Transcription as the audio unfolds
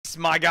Nice,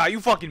 my guy. You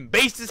fucking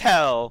based as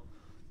hell.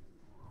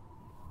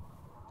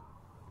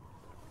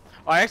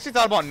 I actually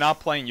thought about not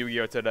playing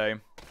Yu-Gi-Oh today.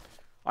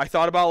 I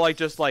thought about like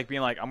just like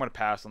being like I'm gonna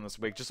pass on this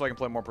week just so I can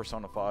play more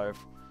Persona 5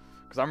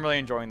 because I'm really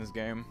enjoying this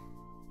game.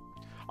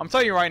 I'm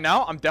telling you right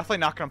now, I'm definitely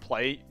not gonna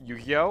play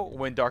Yu-Gi-Oh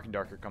when Dark and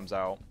Darker comes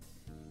out.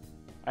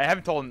 I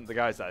haven't told the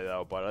guys that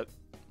though, but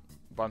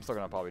I'm still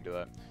gonna probably do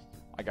that.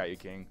 I got you,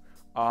 King.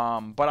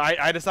 But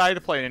I decided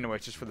to play it anyway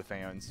just for the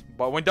fans.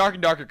 But when Dark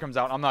and Darker comes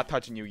out, I'm not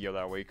touching Yu-Gi-Oh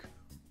that week.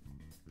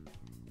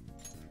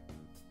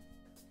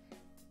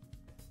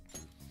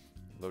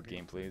 Load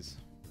game, please.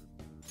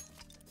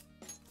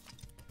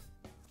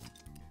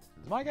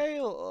 Is my guy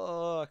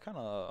kind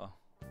of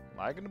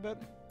lagging a bit?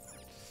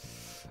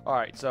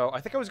 Alright, so I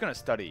think I was going to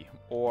study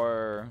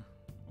or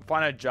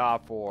find a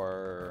job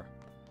for...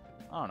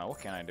 I don't know,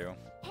 what can I do?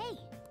 Hey!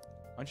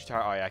 Aren't you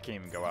tired? Oh yeah, I can't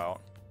even go out.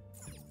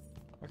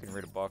 I can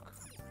read a book.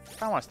 I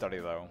kind of want to study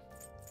though.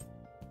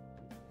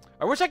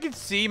 I wish I could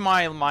see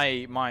my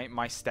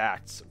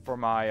stats for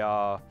my...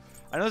 I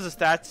know there's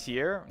the stats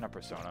here. Not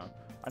Persona.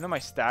 I know my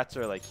stats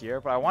are like here,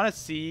 but I want to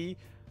see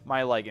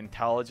my like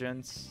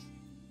intelligence,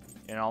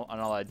 you know, and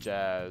all that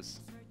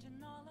jazz.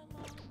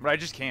 But I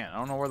just can't. I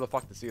don't know where the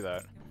fuck to see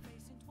that.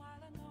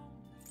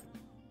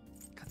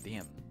 God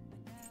damn,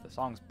 the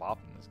song's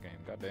bopping in this game.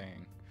 God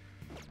dang.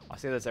 I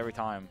say this every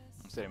time.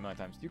 I've said it a million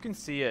times. You can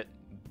see it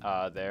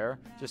there.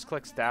 Just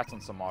click stats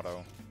on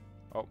Samato.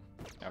 Oh,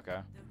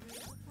 okay.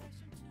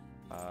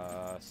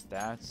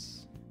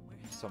 Stats,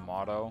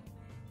 Samato.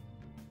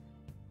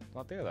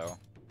 Not there though.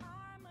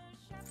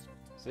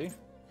 See?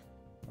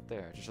 Up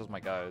there. It just shows my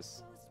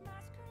guys.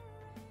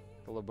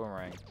 The little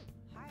boomerang.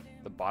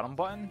 The bottom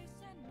button?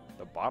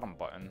 The bottom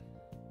button.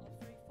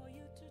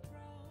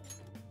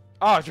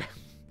 Oh,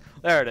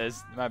 there it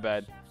is. My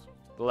bad.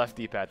 The left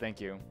D-pad. Thank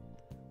you.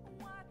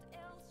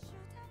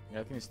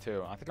 Yeah, I think it's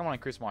 2. I think I want to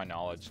increase my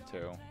knowledge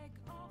too.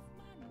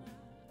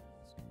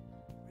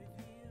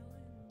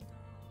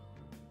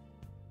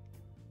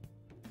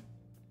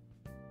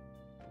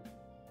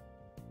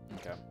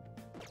 Okay.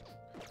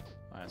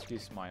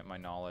 Excuse my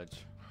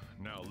knowledge.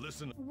 Now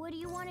listen. What do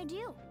you want to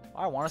do?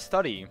 I want to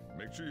study.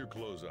 Make sure you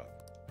close up.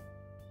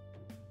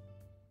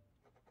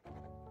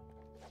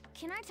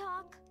 Can I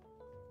talk?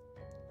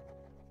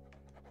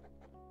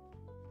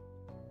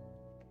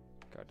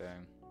 God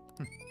dang.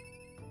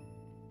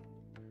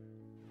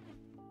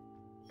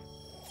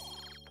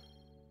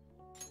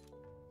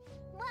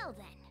 Well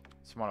then.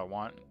 Someone I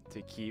want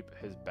to keep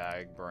his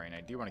bag brain.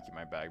 I do want to keep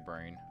my bag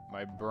brain.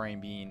 My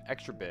brain being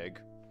extra big.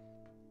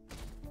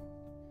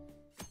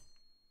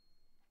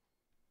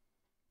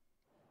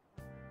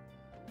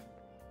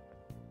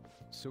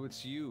 So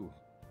it's you.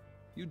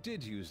 You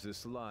did use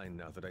this line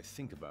now that I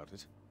think about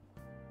it.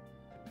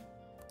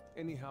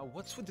 Anyhow,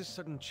 what's with this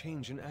sudden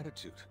change in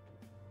attitude?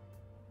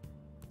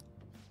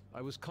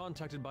 I was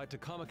contacted by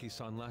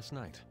Takamaki-san last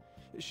night.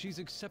 She's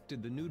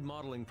accepted the nude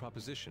modeling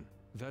proposition.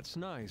 That's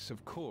nice,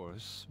 of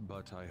course,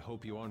 but I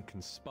hope you aren't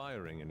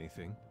conspiring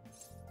anything.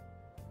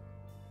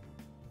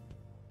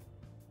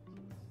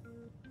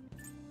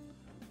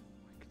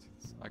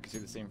 I could see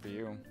the same for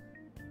you.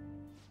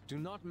 Do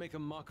not make a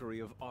mockery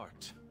of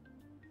art.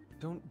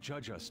 Don't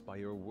judge us by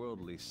your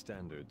worldly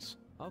standards.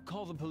 I'll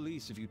call the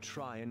police if you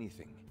try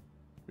anything.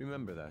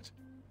 Remember that.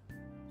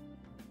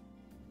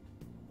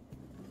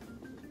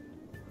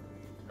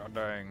 God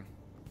dang.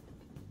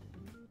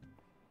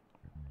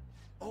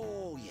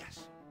 Oh,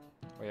 yes.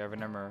 Wait, I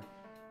remember.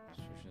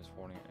 Institution is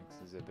holding an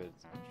exhibit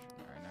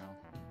right now.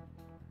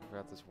 I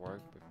forgot this work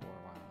before.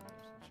 Wow.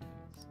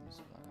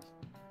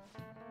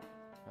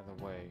 By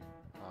the way,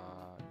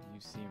 you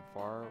seem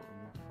far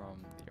removed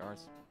from the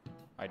arts.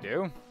 I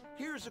do?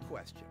 Here's a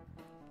question.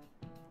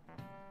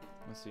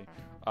 Let's see.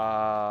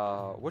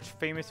 Which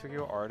famous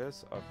figure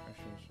artist of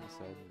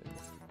said?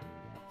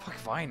 Fuck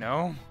if I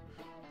know.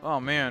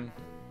 Oh man.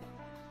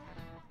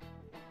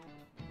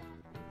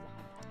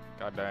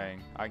 God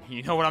dang.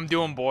 You know what I'm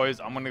doing,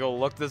 boys. I'm gonna go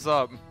look this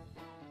up.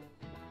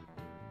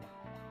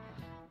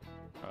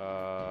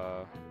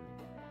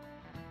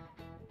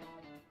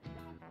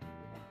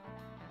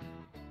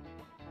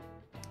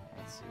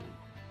 Let's see.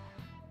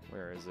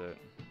 Where is it?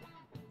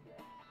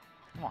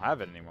 I don't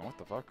have it anymore. What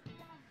the fuck?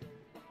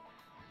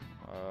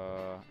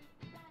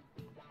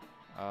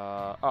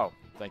 Oh,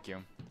 thank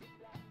you.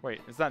 Wait,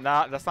 is that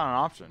not? That's not an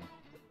option.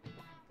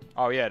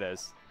 Oh yeah, it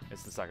is.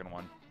 It's the second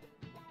one.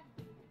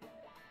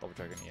 Double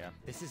checking, yeah.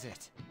 This is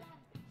it.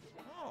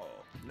 Oh,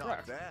 not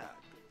Correct. bad.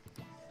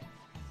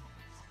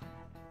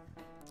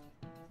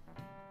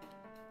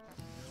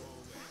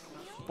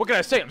 What can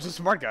I say? I'm so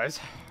smart, guys.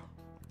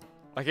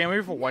 I can't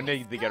wait for one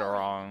day to get it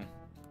wrong.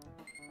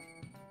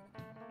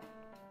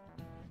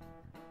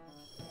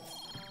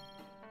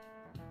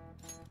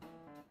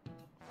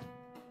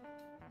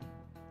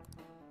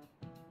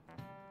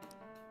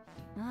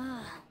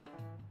 Ah.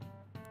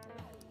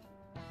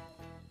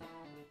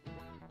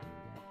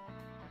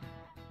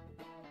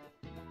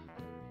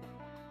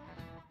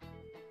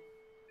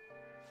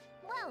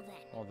 Well then.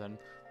 Well then,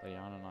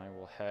 Leon and I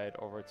will head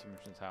over to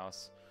Merchant's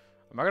house.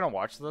 Am I gonna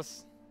watch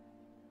this?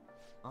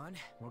 On,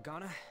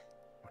 Morgana,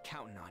 we're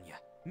counting on you.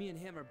 Me and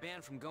him are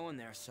banned from going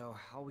there, so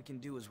all we can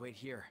do is wait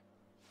here.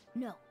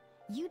 No,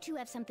 you two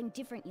have something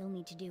different you'll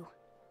need to do.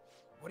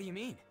 What do you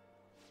mean?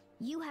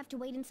 You have to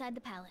wait inside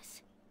the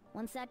palace.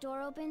 Once that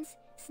door opens,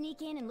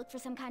 sneak in and look for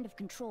some kind of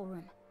control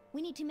room.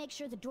 We need to make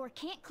sure the door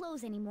can't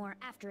close anymore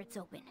after it's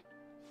open.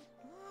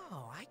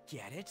 Oh, I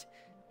get it.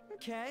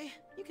 Okay,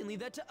 you can leave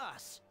that to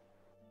us.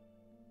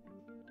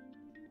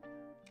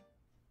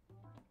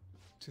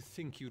 To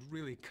think you'd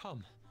really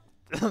come.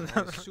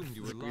 I assumed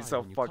you were lying He's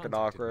so when you fucking contacted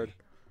awkward. me.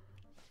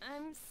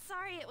 I'm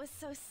sorry it was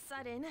so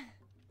sudden.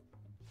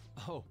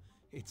 Oh,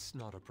 it's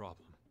not a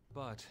problem.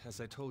 But, as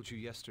I told you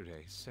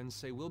yesterday,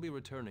 Sensei will be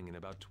returning in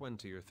about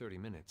 20 or 30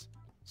 minutes.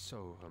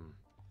 So,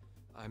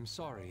 I'm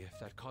sorry if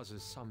that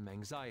causes some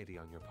anxiety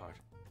on your part.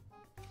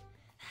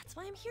 That's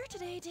why I'm here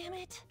today, damn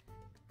it.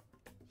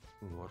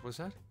 What was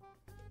that?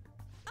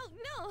 Oh,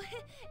 no,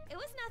 it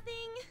was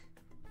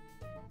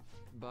nothing.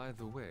 By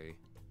the way,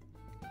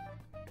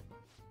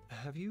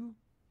 have you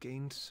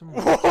gained some...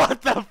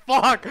 What the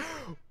fuck?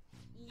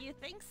 You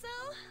think so?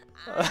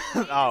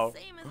 I'm Oh. the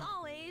same as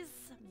always.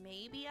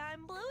 Maybe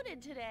I'm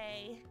bloated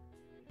today.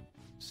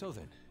 So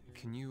then,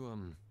 can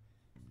you,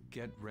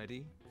 get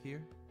ready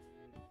here?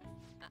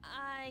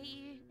 I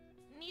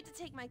need to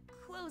take my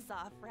clothes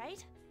off,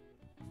 right?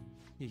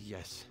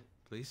 Yes,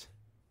 please.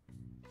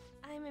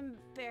 I'm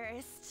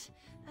embarrassed.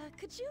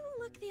 Could you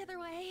look the other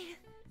way?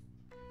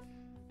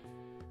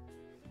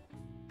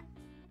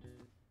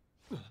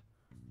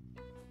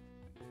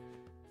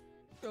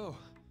 Oh,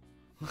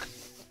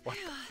 What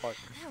the fuck?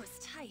 That was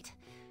tight.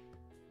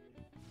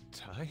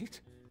 tight?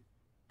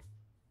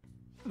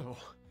 No,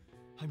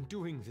 I'm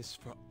doing this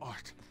for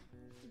art.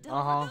 Don't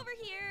look over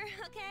here,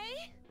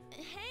 okay?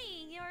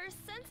 Hey, your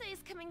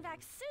sensei's coming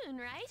back soon,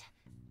 right?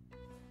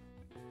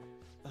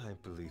 I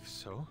believe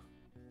so.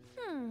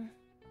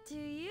 Do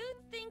you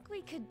think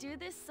we could do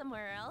this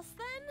somewhere else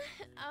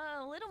then?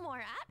 A little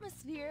more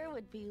atmosphere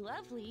would be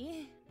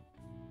lovely.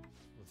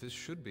 Well, this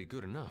should be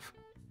good enough.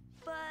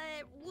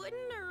 But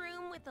wouldn't a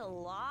room with a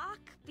lock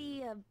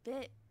be a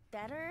bit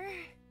better?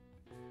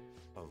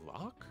 A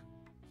lock?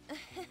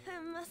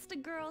 Must a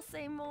girl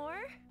say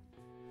more?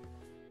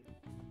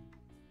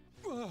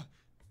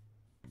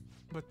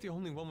 But the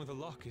only one with a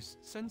lock is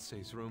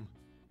Sensei's room.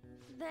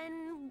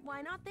 Then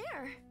why not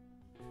there?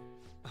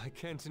 I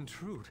can't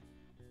intrude.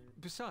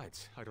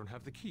 Besides, I don't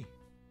have the key.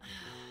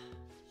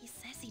 He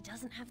says he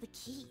doesn't have the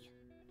key.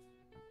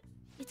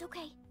 It's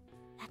okay.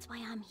 That's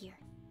why I'm here.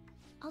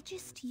 I'll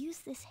just use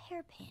this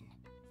hairpin.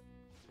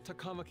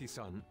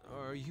 Takamaki-san,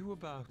 are you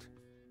about...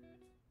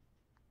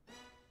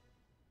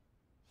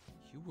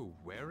 You were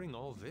wearing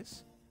all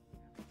this?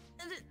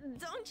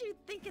 Don't you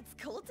think it's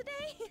cold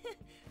today?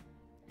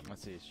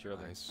 Let's see,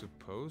 surely. I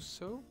suppose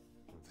so.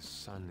 The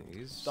sun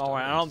is... Oh,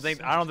 I don't think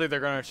starting to they're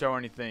gonna show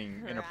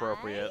anything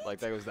inappropriate. Right? Like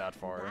that goes that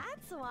far.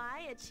 That's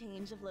why a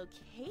change of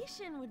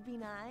location would be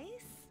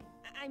nice.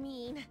 I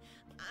mean,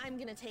 I'm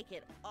gonna take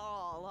it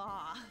all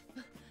off.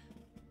 set.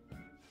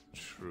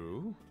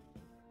 True.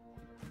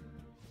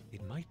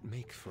 It might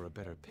make for a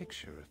better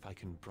picture if I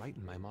can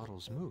brighten my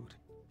model's mood.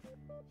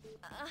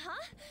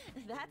 Uh-huh,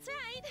 that's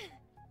right.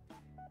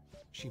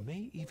 She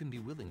may even be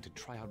willing to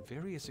try out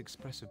various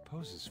expressive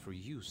poses for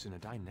use in a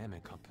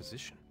dynamic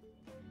composition.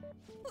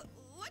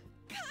 What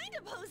kind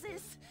of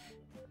poses?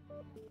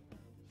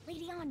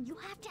 Lady On, you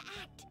have to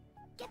act.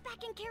 Get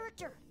back in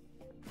character.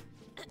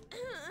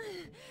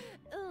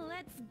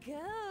 Let's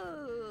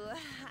go.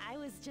 I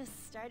was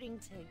just starting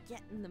to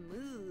get in the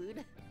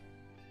mood.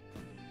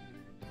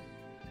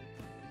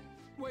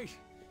 Wait!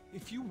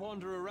 If you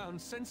wander around,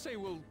 Sensei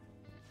will...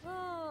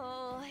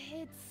 Oh,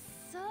 it's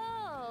so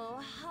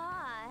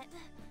hot.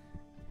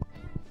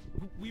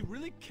 We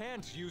really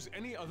can't use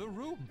any other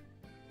room.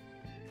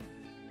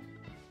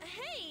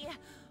 Hey,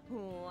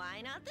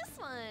 why not this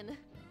one?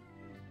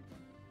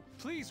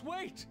 Please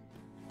wait!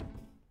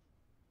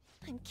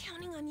 I'm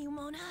counting on you,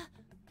 Mona.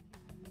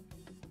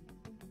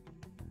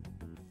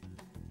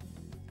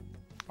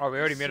 Oh, we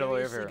already made it over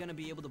Seriously here. gonna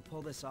be able to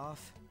pull this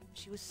off?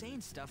 She was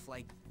saying stuff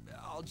like,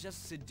 I'll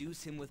just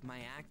seduce him with my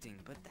acting,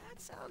 but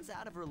that sounds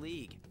out of her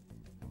league.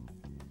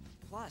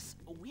 Plus,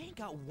 we ain't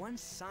got one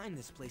sign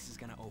this place is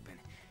gonna open.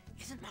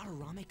 Isn't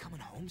Madarame coming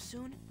home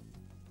soon?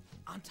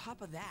 On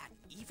top of that,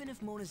 even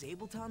if Mona's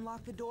able to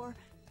unlock the door,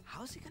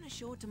 how's he gonna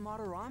show it to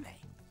Madarame?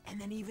 And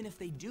then even if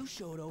they do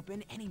show it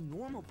open, any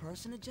normal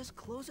person would just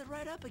close it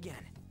right up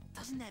again.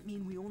 Doesn't that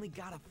mean we only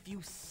got a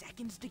few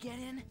seconds to get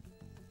in?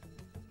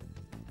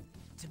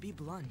 To be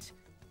blunt,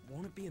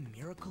 won't it be a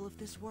miracle if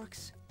this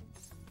works?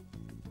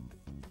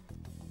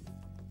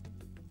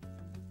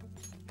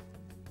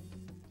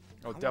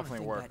 It'll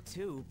definitely work. That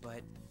too,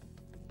 but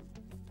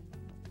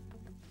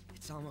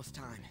it's almost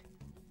time.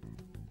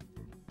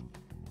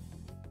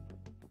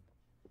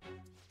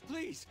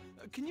 Please,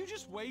 can you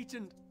just wait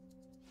and...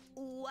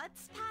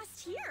 What's past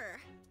here?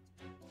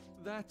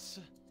 That's...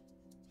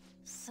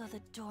 So the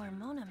door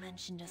Mona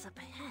mentioned is up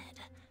ahead.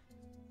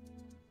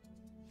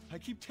 I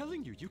keep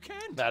telling you, you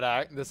can't!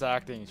 This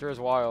acting sure is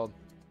wild.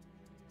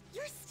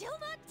 You're still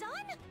not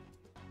done?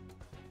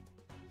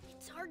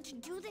 hard to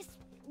do this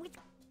with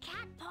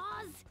cat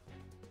paws?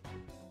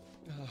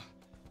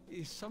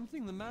 Is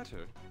something the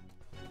matter?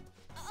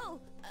 Oh,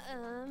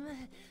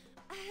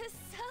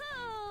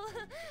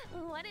 so,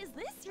 what is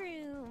this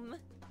room?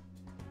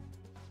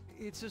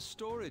 It's a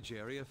storage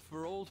area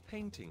for old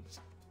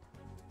paintings.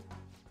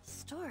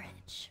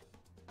 Storage.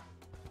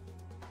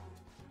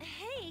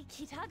 Hey,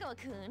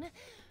 Kitagawa-kun,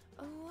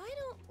 why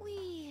don't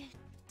we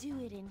do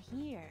it in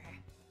here?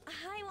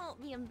 I won't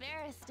be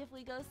embarrassed if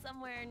we go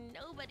somewhere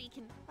nobody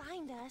can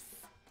find us.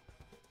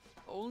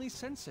 Only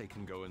Sensei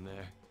can go in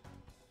there.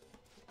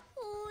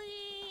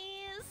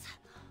 Please.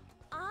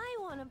 I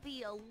want to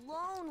be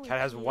alone with Cat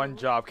has you. one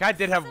job. Cat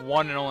did have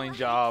one and only Somewhere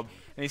job,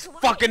 and he's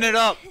quiet. fucking it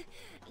up.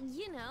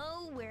 You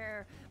know,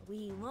 where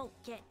we won't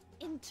get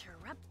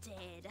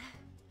interrupted.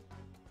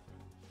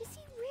 Is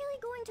he really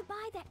going to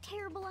buy that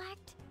terrible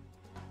act?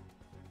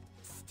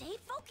 Stay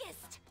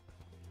focused.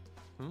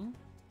 Hmm?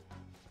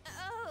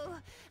 Oh,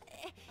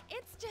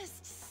 it's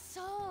just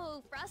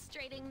so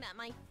frustrating that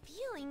my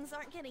feelings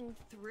aren't getting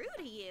through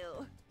to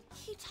you.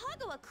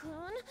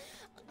 Kitagawa-kun,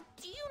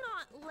 do you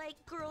not like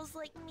girls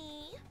like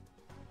me?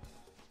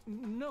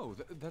 No,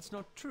 that's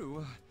not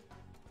true.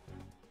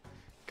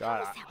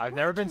 God, How is that I've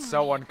never been working,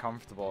 so Ryan?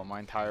 uncomfortable in my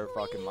entire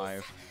fucking Please,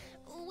 life.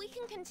 We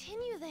can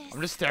continue this.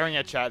 I'm just staring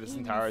at chat this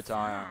entire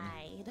time.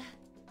 inside.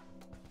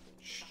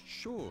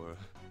 Sure.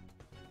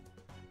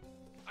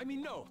 I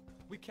mean, no,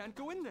 we can't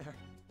go in there.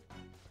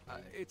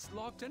 It's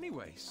locked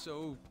anyway,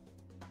 so...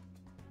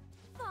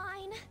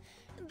 Fine.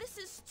 This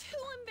is too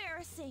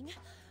embarrassing.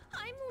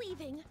 I'm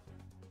leaving.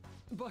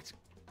 But...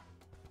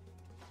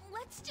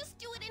 Let's just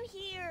do it in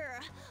here,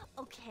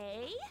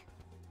 okay?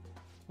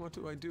 what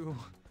do I do?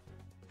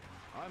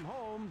 I'm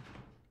home.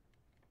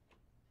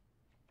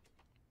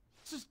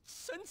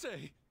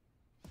 Sensei!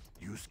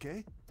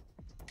 Yusuke?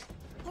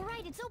 All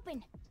right, it's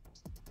open.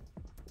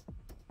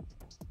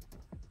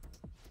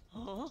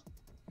 Huh?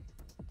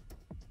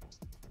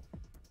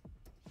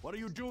 What are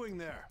you doing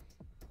there?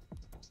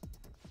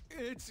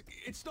 It's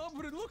not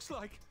what it looks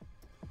like.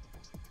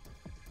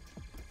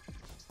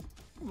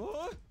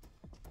 What?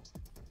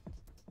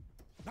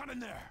 Not in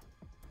there!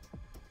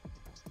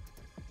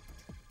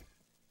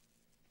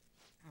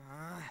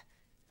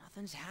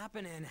 Nothing's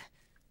happening.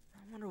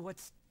 I wonder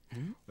what's...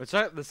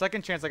 The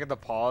second chance I get to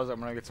pause, I'm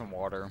gonna get some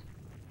water.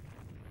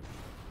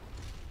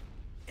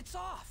 It's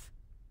off!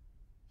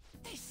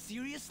 They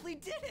seriously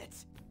did it!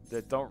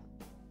 That don't.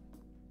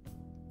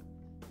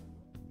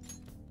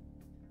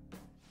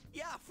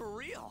 Yeah, for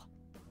real.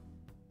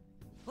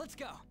 Let's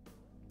go.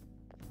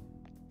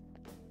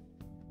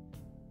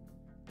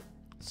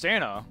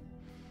 Santa.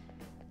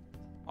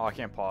 Oh, I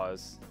can't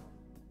pause.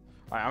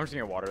 Alright, I'm just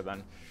gonna get water then.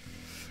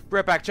 Be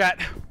right back, chat.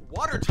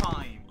 Water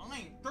time. I'm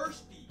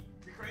thirsty.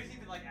 It'd be crazy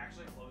if it like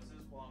actually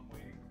closes while I'm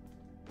waiting.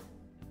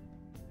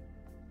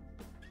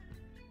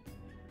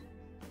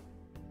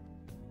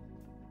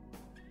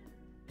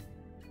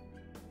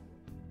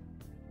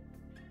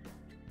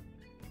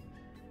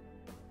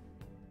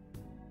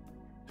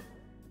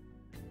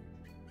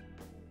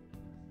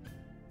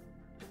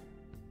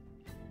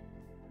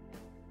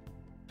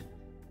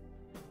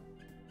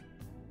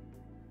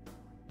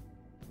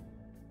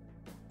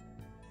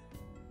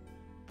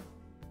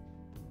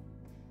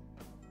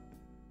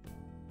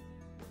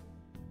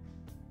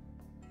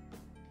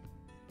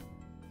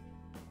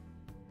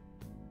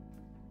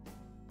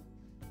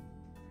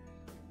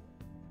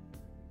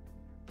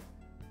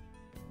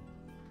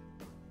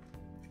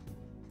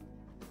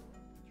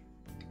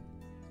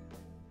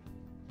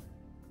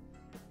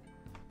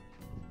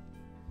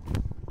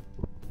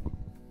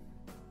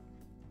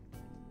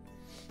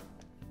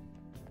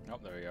 Oh,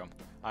 there we go.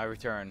 I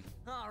return.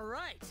 All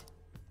right.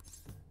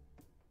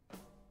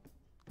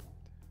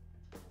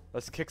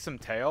 Let's kick some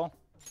tail.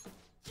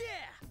 Yeah!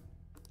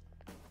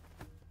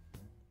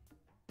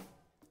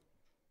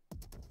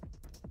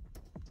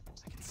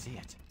 I can see it.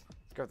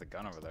 Let's go with the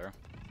gun over there.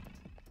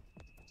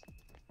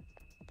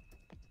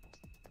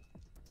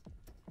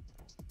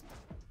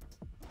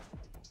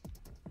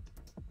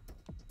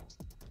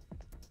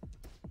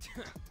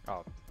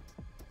 Oh.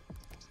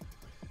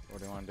 What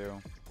do you want to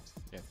do?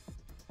 Yeah.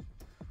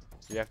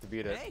 You have to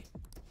beat it. Hey!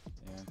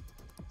 Yeah.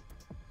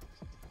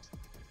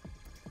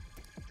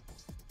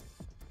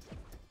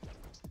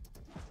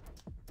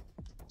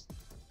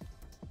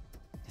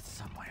 It's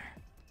somewhere.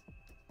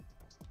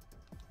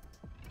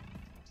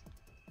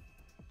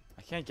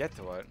 I can't get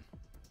to it.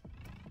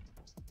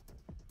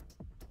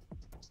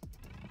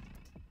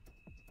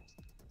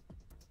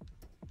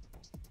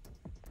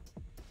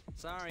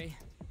 Sorry.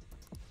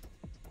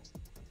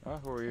 Oh,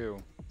 who are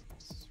you?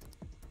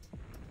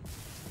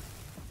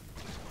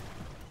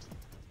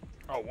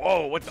 Oh,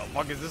 whoa, what the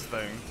fuck is this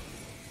thing?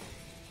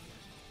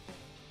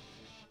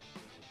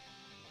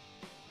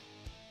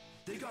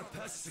 They got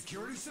past the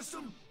security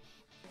system?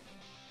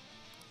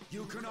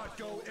 You cannot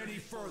go any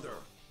further.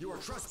 You are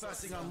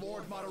trespassing on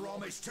Lord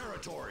Madarame's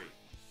territory.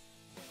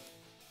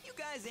 You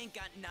guys ain't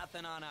got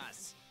nothing on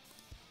us.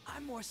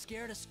 I'm more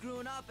scared of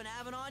screwing up and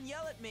having On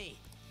yell at me.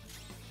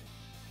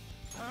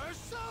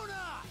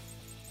 Persona!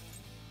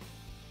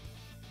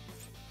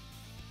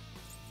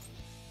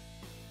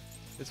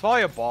 It's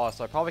probably a boss,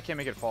 so I probably can't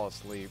make it fall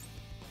asleep.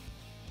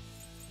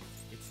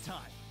 It's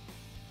time.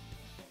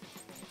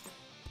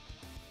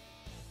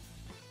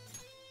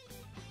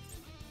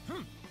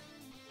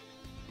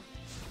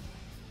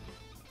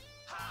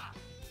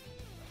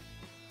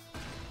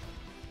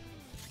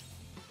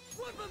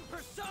 Woodland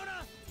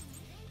Persona!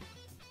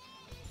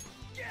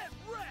 Get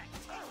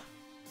wrecked!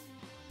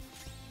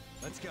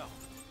 Let's go.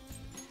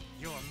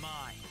 You're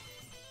mine.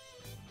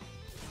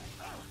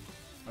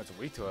 That's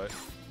weak to it.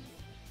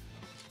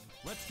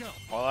 Let's go.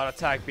 All out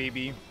attack,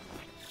 baby.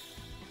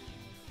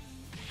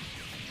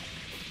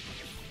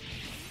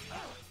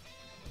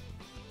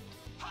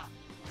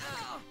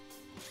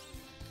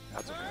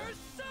 That's okay.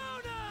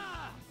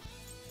 Persona!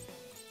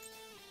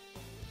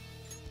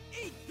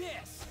 Eat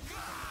this!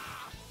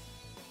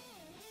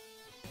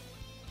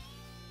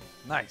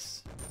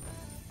 Nice.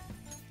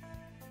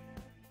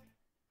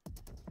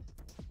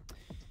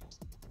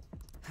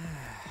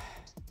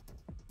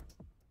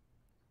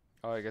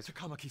 Oh, I guess.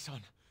 Takamaki-san,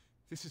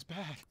 this is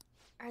bad.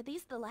 Are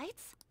these the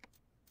lights?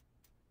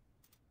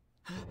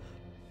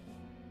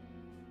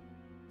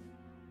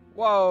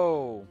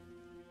 Whoa.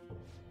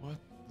 What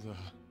the?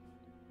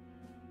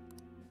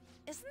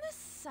 Isn't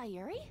this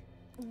Sayuri?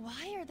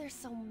 Why are there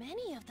so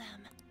many of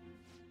them?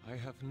 I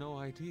have no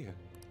idea.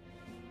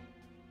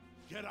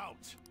 Get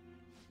out!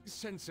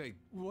 Sensei,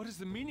 what is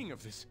the meaning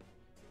of this?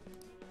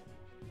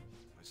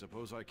 I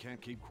suppose I can't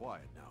keep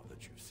quiet now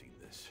that you've seen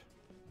this.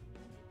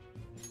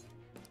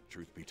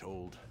 Truth be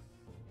told,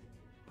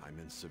 I'm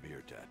in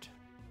severe debt.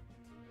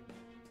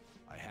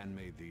 I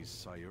handmade these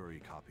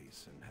Sayuri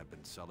copies and have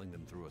been selling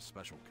them through a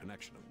special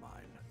connection of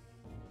mine.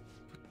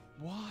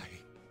 Why?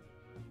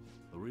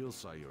 The real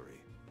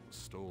Sayuri was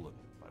stolen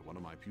by one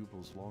of my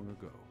pupils long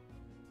ago.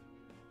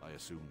 I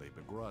assume they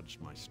begrudged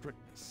my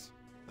strictness.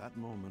 That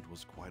moment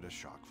was quite a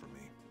shock for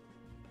me.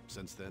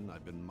 Since then,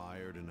 I've been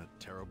mired in a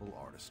terrible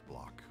artist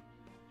block.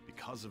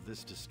 Because of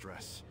this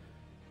distress,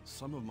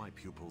 some of my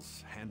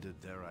pupils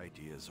handed their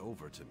ideas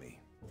over to me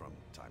from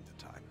time to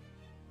time.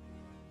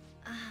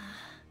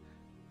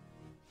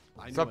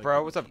 What's up,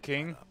 bro? What's up,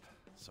 King?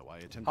 So I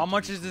attempted How to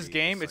much is this recreate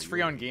game? It's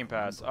free on Sayuri Game a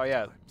number Pass. of Oh,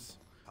 yeah. times.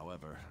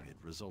 However, it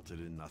resulted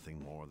in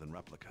nothing more than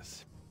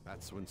replicas.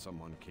 That's when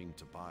someone came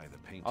to buy the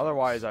paintings.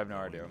 Otherwise, I have no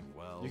knowing idea.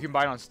 well You can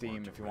buy it on they Steam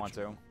weren't if you want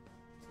to. original.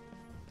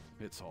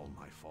 It's all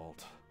my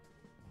fault.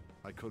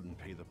 I couldn't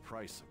pay the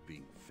price of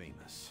being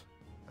famous.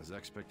 As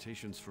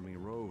expectations for me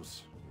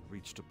rose, it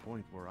reached a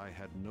point where I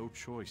had no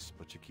choice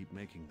but to keep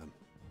making them.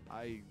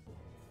 I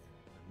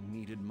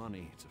needed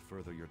money to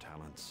further your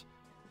talents.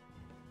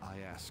 I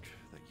ask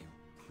that you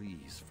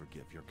please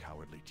forgive your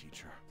cowardly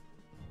teacher.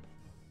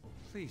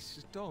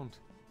 Please, don't.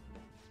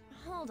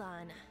 Hold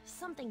on,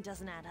 something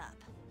doesn't add up.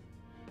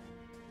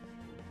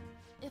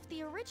 If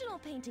the original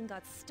painting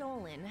got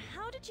stolen,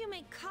 how did you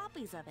make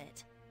copies of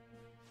it?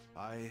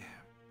 I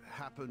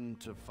happened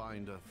to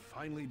find a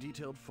finely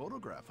detailed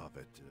photograph of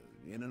it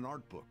in an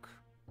art book.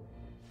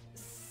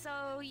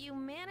 So you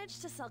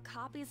managed to sell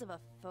copies of a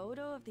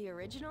photo of the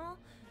original?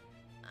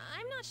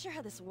 I'm not sure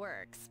how this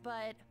works,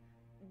 but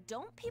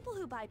don't people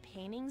who buy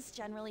paintings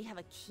generally have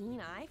a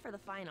keen eye for the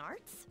fine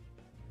arts?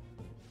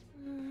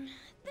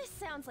 This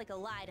sounds like a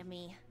lie to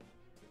me.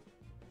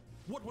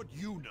 What would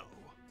you know?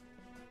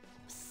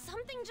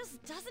 Something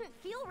just doesn't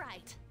feel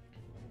right.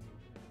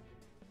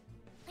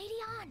 Lady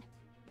Ann,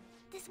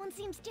 this one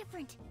seems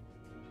different.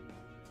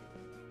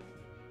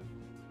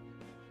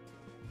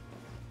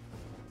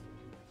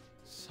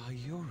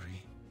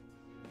 Sayuri.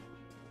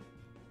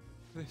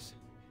 This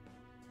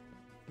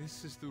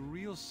is the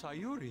real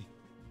Sayuri.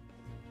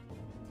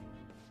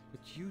 But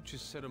you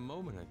just said a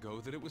moment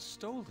ago that it was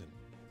stolen.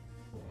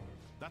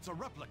 That's a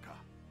replica.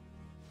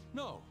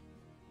 No,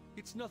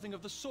 it's nothing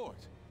of the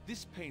sort.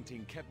 This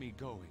painting kept me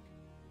going.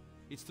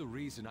 It's the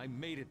reason I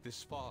made it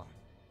this far.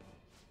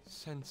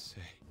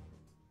 Sensei,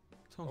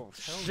 don't Oh,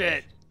 tell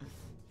shit. me.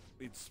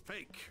 It's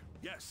fake.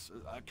 Yes,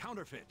 a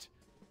counterfeit.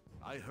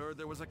 I heard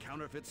there was a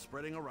counterfeit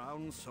spreading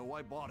around, so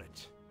I bought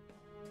it.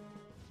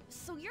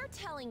 So you're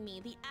telling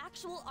me the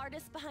actual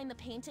artist behind the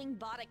painting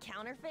bought a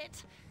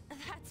counterfeit?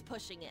 That's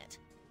pushing it.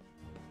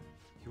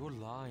 You're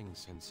lying,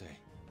 Sensei.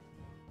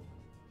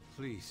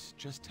 Please,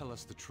 just tell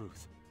us the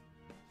truth.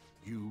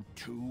 You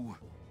too?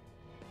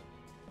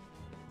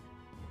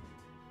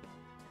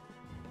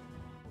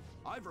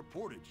 I've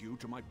reported you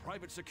to my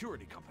private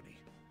security company.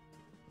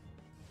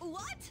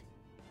 What?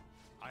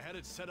 I had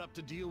it set up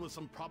to deal with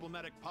some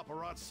problematic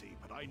paparazzi,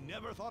 but I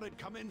never thought it'd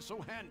come in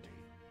so handy.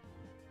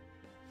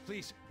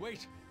 Please,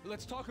 wait.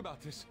 Let's talk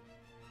about this.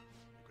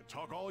 You could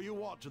talk all you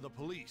want to the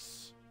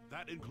police.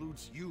 That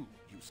includes you,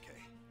 Yusuke.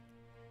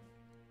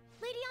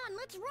 Lady Ann,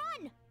 let's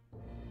run!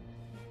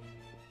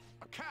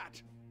 A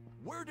cat?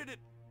 Where did it...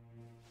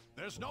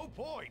 There's no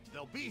point.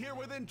 They'll be here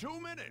within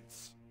 2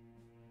 minutes.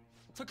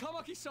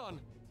 Takamaki-san!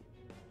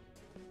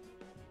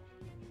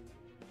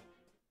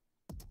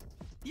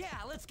 Yeah,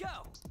 let's go!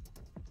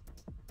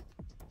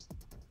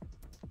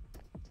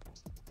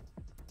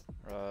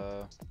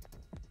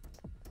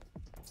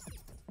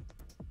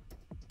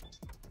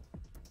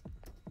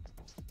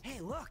 Hey,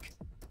 look!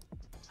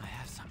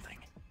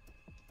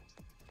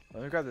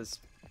 Let me grab this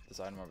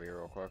item over here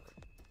real quick.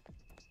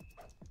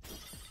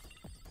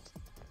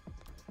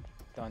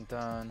 Dun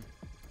dun.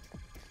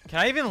 Can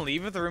I even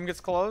leave if the room gets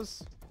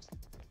closed?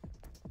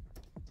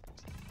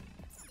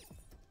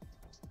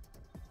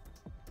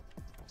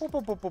 Boop,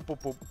 boop, boop, boop,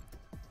 boop, boop.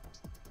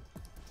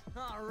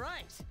 All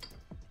right.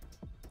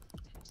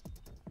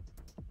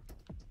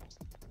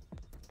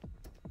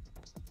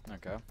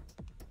 Okay.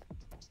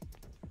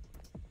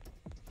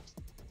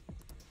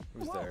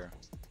 Who's Whoa. there?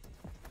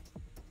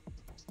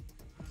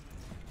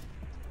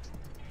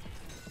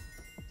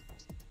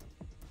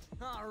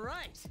 All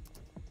right.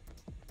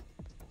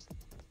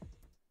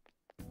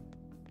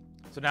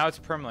 So now it's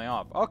permanently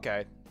off.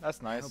 Okay, that's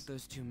I nice. hope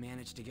those two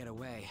managed to get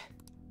away.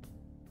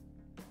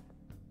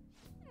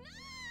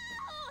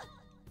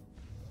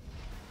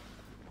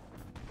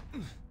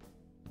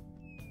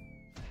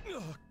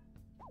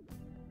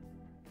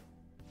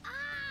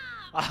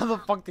 How the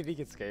fuck did he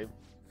escape?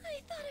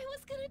 I thought I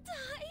was gonna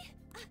die.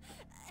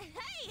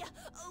 Hey,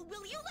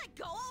 will you let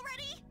go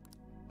already?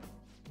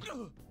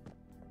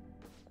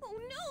 Oh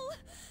no,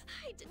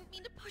 I didn't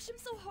mean to push him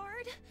so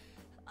hard.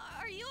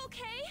 Are you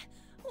okay?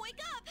 Wake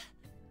up!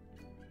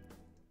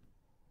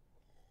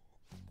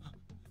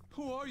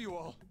 Who are you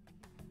all?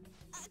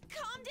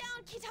 Calm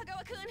down,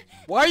 Kitagawa-kun.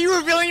 Why are you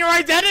revealing your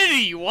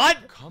identity?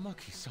 What?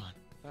 Kamaki-san.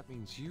 That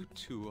means you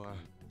two are...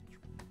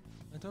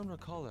 I don't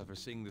recall ever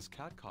seeing this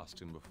cat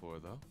costume before,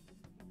 though.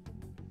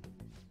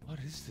 What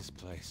is this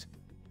place?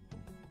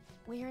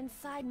 We're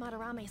inside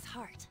Madarame's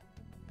heart.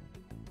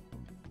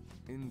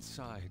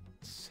 Inside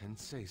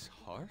Sensei's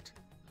heart?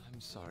 I'm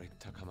sorry,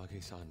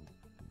 Takamaki-san,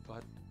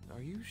 but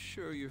are you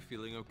sure you're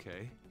feeling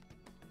okay?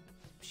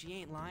 She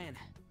ain't lying.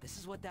 This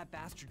is what that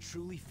bastard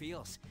truly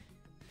feels.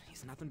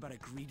 He's nothing but a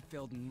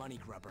greed-filled money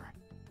grubber.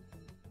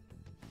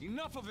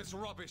 Enough of this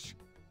rubbish!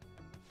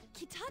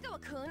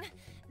 Kitagawa-kun,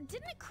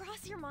 didn't it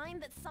cross your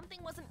mind that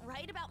something wasn't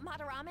right about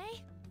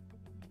Madarame?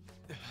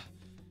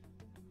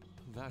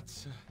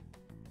 That's...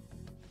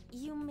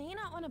 You may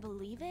not want to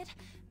believe it,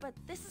 but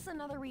this is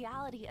another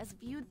reality as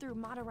viewed through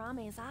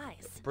Madarame's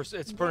eyes.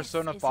 It's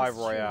Persona 5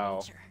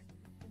 Royale.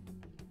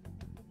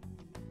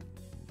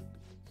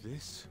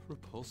 This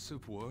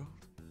repulsive world?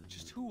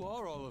 Just who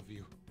are all of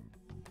you?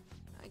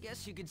 I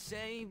guess you could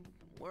say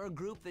we're a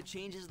group that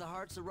changes the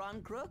hearts of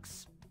rotten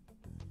crooks.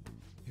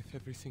 If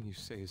everything you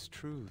say is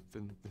true,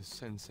 then the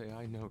sensei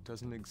I know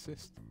doesn't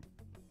exist.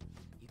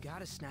 You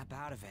gotta snap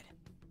out of it.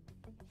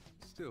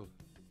 Still,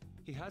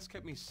 he has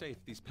kept me safe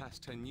these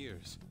past 10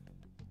 years.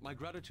 My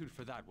gratitude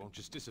for that won't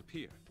just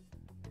disappear.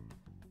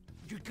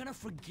 You're gonna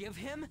forgive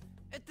him?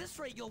 At this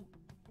rate, you'll...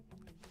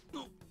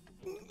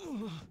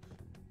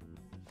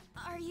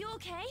 Are you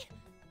okay?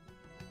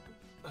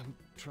 I'm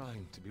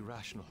trying to be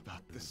rational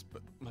about this,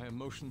 but my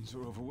emotions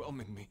are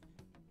overwhelming me.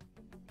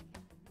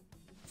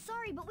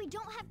 Sorry, but we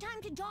don't have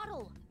time to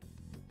dawdle.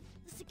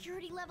 The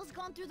security level's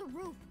gone through the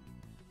roof.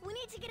 We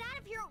need to get out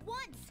of here at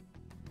once.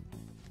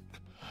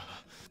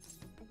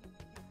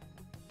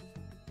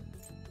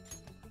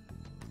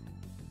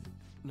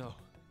 No,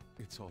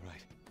 it's all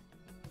right.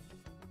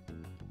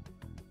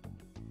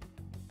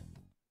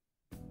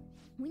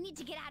 We need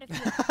to get out of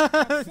here.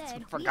 That said,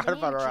 we Forgot have an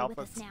about our amateur with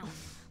outfits. us now.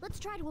 Let's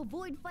try to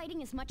avoid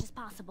fighting as much as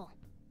possible.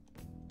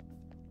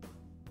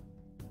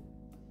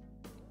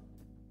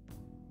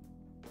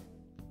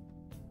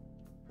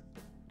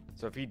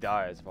 So if he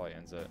dies, it probably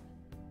ends it.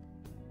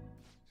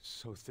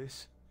 So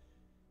this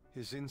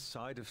is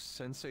inside of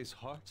Sensei's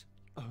heart?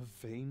 A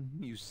vain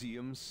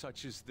museum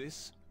such as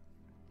this?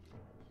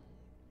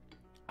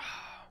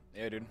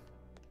 Yeah, dude.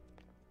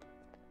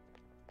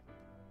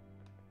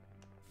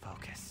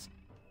 Focus.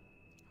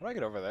 How do I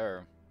get over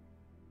there?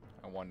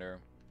 I wonder.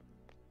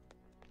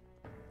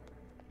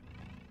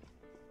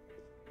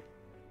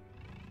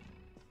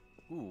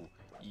 Ooh,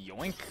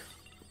 yoink.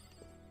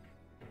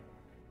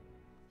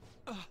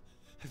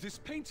 This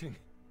painting!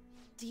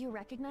 Do you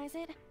recognize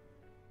it?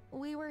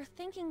 We were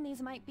thinking these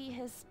might be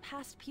his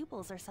past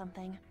pupils or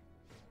something.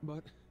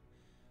 But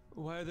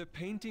why are there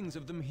paintings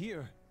of them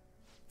here?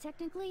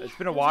 Technically, It's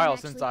been a those while aren't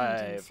since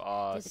actually paintings.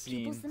 I've They're the seen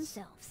pupils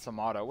themselves.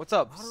 Samato. What's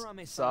up,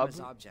 Madarame sub? his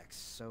objects,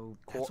 so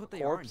that's what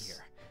they are in corpse?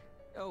 here.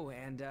 Oh,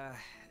 and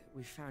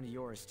we found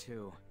yours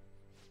too.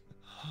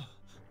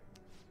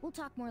 We'll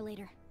talk more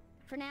later.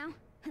 For now,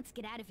 let's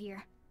get out of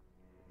here.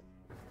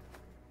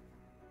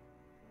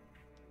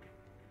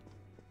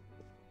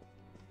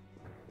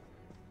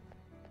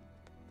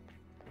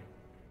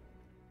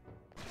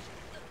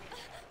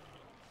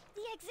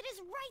 The exit is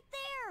right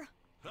there!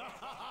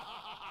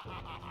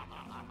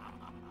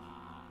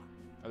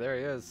 Oh, there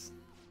he is.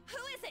 Who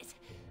is it?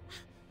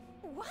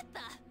 What the?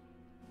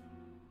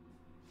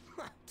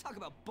 Talk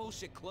about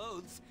bullshit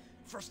clothes.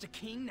 First a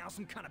king, now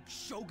some kind of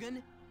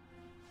shogun.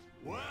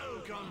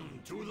 Welcome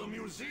to the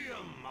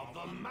Museum of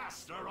the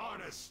Master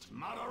Artist,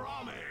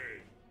 Madarame!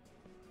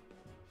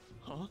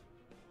 Huh?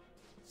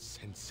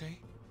 Sensei?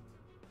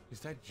 Is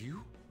that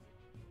you?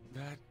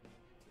 That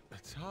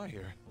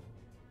attire?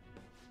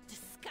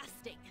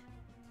 Disgusting.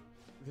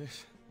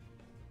 This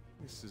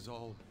is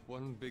all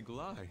one big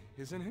lie,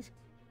 isn't it?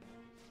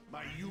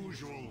 My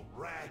usual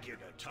ragged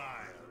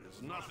attire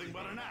is nothing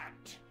but an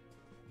act.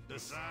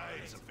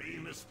 Besides a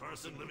famous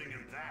person living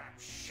in that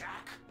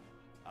shack,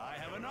 I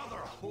have another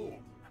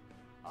home.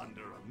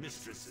 Under a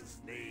mistress's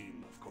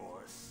name, of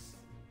course.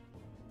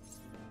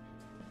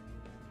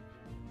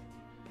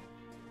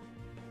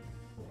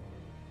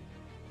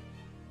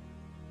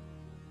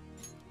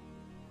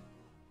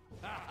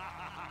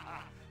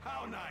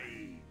 How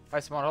naive. Hi,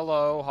 Smart.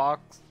 Hello,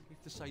 Hawks.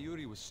 If the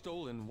Sayuri was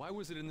stolen, why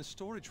was it in the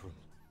storage room?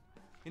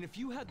 And if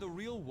you had the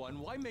real one,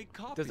 why make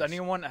copies? Does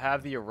anyone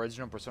have the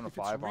original Persona If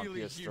it's 5 on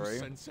really PS3? you,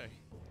 Sensei,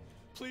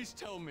 please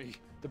tell me.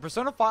 The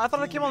Persona 5? I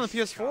thought it came on the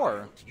Foolish PS4.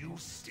 child, you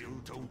still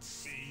don't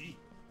see?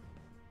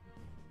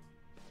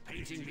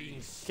 Painting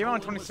being Came out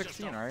in stolen was just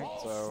 2016, a right?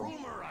 false So-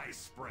 rumor I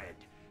spread.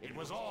 It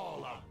was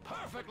all a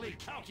perfectly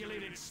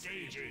calculated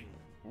staging.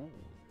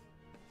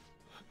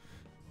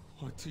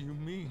 What do you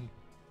mean?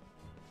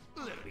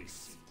 Let me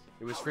see.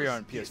 It was How free does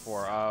on this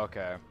PS4. Oh,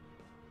 okay.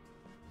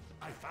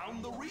 I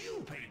found the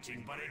real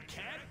painting, but it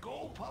can't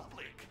go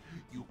public.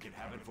 You can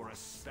have it for a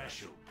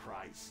special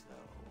price,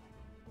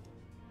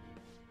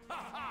 though.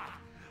 Ha ha!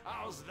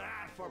 How's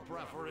that for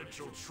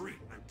preferential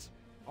treatment?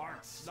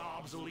 Art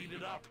snobs will eat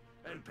it up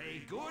and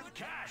pay good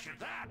cash at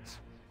that.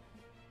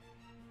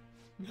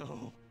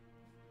 No.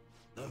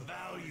 The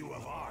value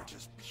of art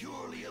is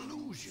purely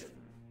illusion.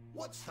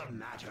 What's the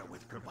matter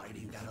with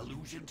providing that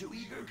illusion to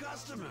eager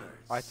customers?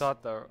 I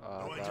thought Do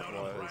I that doubt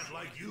a was. brat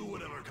like you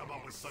would ever come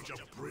up with such a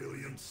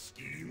brilliant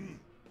scheme?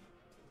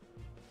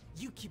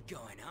 You keep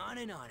going on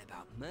and on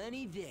about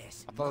money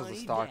this, I thought it was a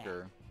money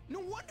stalker. that. No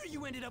wonder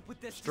you ended up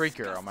with this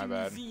Streaker, oh my disgusting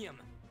bad. museum.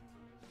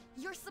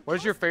 You're supposed What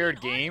is your to be an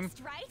favorite game?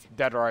 artist, right?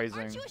 Dead Aren't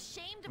Rising. you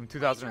ashamed From of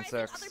plagiarizing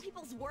 2006. other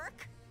people's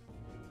work?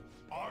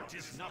 Art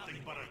is nothing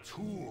but a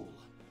tool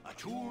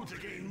to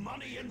gain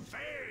money and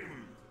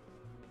fame.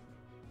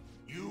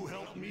 You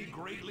helped me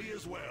greatly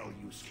as well,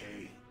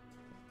 Yusuke.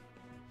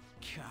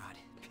 God,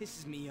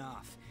 pisses me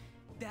off.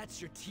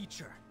 That's your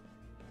teacher.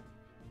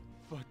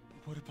 But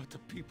what about the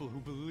people who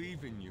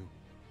believe in you?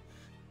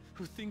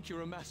 Who think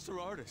you're a master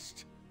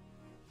artist?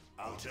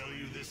 I'll tell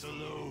you this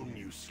alone,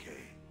 Yusuke.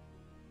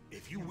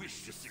 If you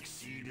wish to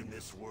succeed in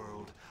this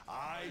world,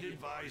 I'd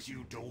advise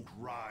you don't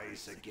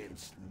rise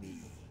against me.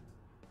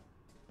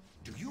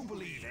 Do you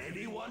believe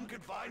anyone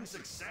could find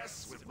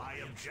success with my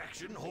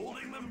objection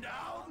holding them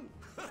down?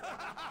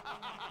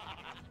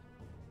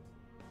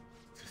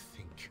 To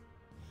think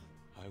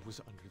I was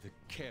under the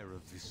care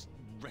of this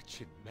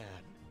wretched man.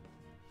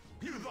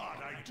 You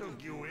thought I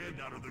took you in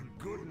out of the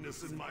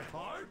goodness in my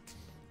heart?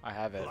 I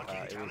have it. Lucky,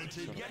 It was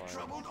talented, Persona yet 5.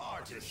 troubled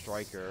artist.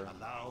 Striker,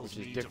 Allows which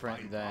me is to different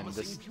find than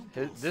promising this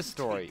pupils this to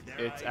story. take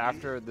their It's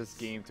after ideas. this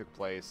game took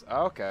place.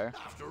 Oh, okay.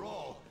 After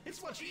all,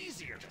 it's much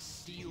easier to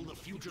steal the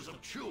futures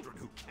of children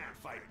who can't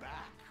fight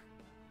back.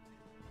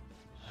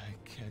 I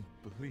can't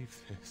believe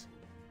this.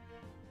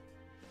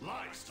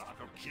 Livestock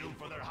are killed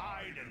for their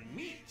hide and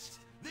meat.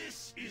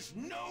 This is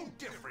no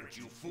different,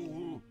 you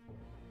fool.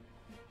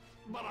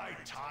 But I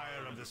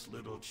tire of this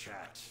little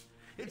chat.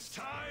 It's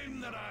time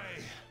that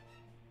I...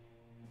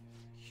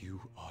 You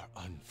are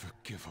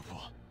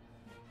unforgivable.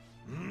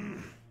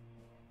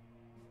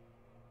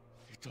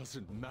 It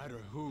doesn't matter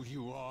who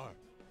you are.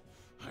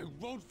 I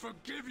won't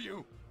forgive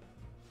you.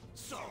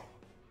 So,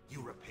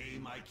 you repay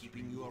my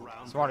keeping you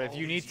around. Smart. for If all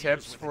you need these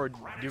years tips with for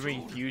ingratitude,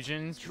 doing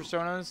fusions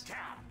personas, damn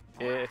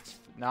if brat.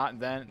 not,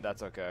 then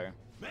that's okay.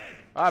 Men,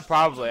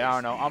 Probably. I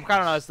don't know. I'm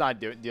kind of just not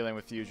dealing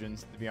with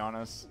fusions, to be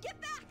honest.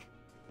 Get back!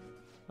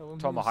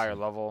 Until I'm a higher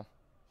level.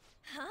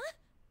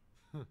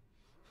 Huh?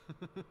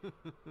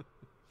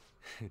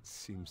 It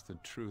seems the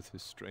truth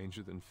is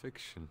stranger than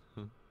fiction,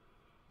 huh?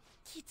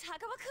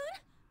 Kitagawa-kun?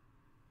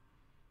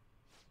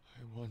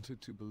 I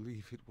wanted to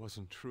believe it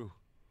wasn't true.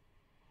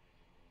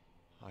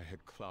 I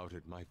had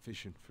clouded my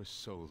vision for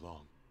so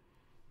long.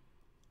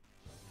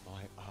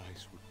 My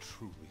eyes were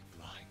truly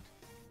blind.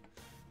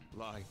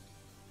 Blind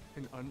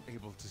and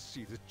unable to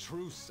see the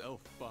true self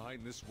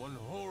behind this one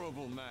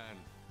horrible man.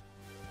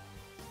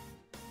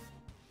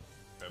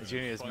 Is he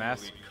getting his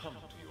mask?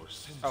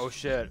 Oh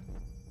shit.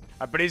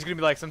 I bet he's gonna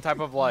be like some type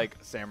of like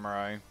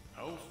samurai.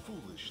 How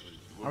foolishly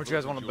How much you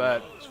guys want to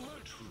bet?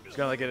 He's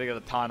gonna like get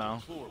a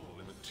Tano.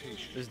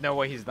 There's no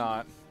way he's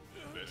not.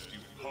 Best you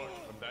part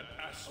from that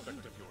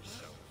aspect of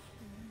yourself.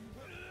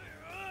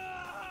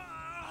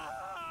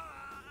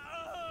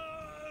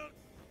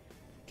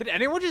 Can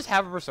anyone just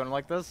have a persona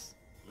like this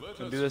Let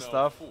and us do this now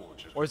stuff?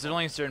 forge Or is it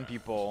only a certain path.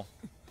 people?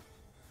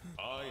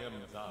 I am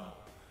thou,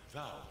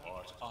 thou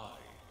art I.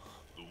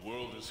 The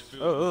world is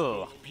filled Oh,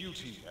 with both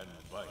beauty and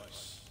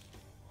vice.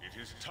 It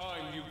is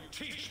time you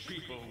teach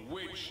people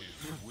which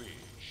is which.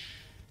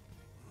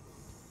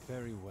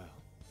 Very well.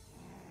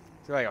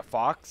 Is he like a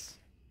fox?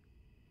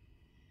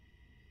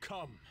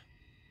 Come.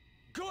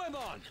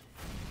 Goemon!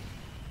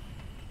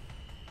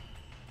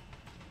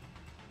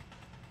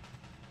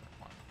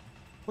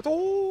 What the?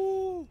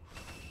 Oh,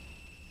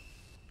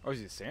 is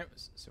he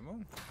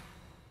Sumo?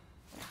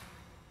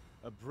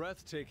 A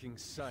breathtaking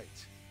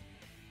sight.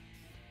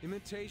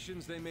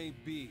 Imitations they may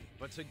be,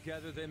 but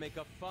together they make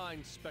a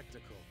fine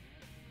spectacle.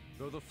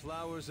 Though the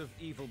flowers of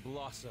evil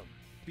blossom,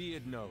 be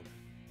it known,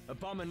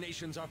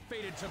 abominations are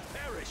fated to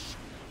perish!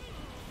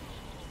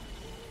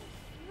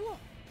 Whoa,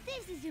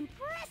 this is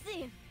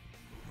impressive!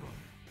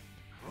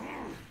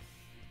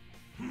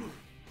 Who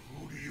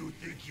do you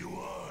think you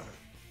are?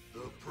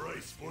 The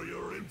price for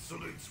your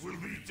insolence will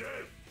be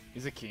death!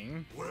 He's a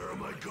king? Where are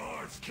my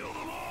guards? Kill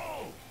them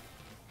all!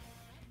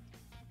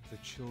 The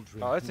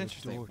children. Oh, that's who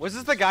interesting. adored Was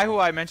this you the guy who so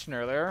I mentioned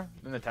earlier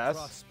in the test?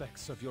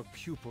 Prospects of your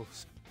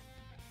pupils.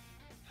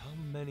 How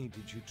many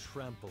did you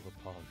trample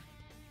upon?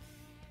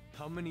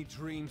 How many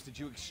dreams did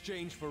you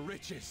exchange for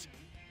riches?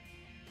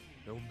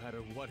 No matter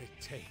what it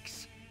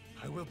takes,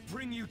 I will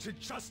bring you to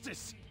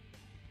justice!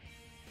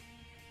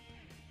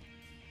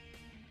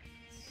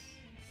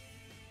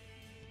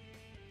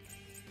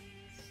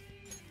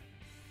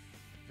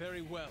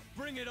 Very well,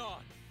 bring it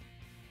on!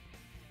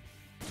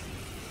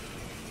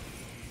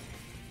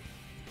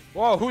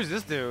 Whoa, who's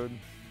this dude?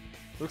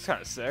 Looks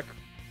kind of sick.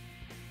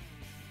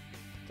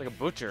 It's like a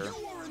butcher.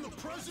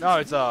 No,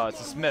 it's a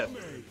smith.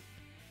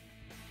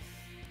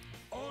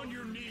 On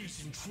your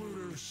knees,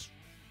 intruders!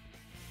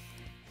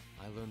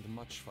 I learned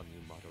much from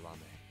you, Madarame.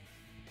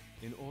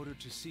 In order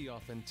to see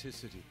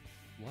authenticity,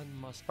 one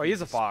must Oh, he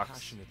is a be fox.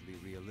 passionately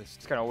realistic.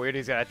 It's kind of weird.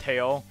 He's got a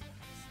tail.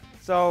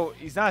 So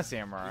he's not a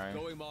samurai.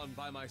 With Goemon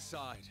by my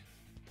side,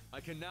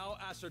 I can now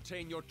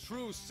ascertain your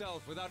true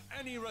self without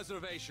any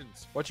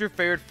reservations. What's your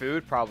favorite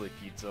food? Probably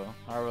pizza.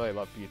 I really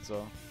love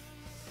pizza.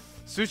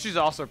 Sushi's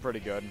also pretty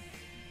good.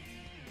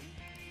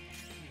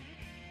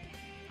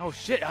 Oh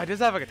shit, he does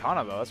have a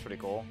katana though. That's pretty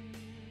cool.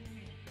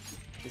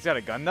 He's got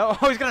a gun though?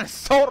 Oh, he's got an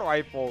assault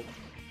rifle.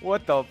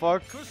 What the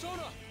fuck?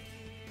 Persona!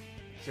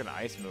 He's got an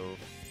ice move.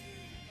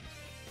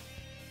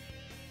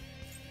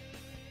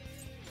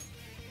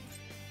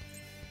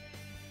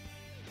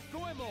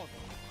 Goemon!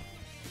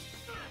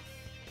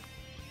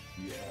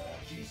 Yeah,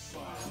 he's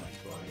fine,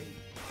 buddy.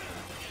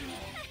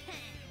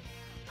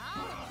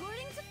 All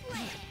according to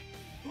plan.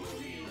 Who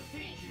do you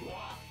think you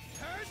are?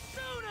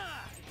 Persona!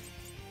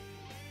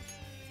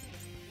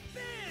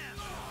 Bam!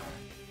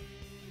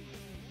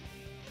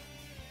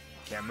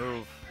 Can't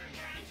move.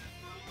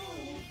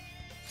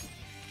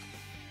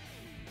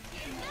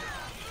 Nice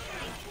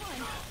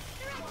one.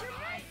 They're at your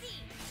mercy.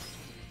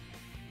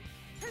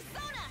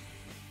 Persona.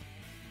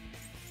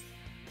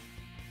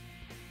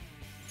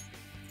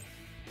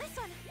 This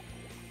one.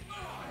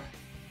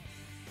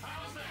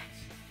 How's that?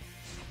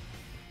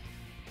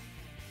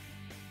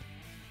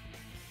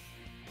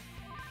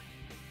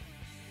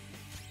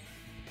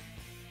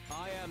 I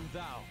am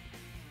thou.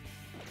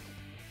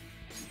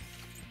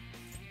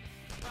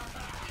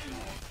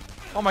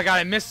 Oh my god,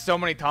 I missed so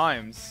many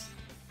times.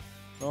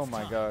 Oh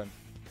my god.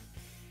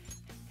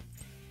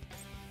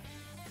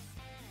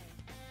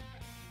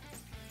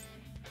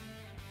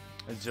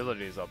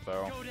 Agility's up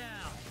though. Go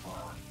down!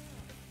 Oh,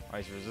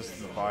 he's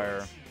resisting the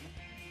fire.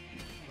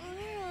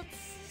 World's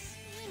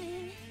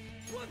spinning.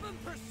 Whoop 'em,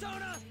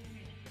 Persona!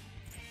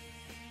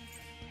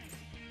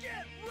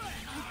 Get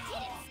wrecked! You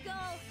did it,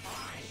 Skull.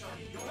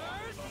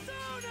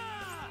 Persona!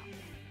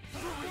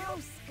 Go,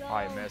 Skull.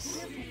 I miss.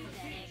 You're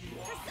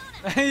pathetic.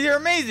 Persona. You're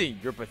amazing.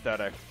 You're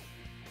pathetic.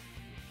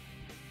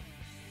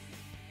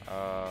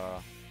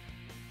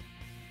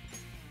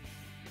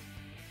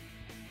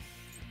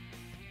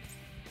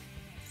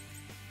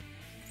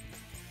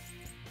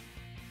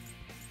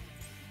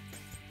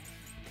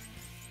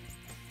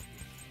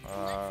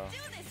 Let's do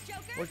this,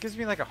 Joker. What gives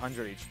me like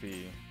 100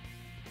 HP?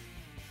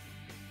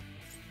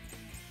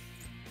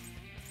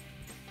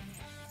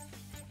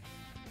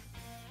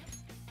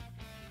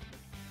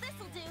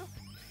 This'll do.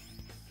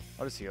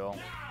 I'll just heal.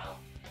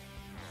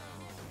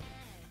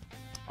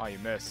 Oh, you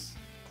miss,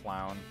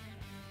 clown.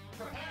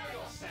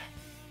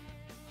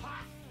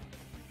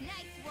 Nice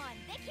one.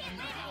 They can't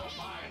land a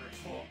hit.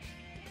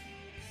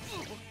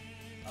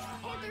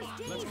 Panther's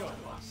game. Let's go.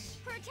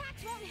 Her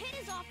attacks won't hit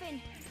as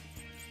often.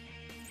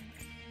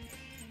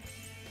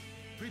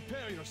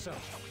 Prepare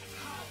yourself.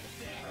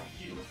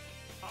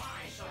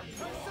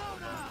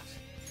 Persona!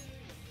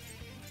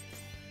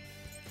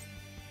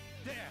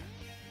 There!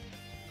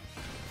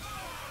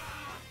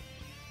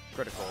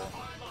 Critical.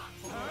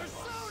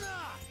 Persona!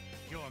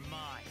 You're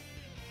mine.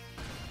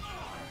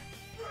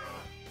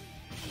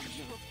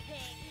 You'll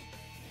pay.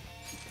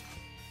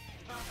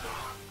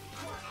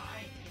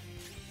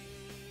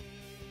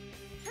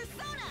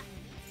 Persona!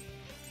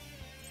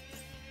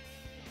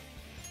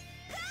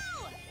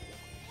 Go!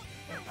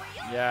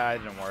 Yeah, it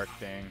didn't work,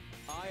 dang.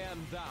 I am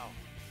thou.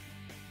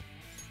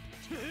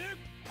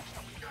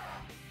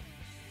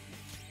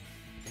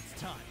 It's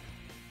time.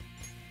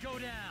 Go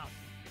down!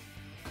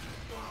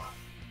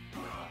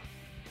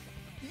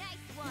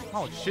 Nice one.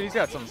 Oh shit, he's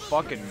got some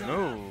fucking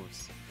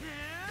moves.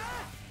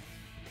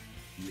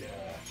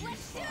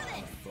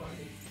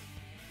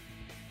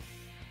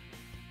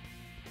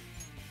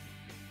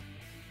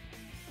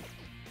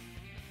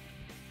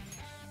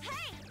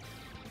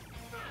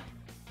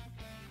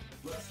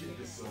 Let's do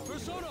this. Hey!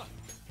 Persona!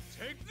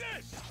 Take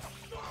this!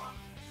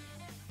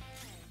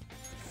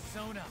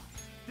 Persona!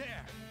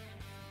 There!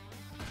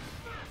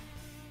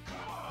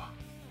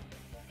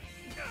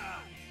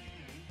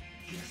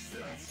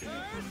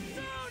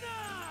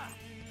 Persona!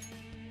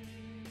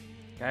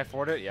 Can I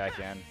afford it? Yeah, I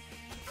can.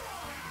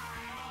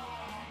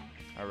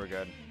 Alright, we're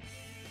good.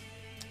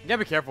 You gotta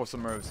be careful with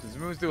some moves, because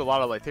moves do a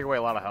lot of, like, take away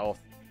a lot of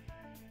health.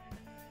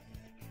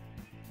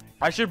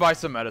 I should buy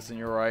some medicine,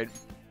 you're right.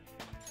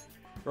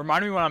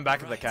 Remind me when I'm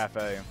back at the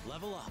cafe.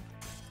 Level up.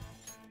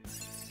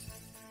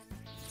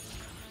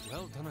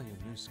 Well done on your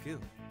new skill.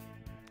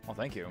 Well,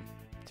 thank you,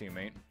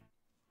 teammate.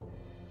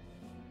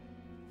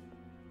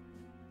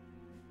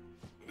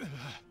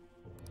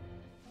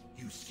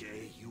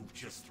 Yusuke, you've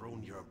just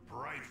thrown your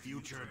bright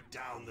future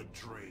down the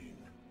drain.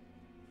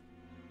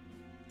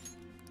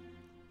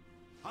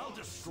 I'll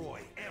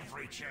destroy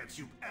every chance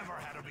you've ever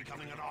had of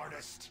becoming an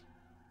artist.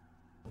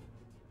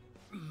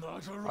 I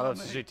love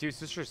Sushi2.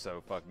 Sister's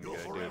so fucking You'll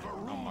good, dude. forever Oh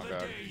rule my the god.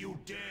 day you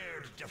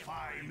dared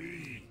defy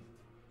me.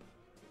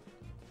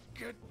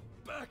 Get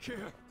back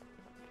here.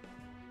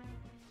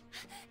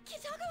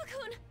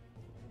 Kitagawa-kun!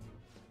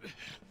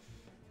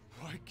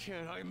 Why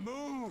can't I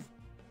move?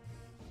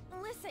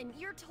 Listen,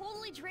 you're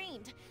totally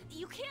drained.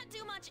 You can't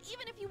do much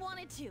even if you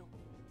wanted to.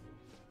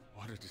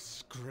 What a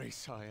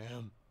disgrace I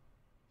am.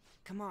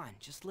 Come on,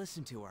 just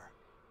listen to her.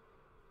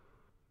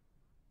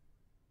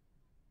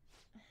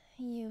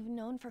 You've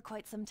known for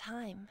quite some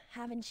time,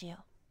 haven't you?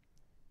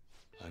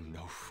 I'm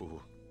no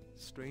fool.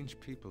 Strange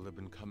people have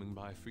been coming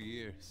by for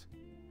years.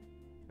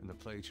 And the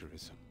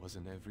plagiarism was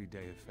an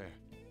everyday affair.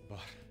 But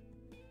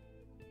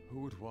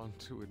who would want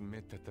to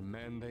admit that the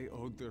man they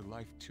owed their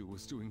life to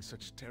was doing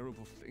such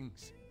terrible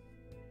things?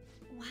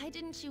 Why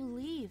didn't you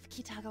leave,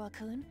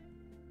 Kitagawa-kun?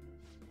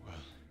 Well,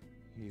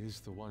 he is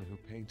the one who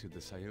painted the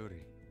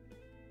Sayuri.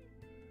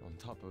 On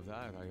top of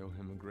that, I owe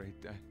him a great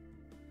debt.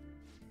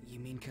 You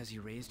mean 'cause he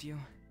raised you?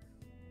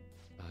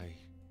 I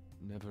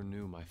never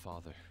knew my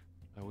father.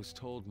 I was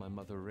told my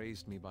mother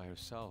raised me by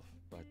herself,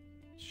 but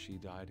she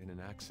died in an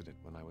accident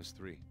when I was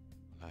 3.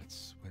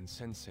 That's when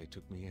Sensei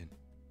took me in.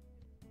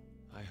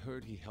 I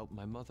heard he helped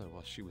my mother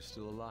while she was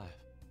still alive.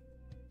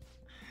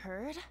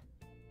 Heard?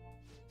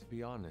 To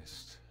be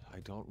honest, I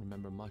don't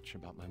remember much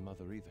about my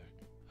mother either.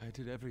 I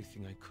did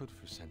everything I could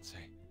for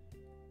Sensei.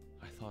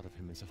 I thought of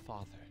him as a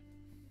father.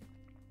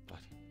 But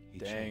he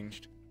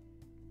changed.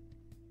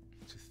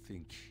 To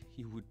think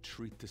he would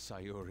treat the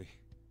Sayuri,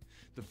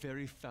 the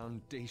very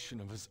foundation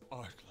of his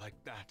art,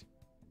 like that.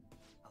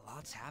 A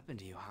lot's happened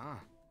to you, huh?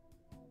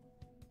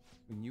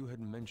 When you had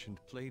mentioned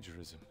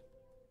plagiarism,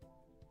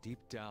 deep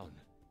down,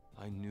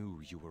 I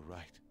knew you were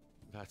right.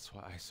 That's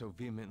why I so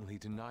vehemently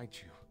denied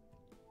you.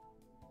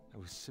 I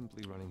was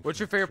simply running. What's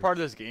from your the favorite truth. part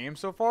of this game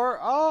so far?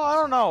 Oh, I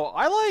don't know.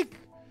 I like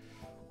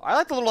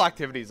the little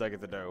activities I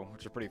get to do,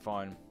 which are pretty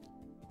fun.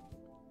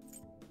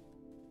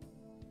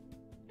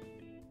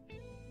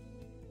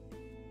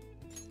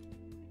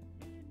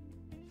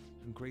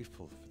 I'm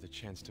grateful for the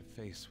chance to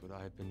face what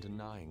I have been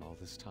denying all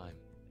this time.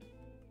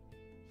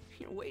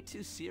 You're way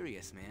too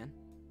serious, man.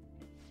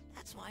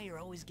 That's why you're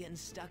always getting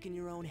stuck in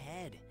your own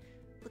head.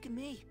 Look at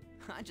me.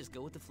 I just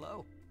go with the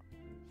flow.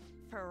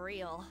 For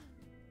real.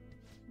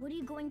 What are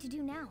you going to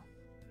do now?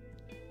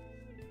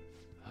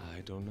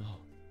 I don't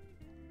know.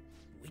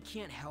 We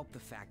can't help the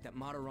fact that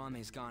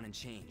Madarame's gone and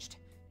changed.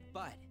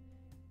 But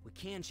we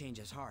can change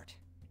his heart.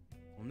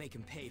 We'll make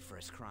him pay for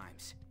his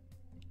crimes.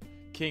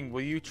 King,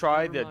 will you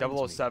try the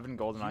Reminds me, 007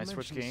 Golden you Eye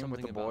Switch mentioned game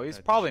with the something about boys?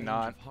 that Probably change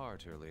not. of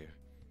heart earlier.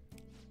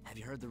 Have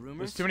you heard the rumors?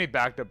 There's too many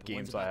backed up The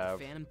ones games I about have.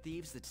 the Phantom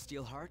Thieves that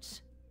steal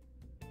hearts?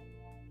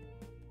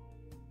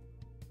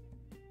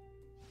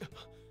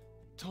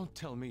 Don't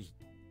tell me.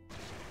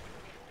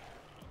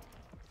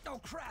 Oh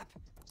crap!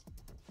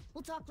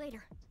 We'll talk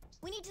later.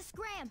 We need to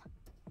scram.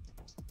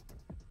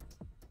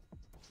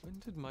 When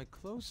did my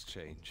clothes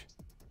change?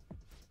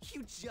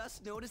 You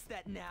just noticed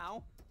that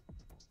now?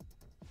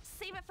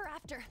 Save it for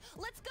after.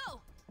 Let's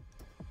go!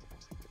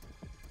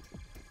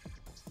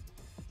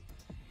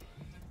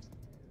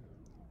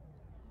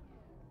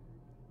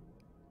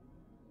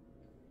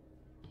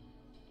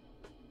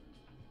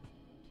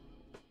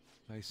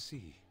 I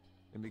see.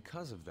 And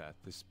because of that,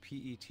 this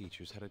PE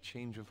teacher's had a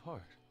change of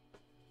heart.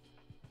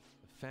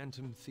 The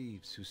phantom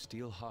thieves who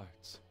steal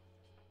hearts.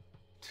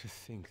 To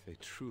think they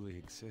truly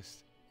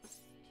exist.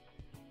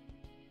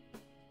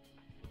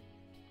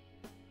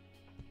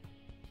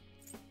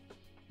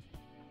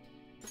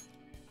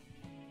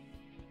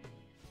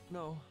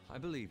 No, I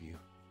believe you.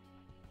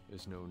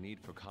 There's no need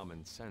for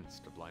common sense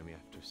to blind me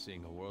after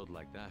seeing a world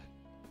like that.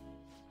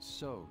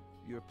 So,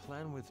 your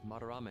plan with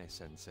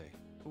Madarame-sensei,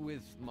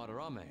 with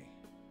Madarame,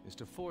 is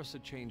to force a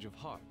change of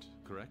heart,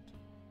 correct?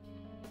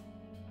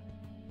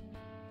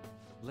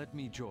 Let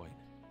me join,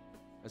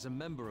 as a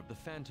member of the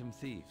Phantom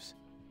Thieves.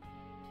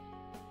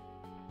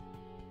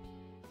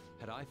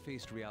 Had I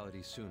faced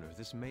reality sooner,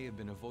 this may have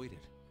been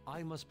avoided.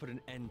 I must put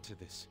an end to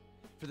this.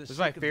 For the This is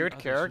my sake of the favorite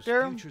others whose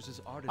character? futures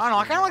as I artists don't know,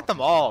 I may kind of like walk them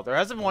in all. There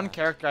hasn't been one black.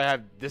 character I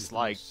have It is the most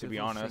disliked, to be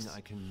civil honest. thing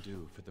I can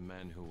do for the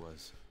man who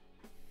was,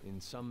 in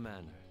some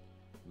manner,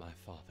 my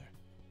father.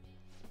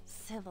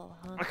 Civil,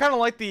 huh? I kind of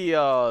like the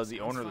Sounds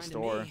owner of the fine to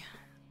store. me.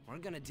 We're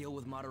gonna deal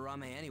with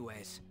Madarame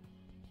anyways.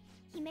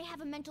 He may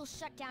have a mental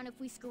shutdown if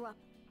we screw up.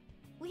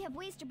 We have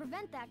ways to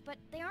prevent that, but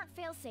they aren't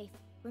fail-safe.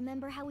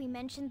 Remember how we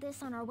mentioned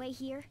this on our way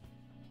here?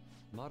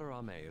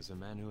 Madarame is a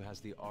man who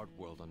has the art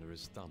world under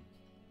his thumb.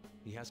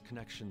 He has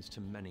connections to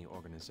many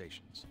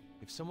organizations.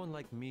 If someone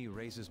like me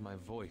raises my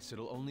voice,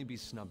 it'll only be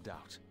snubbed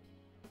out.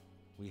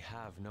 We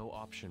have no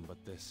option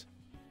but this.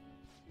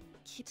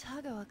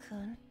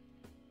 Kitagawa-kun.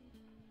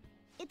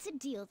 It's a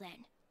deal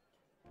then.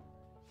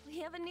 We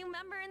have a new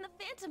member in the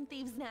Phantom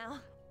Thieves now.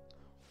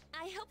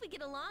 I hope we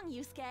get along,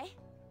 Yusuke.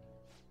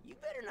 You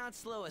better not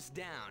slow us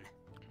down.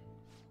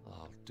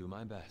 I'll do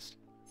my best.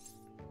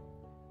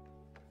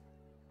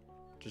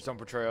 Just don't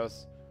betray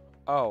us.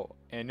 Oh,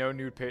 and no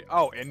nude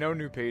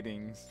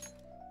paintings.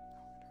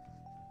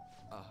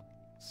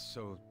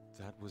 So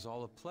that was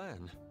all a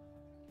plan.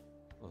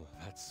 Well,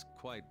 that's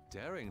quite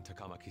daring,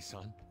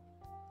 Takamaki-san.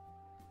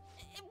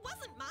 It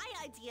wasn't my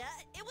idea,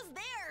 it was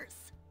theirs.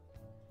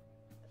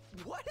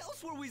 What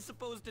else were we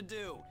supposed to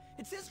do?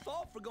 It's his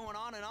fault for going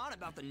on and on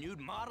about the nude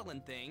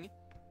modeling thing.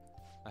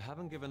 I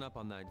haven't given up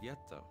on that yet,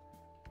 though.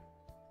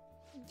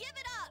 Give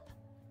it up!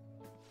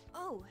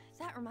 Oh,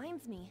 that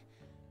reminds me.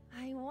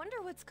 I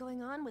wonder what's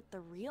going on with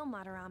the real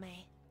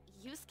Madarame.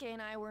 Yusuke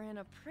and I were in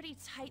a pretty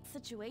tight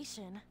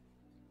situation.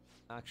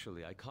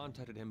 Actually, I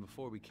contacted him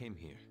before we came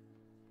here.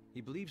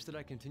 He believes that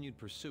I continued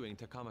pursuing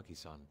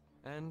Takamaki-san.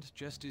 And,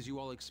 just as you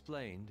all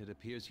explained, it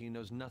appears he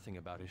knows nothing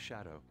about his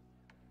shadow.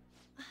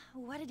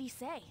 What did he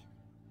say?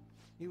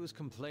 He was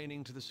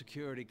complaining to the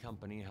security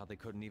company how they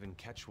couldn't even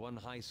catch one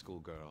high school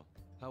girl.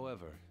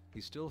 However,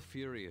 he's still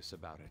furious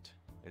about it,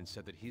 and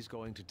said that he's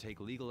going to take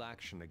legal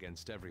action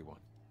against everyone.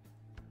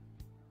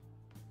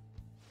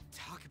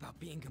 Talk about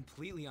being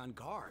completely on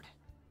guard.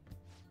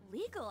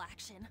 Legal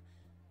action?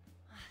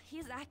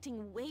 He's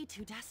acting way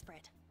too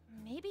desperate.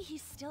 Maybe he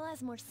still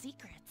has more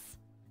secrets.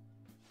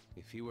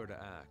 If he were to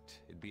act,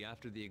 it'd be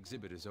after the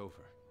exhibit is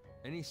over.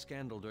 Any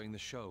scandal during the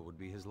show would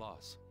be his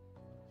loss.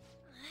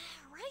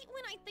 Right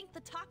when I think the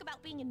talk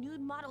about being a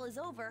nude model is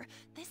over,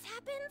 this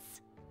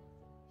happens?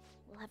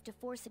 We'll have to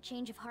force a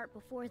change of heart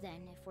before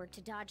then, if we're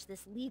to dodge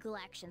this legal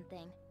action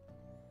thing.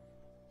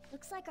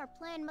 Looks like our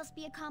plan must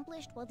be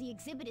accomplished while the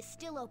exhibit is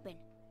still open.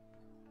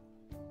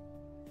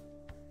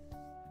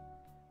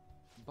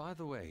 By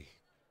the way,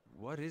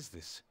 what is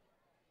this?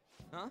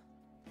 Huh?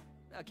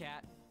 A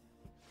cat.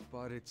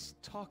 But it's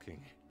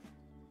talking.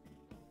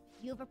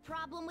 You have a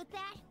problem with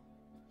that?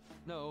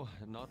 No,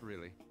 not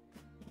really.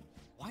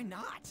 Why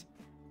not?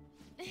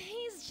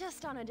 He's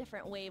just on a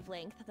different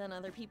wavelength than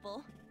other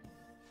people.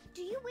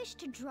 Do you wish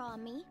to draw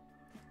me?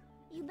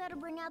 You better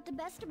bring out the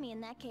best of me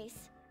in that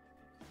case.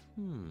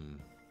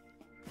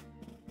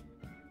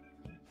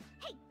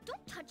 Hey,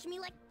 don't touch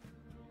me like...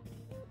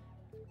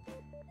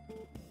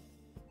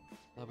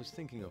 I was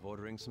thinking of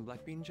ordering some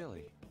black bean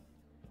jelly.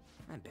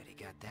 I bet he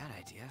got that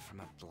idea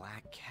from a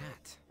black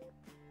cat.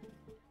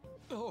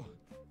 Oh!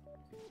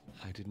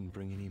 I didn't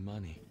bring any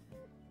money.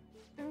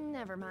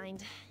 Never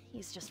mind.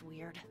 He's just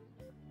weird.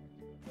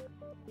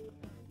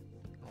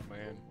 Oh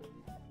man.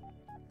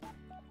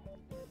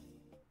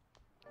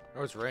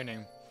 Oh, it's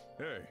raining.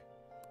 Hey,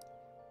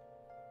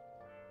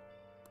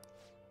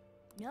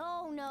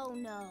 No, no,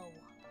 no.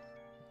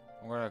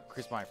 I'm gonna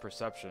increase my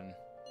perception.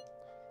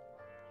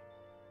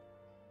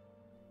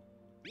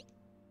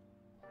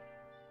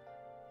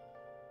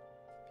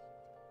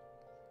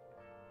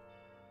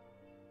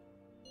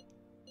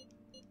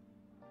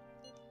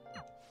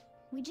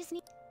 We just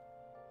need...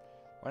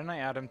 Why didn't I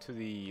add him to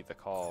the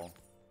call?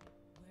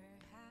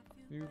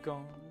 You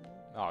gone?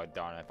 Oh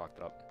darn! I fucked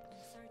it up.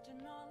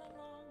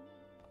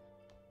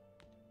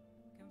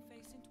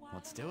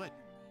 Let's do it.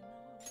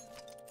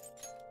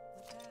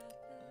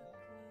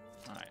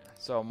 Alright,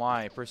 so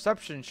my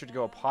perception should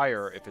go up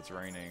higher if it's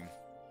raining.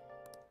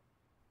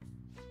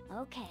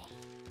 Okay.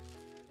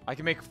 I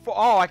can make 4.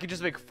 Oh, I can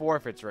just make 4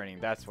 if it's raining.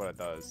 That's what it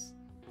does.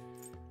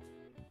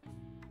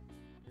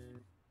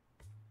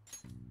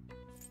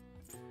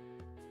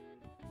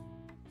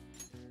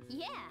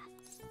 Yeah.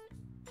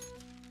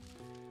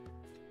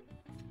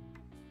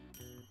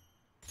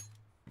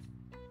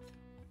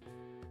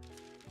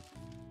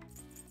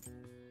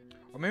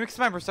 Or maybe because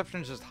my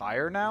perception is just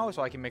higher now,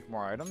 so I can make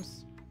more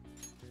items.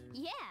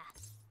 Yeah.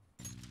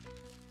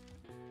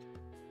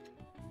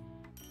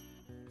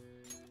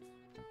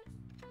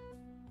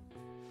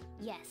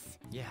 Yes.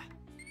 Yeah.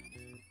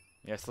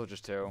 Yeah, still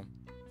just 2.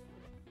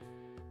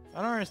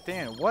 I don't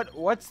understand.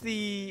 What's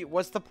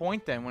the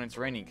point then when it's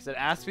raining? Because it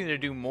asks me to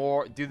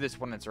do this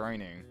when it's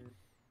raining.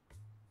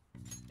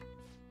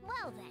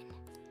 Well then.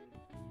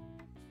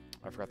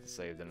 I forgot to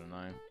save, didn't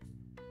I?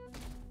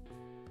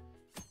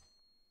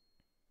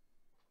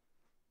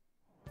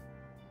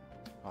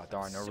 Oh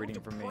darn, no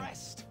reading from me.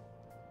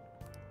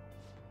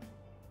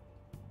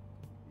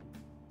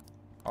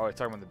 Oh, it's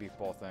talking about the beef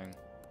ball thing.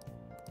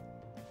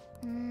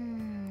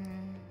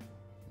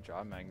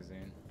 Job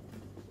magazine.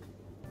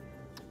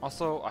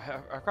 Also, I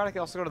forgot I could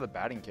also go to the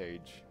batting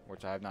cage,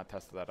 which I have not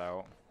tested that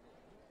out.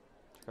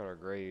 Check out our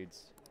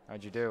grades.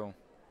 How'd you do?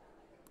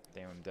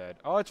 Damn, I'm dead.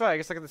 Oh, that's right. I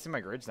guess I get to see my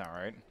grades now,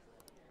 right?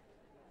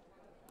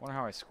 Wonder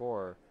how I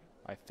score.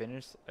 I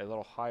finished a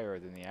little higher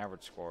than the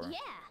average score. Yeah.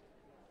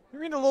 You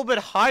mean a little bit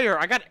higher?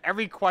 I got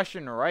every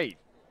question right.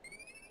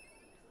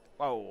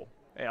 Whoa.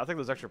 Hey, I'll take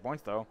those extra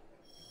points, though.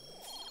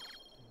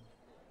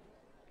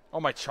 Oh,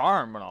 my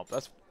charm went up.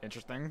 That's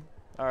interesting.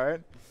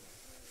 Alright.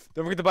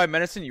 Don't forget to buy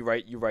medicine. You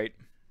right. You right.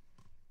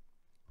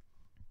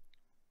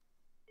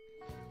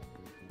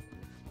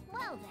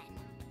 Well,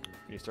 then.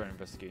 You start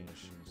investigating.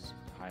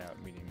 High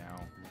out meeting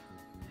now.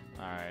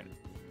 Alright.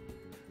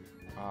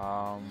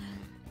 I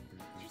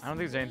don't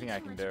think there's anything I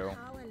can do.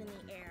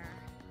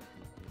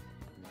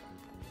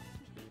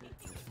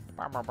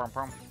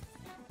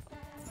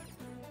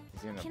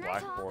 He's in the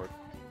blackboard.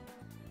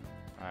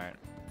 Alright.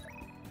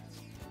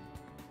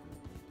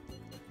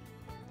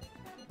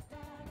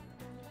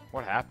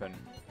 What happened?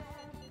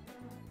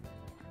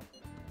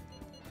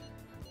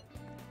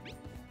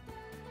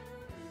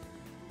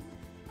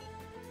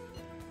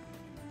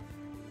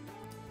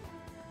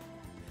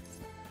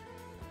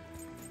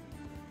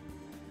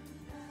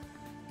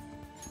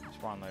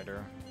 Spawn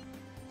later.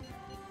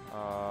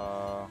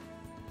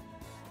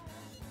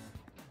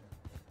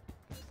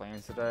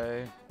 Plans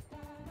today.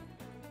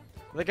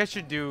 I think I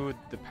should do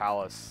the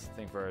palace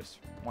thing first.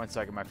 1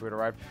 second, my food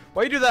arrived.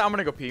 While you do that, I'm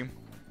gonna go pee.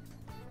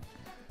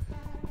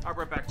 I'll be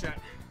right back, chat.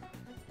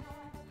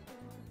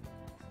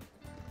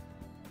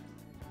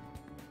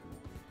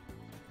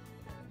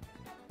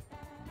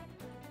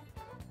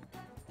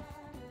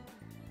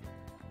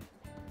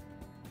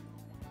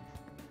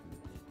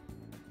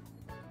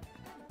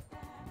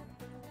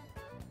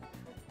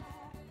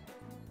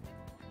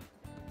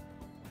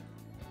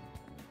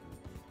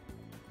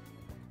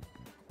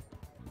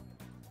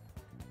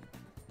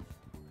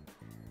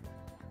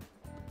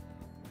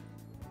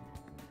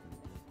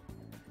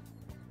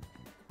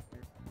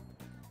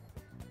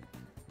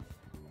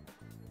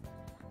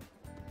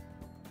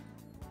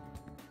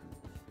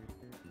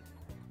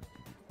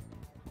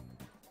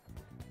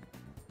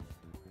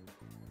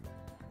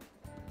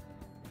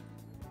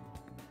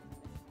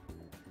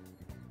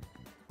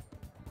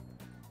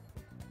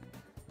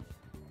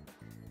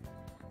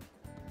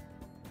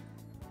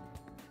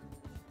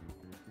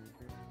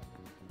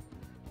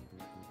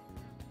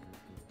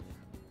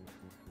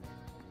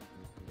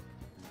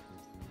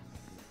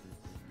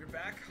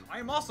 Back. I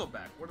am also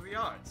back. What are the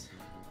odds?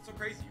 That's so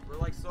crazy. We're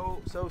like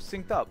so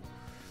synced up.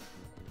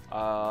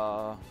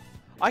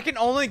 I can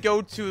only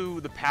go to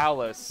the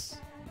palace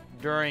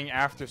during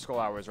after school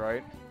hours,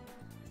 right?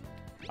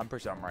 I'm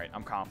pretty sure I'm right.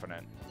 I'm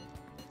confident.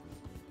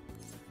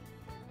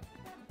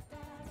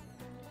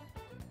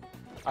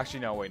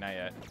 Actually, no. Wait, not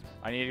yet.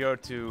 I need to go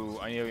to.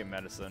 I need to get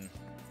medicine.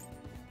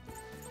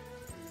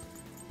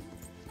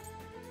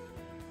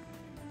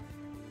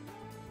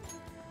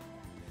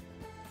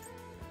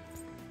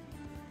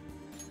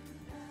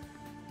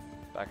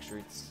 Back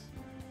streets.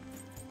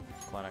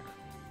 Clinic.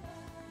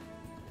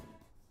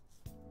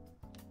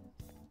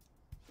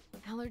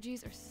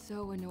 Allergies are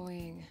so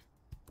annoying.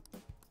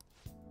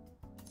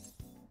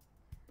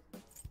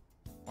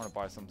 Want to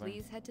buy something?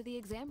 Please head to the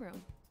exam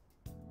room.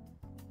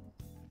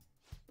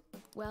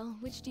 Well,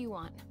 which do you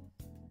want?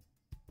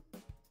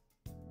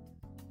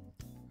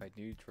 I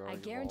do draw. I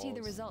guarantee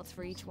the results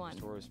for each one.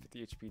 Restores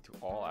 50 HP to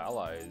all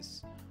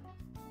allies.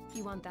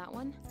 You want that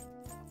one?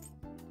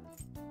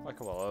 Like a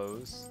couple of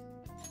those.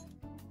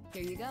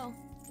 Here you go.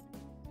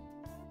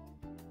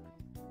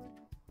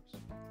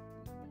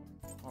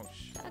 Oh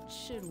shit. That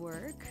should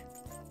work.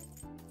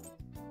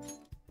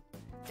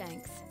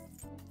 Thanks.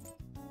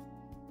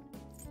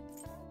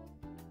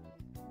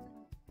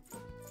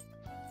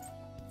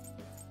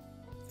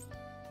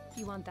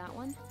 You want that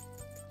one?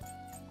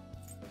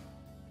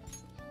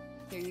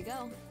 Here you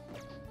go.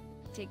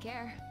 Take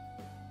care.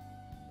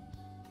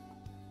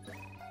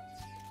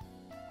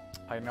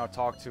 I now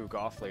talk to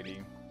Goth Lady.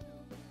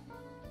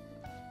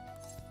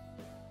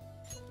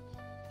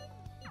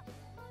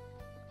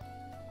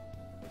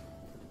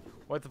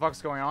 What the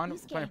fuck's going on? We're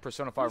playing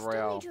Persona 5 we still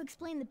Royale. need to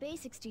explain the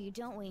basics to you,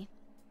 don't we?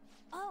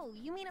 Oh,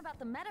 you mean about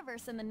the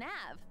metaverse and the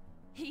nav?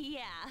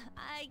 Yeah,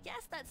 I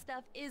guess that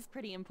stuff is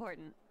pretty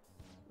important.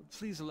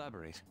 Please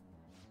elaborate.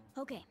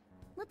 Okay,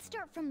 let's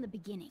start from the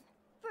beginning.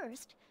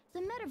 First,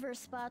 the metaverse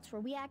spots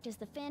where we act as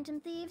the Phantom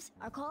Thieves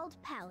are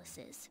called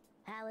palaces.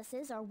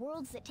 Palaces are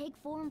worlds that take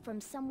form from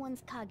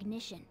someone's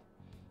cognition,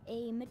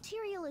 a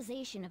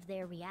materialization of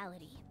their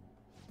reality.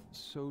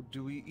 So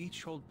do we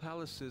each hold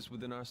palaces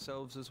within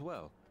ourselves as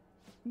well?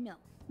 No,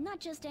 not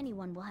just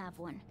anyone will have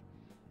one.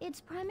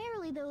 It's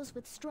primarily those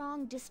with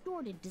strong,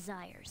 distorted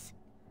desires.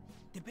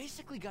 They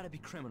basically gotta be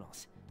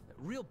criminals.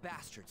 Real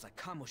bastards like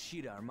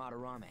Kamoshida or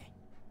Madarame.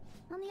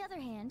 On the other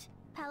hand,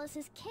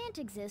 palaces can't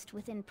exist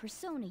within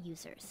Persona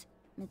users.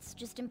 It's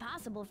just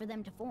impossible for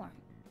them to form.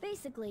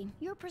 Basically,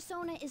 your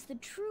persona is the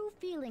true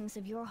feelings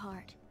of your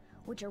heart,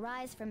 which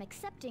arise from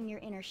accepting your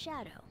inner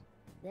shadow.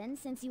 Then,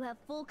 since you have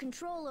full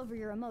control over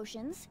your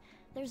emotions,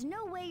 there's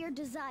no way your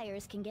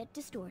desires can get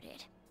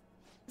distorted.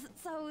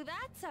 So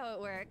that's how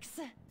it works.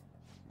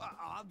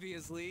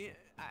 Obviously.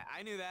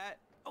 I knew that.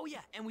 Oh yeah,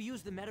 and we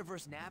use the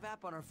Metaverse Nav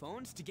app on our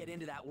phones to get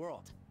into that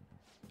world.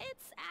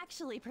 It's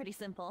actually pretty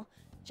simple.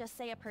 Just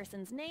say a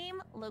person's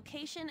name,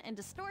 location, and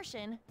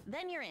distortion,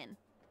 then you're in.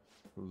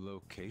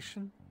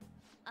 Location?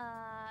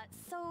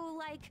 So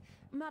like,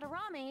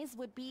 Madarame's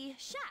would be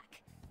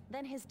shack.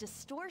 Then his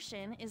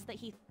distortion is that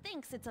he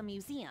thinks it's a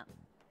museum.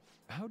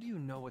 How do you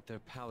know what their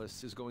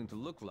palace is going to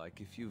look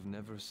like if you've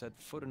never set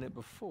foot in it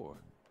before?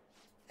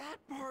 That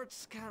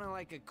part's kind of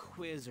like a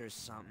quiz or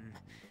something.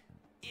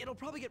 It'll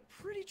probably get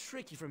pretty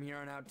tricky from here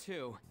on out,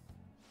 too.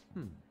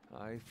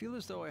 I feel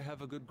as though I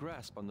have a good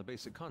grasp on the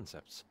basic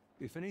concepts.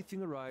 If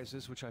anything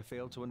arises which I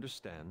fail to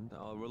understand,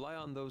 I'll rely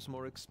on those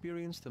more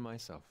experienced than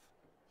myself.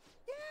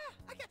 Yeah,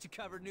 I got you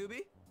covered,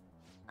 newbie.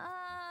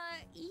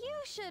 You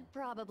should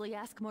probably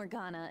ask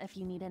Morgana if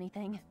you need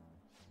anything.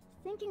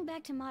 Thinking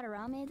back to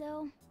Madarame,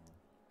 though,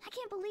 I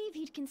can't believe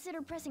he'd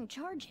consider pressing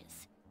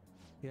charges.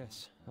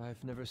 Yes,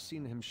 I've never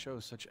seen him show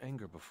such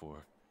anger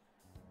before.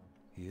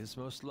 He is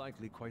most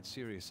likely quite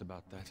serious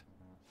about that.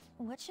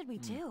 What should we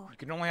do? You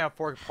can only have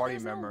 4 party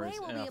There's no members way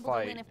we'll in be a able to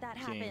fight, win if that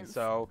King. happens.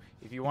 So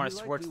if you want to We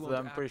switch likely to won't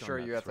them, pretty act sure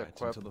on you that have to threat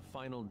equip. until the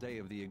final day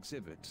of the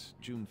exhibit,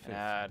 June 5th.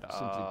 Add,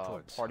 Simply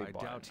put, party I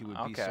button. doubt he would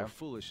be Okay. so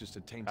foolish as to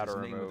taint How his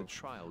to name with a remove.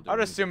 trial. I'd during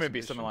his assume it'd be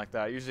exhibition. something like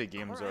that. Usually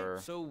games Alright, are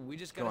so we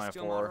just going gotta at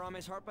steal 4.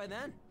 Madarame's heart by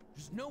then?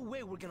 There's no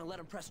way we're gonna let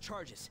him press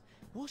charges.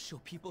 We'll show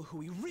people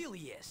who he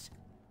really is.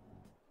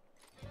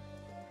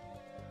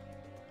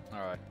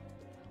 Alright.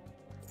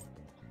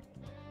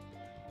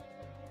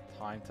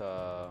 Time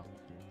to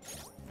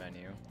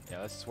menu.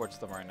 Yeah, let's switch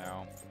them right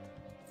now.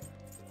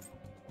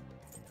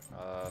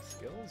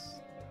 Skills?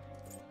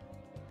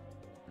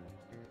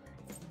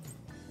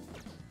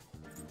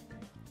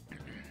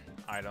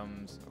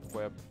 Items,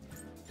 equip,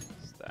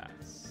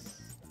 stats,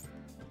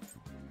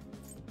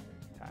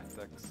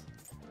 tactics.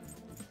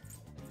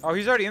 Oh,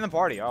 he's already in the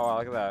party. Oh,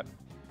 look at that.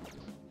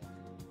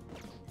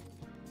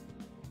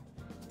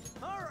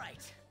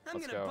 Alright, I'm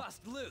Let's gonna go.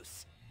 bust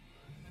loose.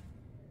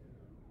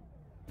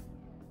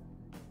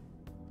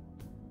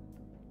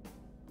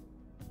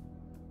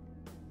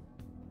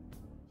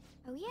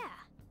 Oh yeah,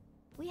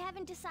 we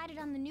haven't decided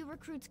on the new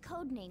recruit's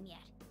code name yet.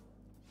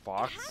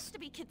 Fox? It has to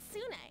be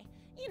Kitsune.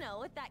 You know,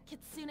 with that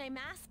Kitsune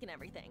mask and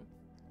everything.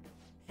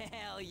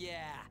 Hell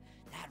yeah,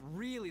 that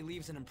really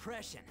leaves an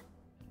impression.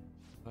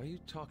 Are you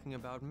talking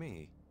about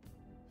me?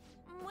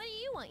 What do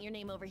you want your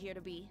name over here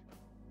to be?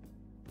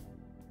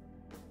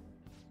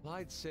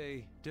 I'd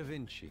say Da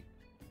Vinci.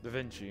 Da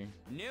Vinci.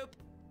 Nope.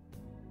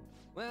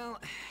 Well,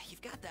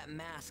 you've got that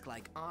mask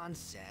like On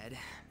said,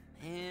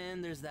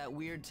 and there's that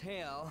weird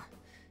tail.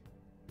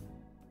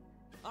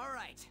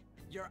 Alright,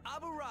 you're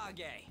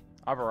Aburage.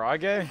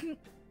 Aburage?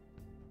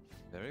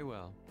 Very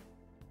well.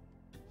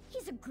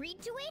 He's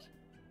agreed to it?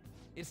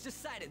 It's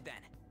decided then.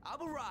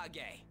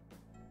 Aburage.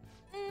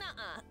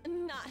 Nuh-uh,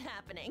 not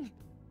happening.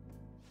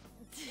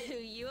 Do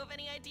you have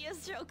any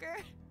ideas, Joker?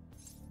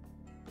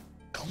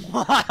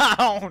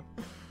 Clown!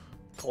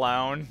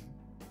 Clown.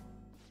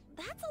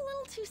 That's a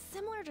little too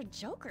similar to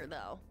Joker,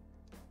 though.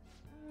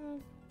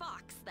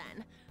 Fox,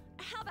 then.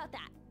 How about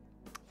that?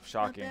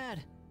 Shocking. Not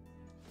bad.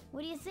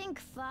 What do you think,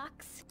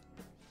 Fox?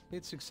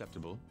 It's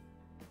acceptable.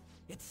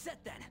 It's set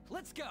then.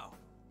 Let's go.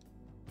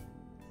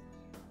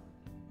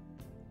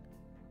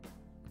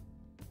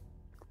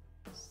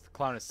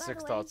 Clown is By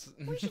 6 the way, dots.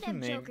 we should have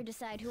Name. Joker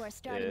decide who our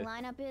starting Yeah.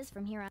 lineup is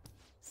from here on.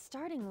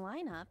 Starting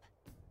lineup?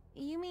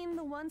 You mean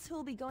the ones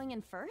who'll be going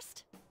in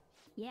first?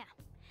 Yeah.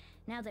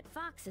 Now that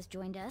Fox has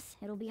joined us,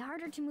 it'll be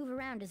harder to move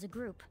around as a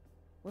group.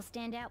 We'll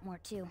stand out more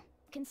too.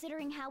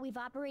 Considering how we've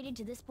operated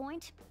to this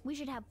point, we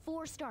should have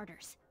 4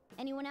 starters.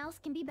 Anyone else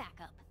can be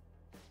backup.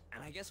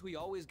 And I guess we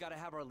always gotta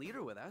have our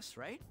leader with us,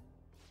 right?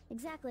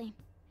 Exactly.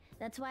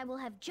 That's why we'll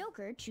have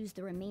Joker choose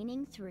the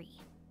remaining 3.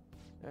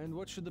 And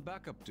what should the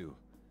backup do?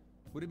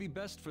 Would it be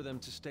best for them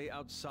to stay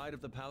outside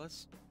of the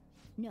palace?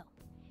 No.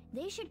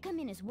 They should come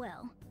in as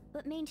well,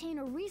 but maintain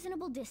a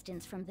reasonable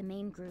distance from the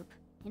main group.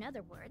 In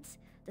other words,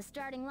 the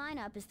starting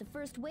lineup is the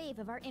first wave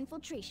of our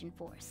infiltration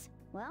force.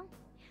 Well,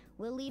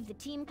 we'll leave the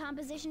team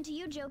composition to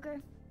you, Joker.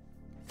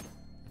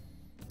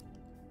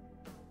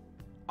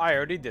 I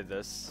already did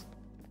this.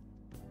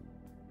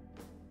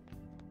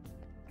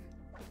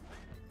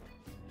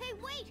 Hey,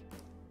 wait!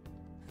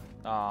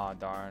 Aw,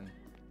 darn.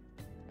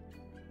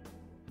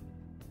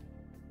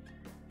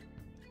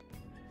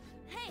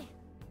 Hey!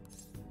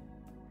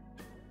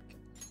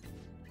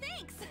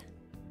 Thanks!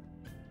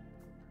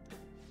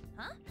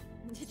 Huh?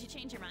 Did you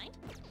change your mind?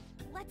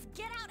 Let's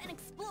get out and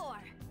explore!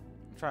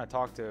 I'm trying to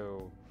talk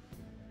to...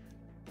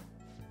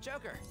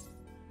 Joker.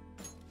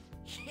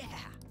 Yeah.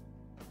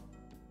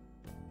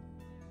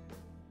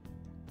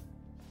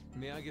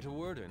 May I get a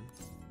word in?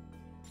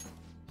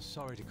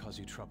 Sorry to cause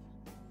you trouble.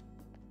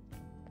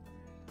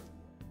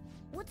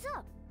 What's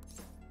up?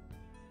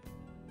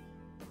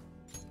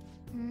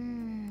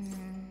 Hmm.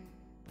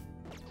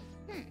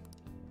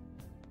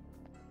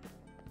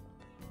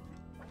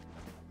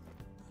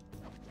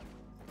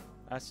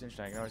 That's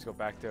interesting. I can always go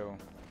back to...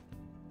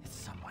 It's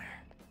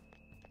somewhere.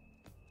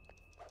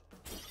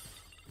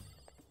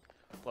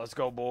 Let's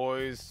go,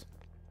 boys.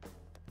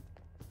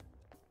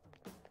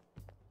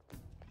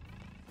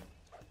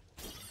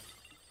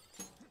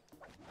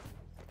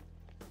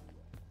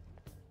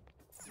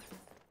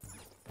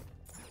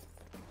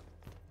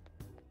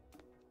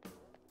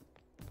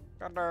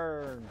 God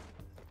darn.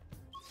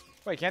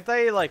 Wait, can't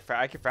I like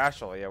I can fast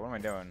travel? Yeah, what am I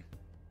doing?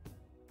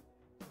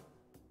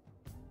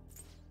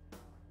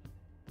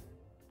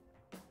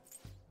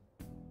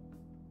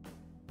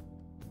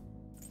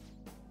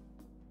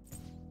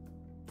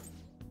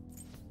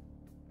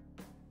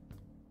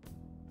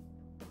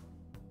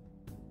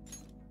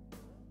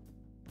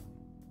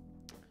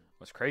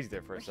 Was crazy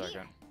there for a second.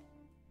 Here.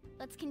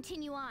 Let's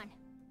continue on.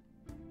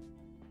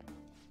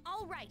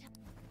 All right.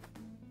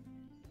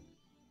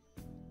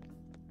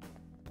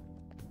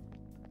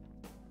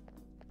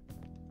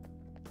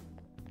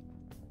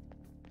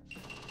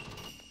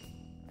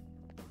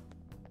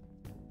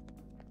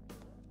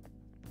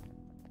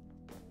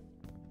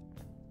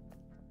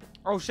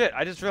 Oh shit,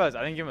 I just realized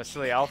I didn't give him a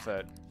silly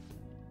outfit.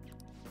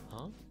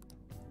 Huh?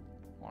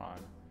 Hold on.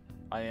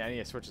 I need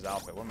to switch his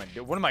outfit. What am I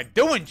doing? What am I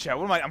doing, chat?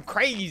 What am I? I'm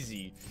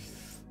crazy.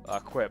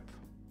 Equip.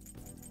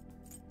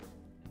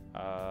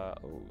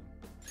 Ooh.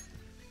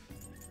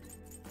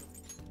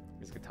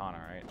 He's katana,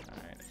 right?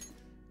 Alright.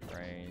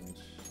 Range.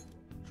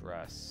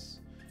 Dress.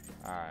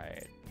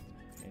 Alright.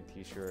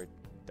 T-shirt.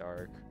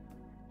 Dark.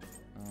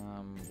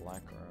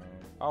 Black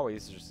robe. Oh wait,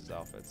 these are just his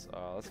outfits.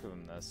 Let's give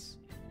him this.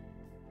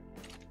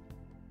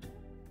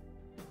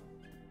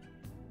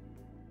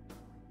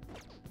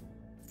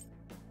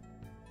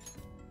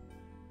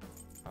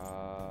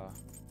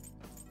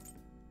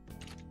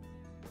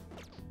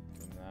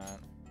 Give him that.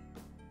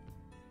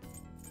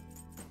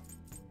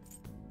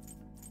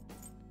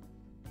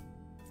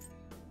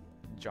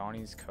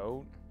 Johnny's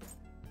coat.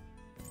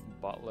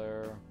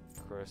 Butler.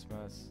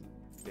 Christmas.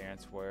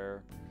 Dance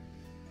wear.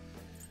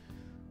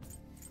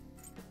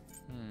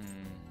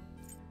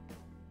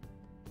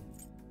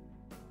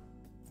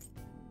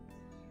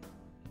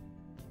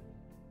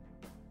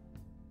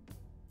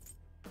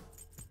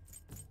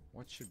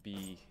 What should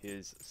be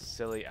his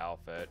silly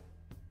outfit?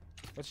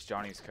 What's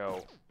Johnny's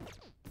coat?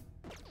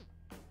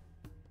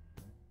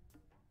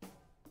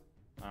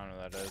 I don't know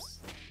what that is.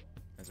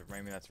 Is it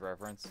maybe that's a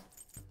reference?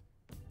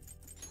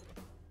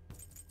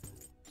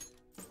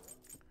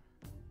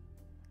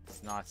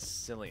 It's not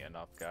silly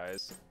enough,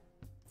 guys.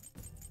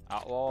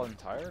 Outlaw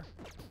entire?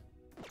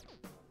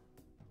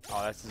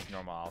 Oh, that's his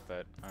normal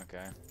outfit.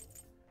 Okay.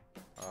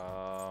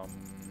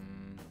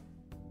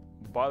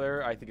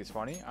 Butler, I think is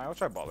funny. I'll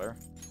try Butler.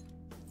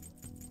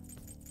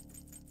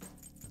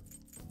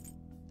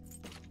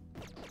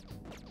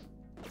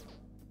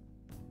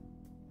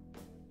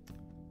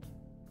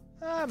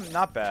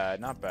 Not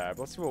bad, not bad.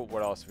 Let's see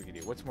what else we can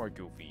do. What's more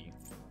goofy?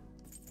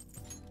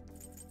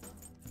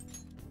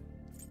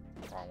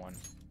 Wrong one.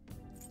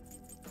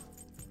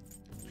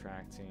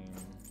 Attracting.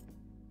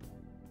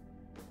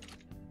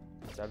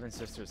 Seven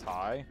Sisters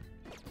High.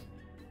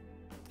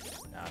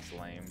 Nah, it's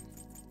lame.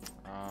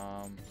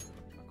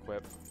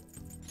 Equip.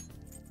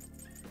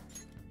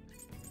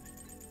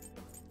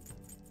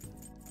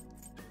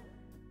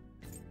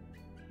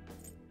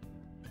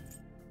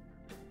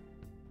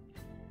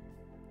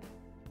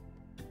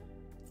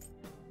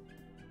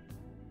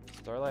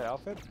 Starlight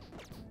outfit?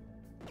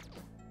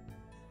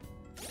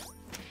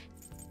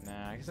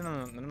 Nah, I guess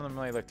none of them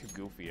really look too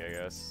goofy, I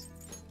guess.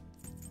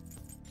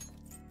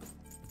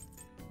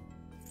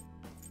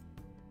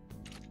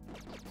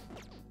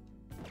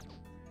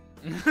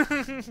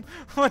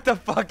 What the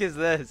fuck is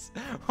this?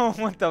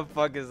 What the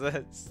fuck is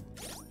this?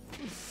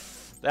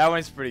 That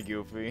one's pretty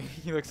goofy.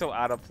 He looks so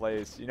out of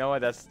place. You know what?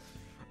 That's...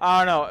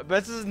 I don't know. But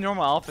this is his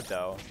normal outfit,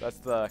 though. That's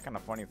the kind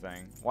of funny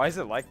thing. Why is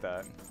it like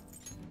that?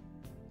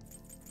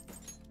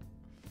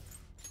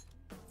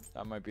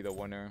 That might be the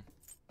winner.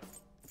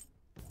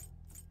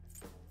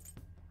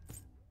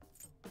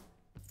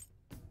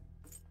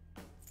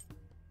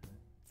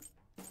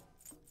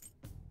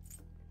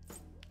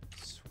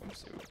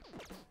 Swimsuit.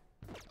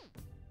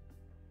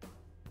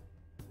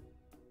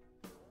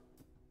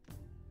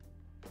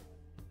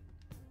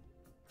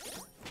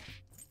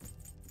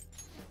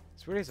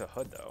 It's weird as a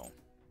hood though.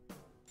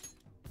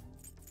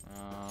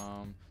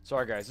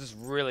 Sorry guys, this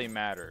really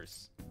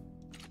matters.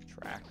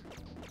 Track.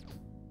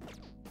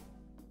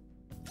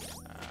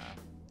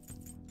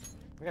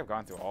 I think I've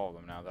gone through all of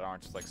them now that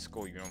aren't just like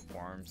school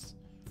uniforms.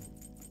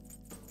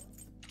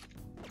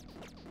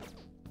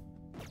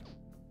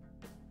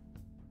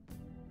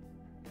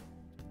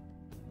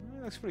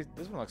 Looks pretty.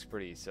 This one looks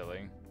pretty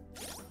silly.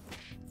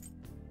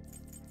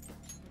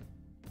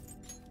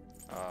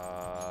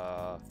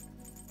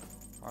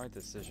 Hard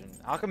decision.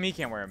 How come he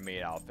can't wear a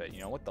maid outfit?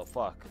 You know what the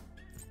fuck?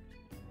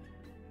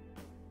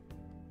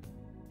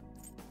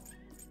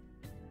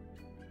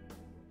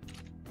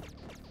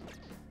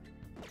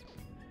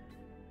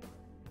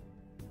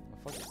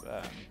 What the fuck is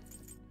that?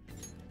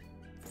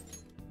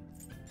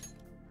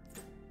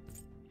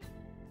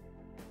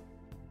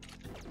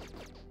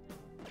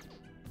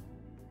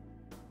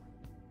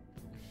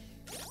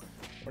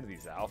 What are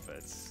these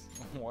outfits?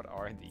 What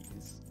are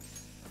these?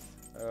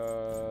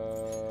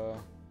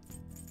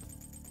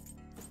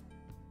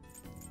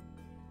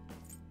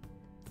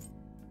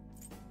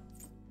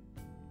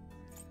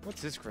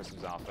 What's his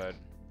Christmas outfit?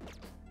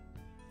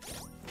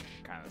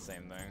 Kind of the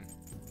same thing.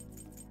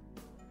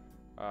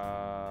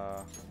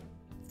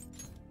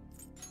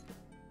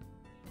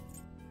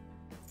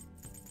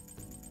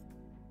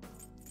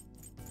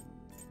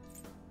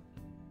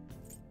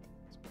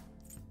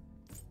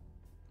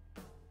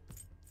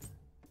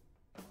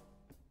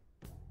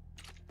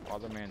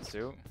 Otherman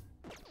suit.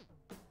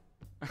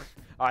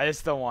 Alright, this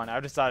is the one.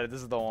 I've decided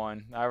this is the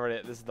one. I read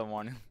it. This is the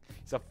one.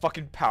 He's a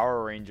fucking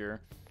Power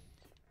Ranger.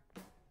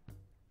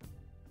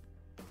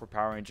 For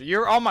Power Ranger.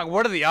 You're oh my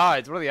what are the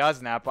odds? What are the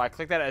odds, Napa? I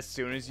clicked that as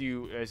soon as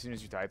you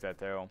type that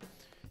too.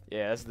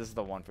 Yeah, this is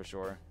the one for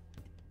sure.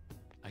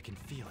 I can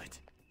feel it.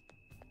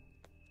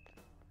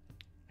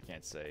 I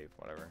can't save,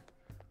 whatever.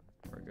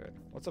 We're good.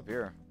 What's up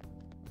here?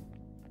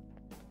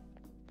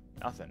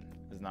 Nothing.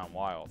 Is not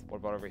wild. What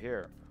about over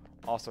here?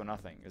 Also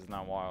nothing. Is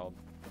not wild.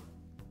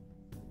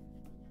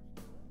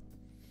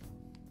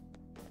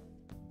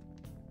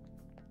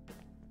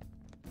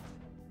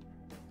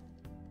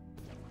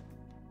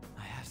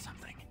 I have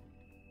something.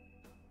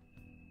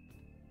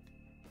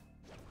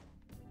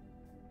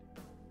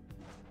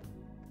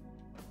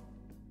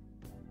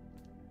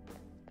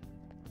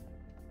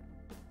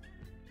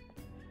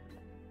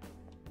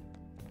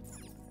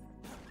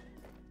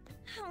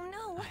 Oh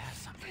no! I have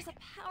something. There's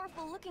a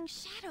powerful looking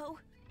shadow.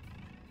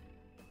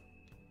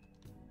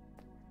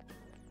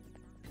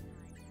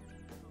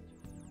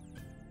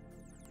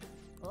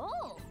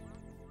 Oh!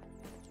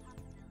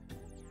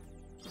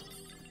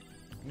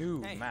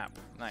 New Hey. map.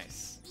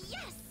 Nice.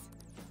 Yes!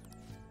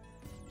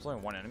 There's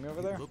only one enemy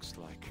over there? Looks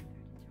like.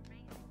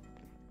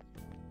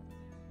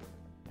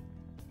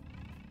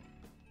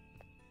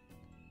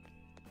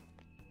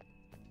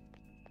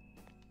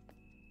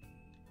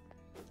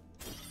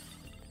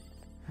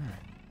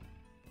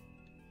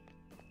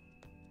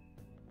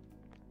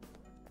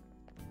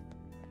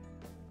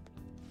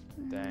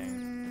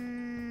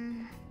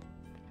 Dang.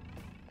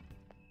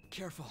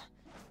 Careful.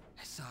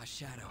 I saw a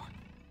shadow.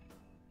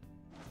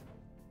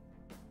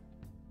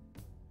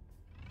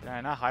 Can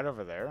I not hide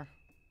over there?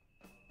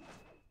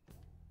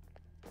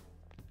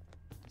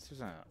 This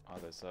was on the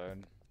other side.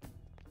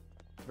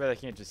 Too bad they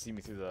can't just see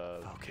me through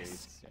the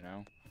gates, you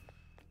know?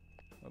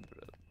 A little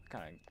bit of,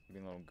 kind of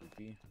being a little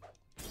goofy.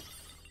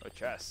 A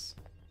chest.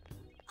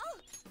 Oh!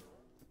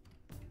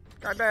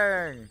 God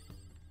dang!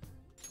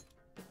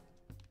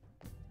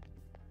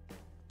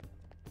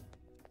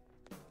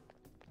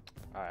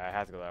 Alright, I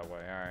have to go that way,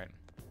 alright.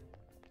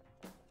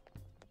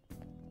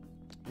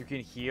 You can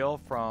heal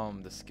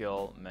from the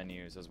skill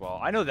menus as well.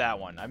 I know that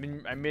one. I've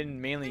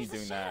been mainly There's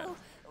doing a that. shadow.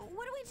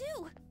 What do we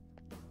do?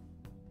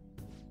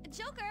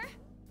 Joker!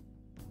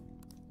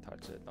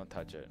 Touch it, don't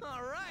touch it.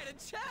 All right, a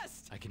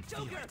chest. I can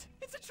feel Joker, it.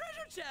 it's a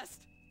treasure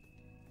chest.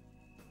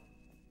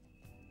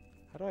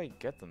 How do I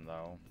get them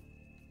though?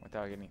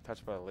 Without getting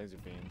touched by the laser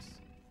beams.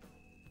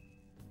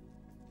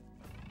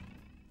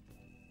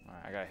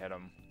 Alright, I gotta hit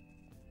them.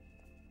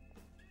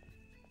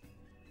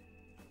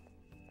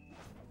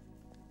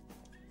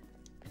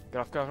 Get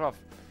off, get off.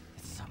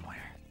 It's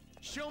somewhere.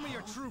 Show me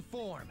your true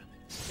form.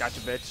 Gotcha,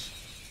 bitch.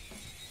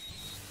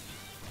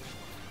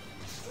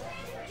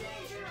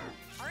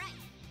 Alright,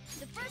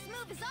 the first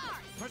move is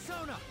ours!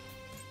 Persona!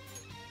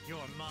 You're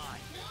mine.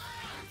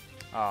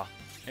 Ah,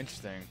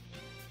 interesting.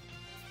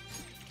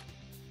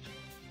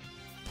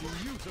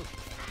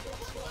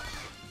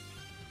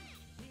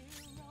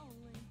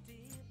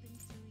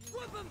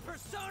 Whoop 'em,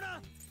 Persona!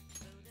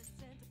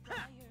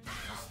 Ha!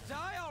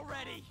 Die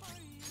already!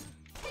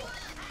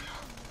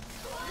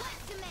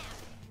 What's the map?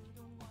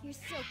 You're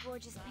so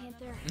gorgeous,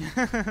 Panther.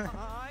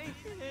 I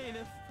ain't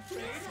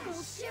afraid.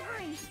 Skull's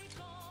shivering.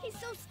 He's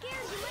so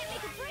scared he might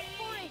make a break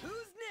for it.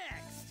 Who's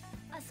next?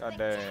 A God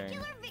dang.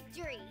 spectacular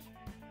victory.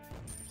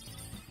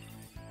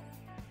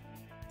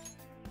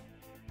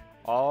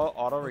 All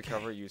auto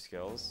recover use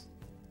skills.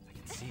 I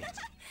can see it. That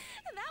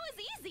was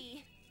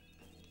easy.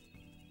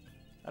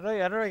 How do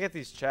I get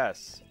these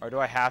chests? Or do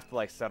I have to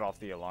like set off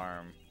the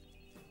alarm?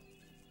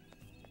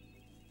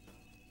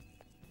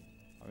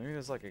 Or maybe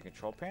there's like a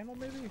control panel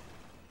maybe?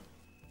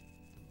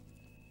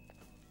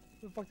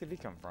 Where the fuck did he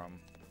come from?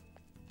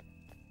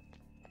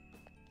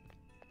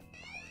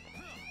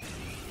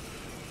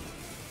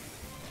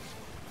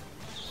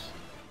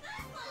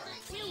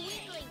 Two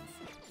weaklings.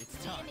 It's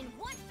Hit 'em time. in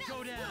one fell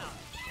Go down.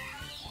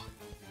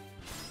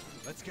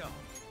 Let's go.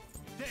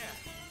 There.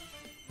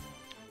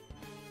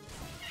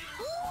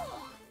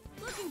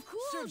 Ooh, looking cool,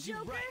 Serves you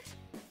Joker. right.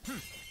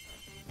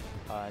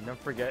 Don't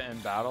forget in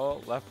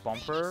battle, left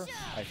bumper,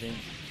 I think,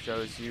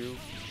 shows you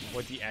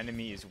what the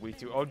enemy is weak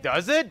to. Oh,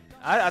 does it?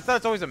 I thought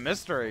it's always a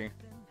mystery.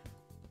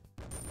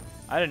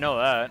 I didn't know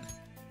that.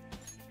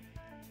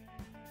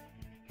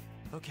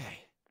 Okay.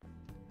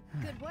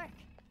 Good work.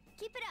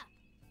 Keep it up.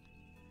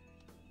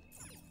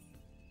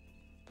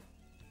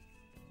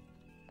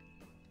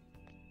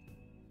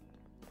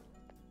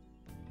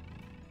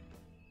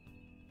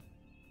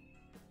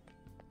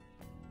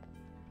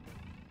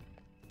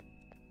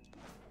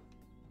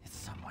 It's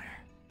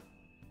somewhere.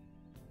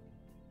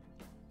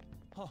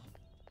 Oh,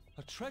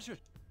 a treasure.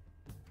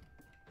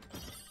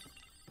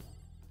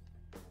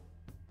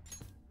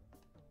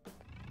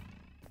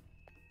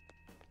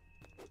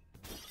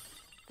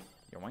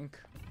 Yoink.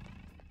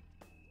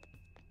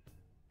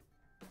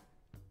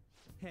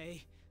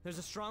 Hey, there's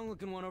a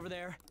strong-looking one over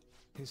there.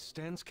 His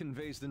stance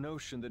conveys the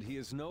notion that he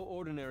is no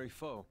ordinary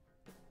foe.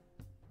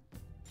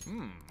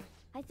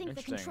 I think the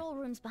Interesting. control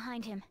room's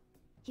behind him.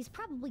 He's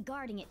probably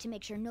guarding it to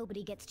make sure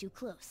nobody gets too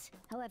close.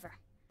 However,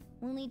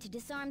 we'll need to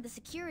disarm the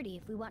security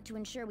if we want to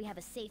ensure we have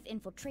a safe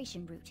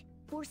infiltration route.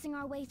 Forcing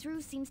our way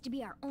through seems to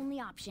be our only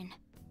option.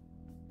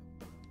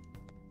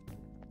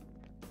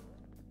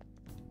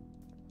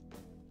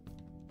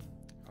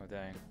 Oh,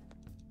 dang.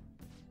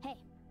 Hey,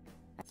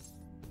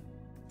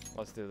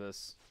 Let's do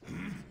this.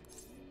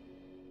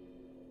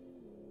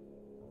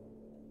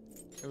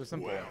 It was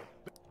simple. Well,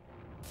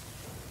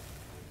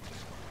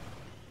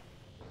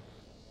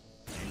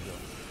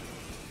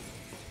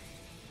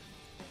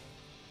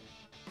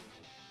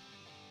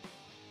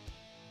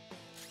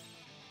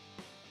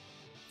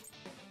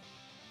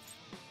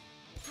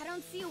 I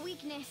don't see a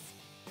weakness.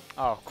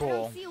 Oh, I cool.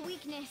 don't see a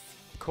weakness.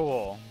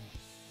 Cool.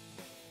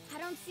 I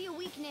don't see a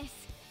weakness.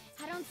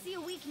 I don't see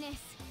a weakness.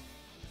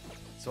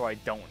 So I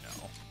don't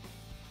know.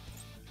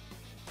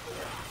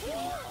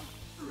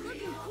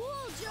 Looking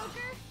cool,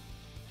 Joker.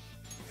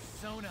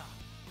 Sona.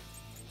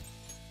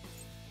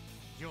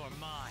 You're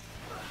mine.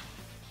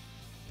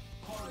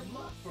 Hard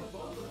luck for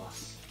both of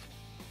us.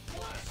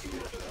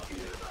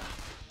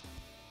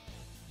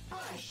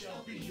 I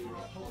shall be your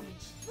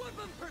opponent. Flip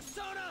him,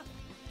 Persona!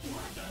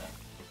 What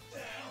the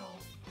hell?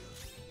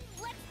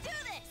 Let's do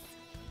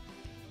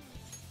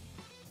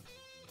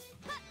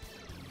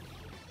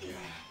this.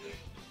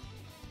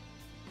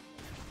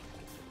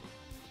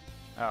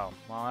 Oh,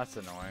 well, that's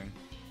annoying.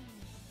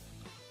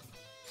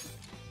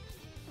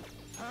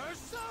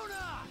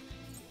 Persona!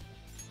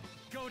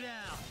 Go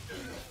down.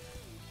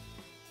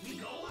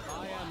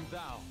 I am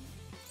thou.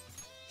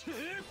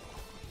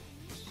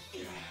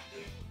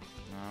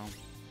 No.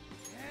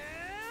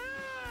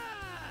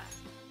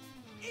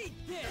 Eat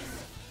this!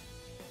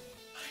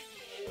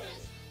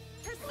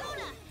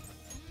 Persona!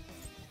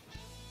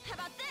 How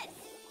about this?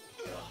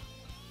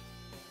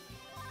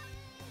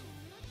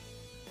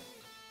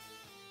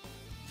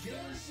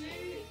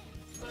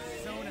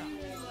 Sona.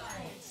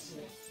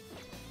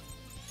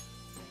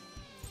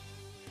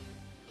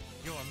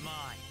 You're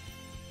mine.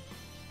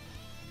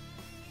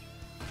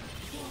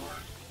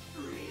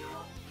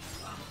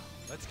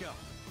 Let's go.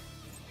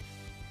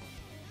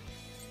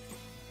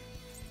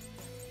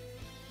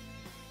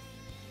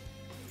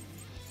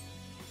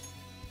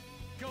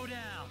 Go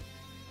down.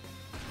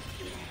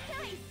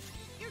 Nice.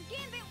 Your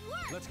gambit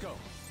worked. Let's go.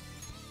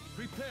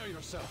 Prepare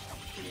yourself.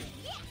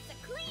 Yes, a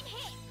clean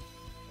hit.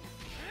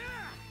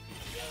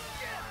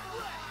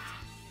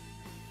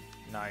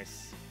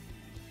 Nice.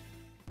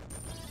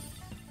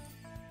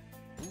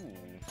 Ooh,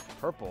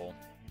 purple.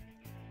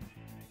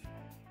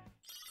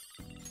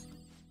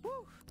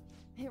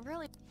 It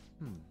really.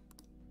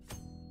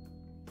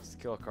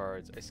 Skill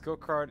cards. A skill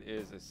card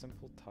is a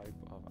simple type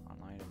of an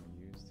item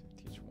used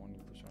to teach one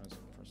new persona's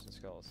personal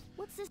skills.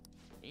 What's this?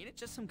 Ain't it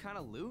just some kind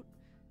of loot?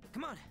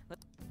 Come on,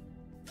 let's...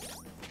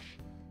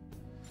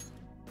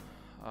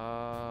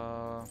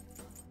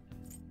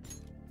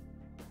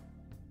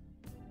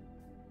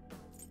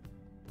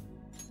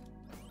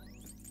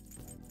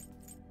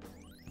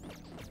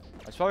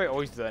 I should probably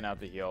always do that now at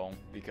the heal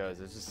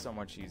because it's just so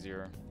much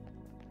easier.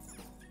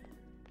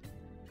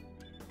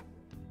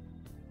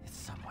 It's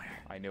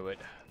somewhere. I knew it.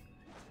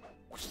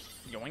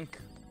 Yoink.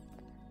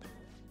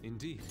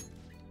 Indeed.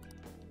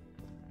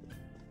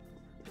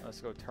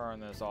 Let's go turn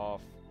this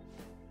off.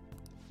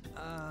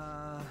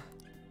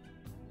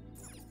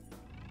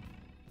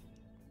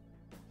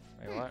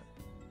 Wait, what?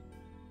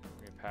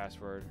 Give me a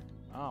password.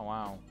 Oh,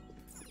 wow.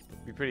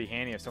 It'd be pretty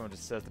handy if someone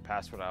just says the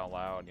password out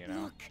loud, you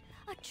know?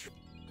 Look,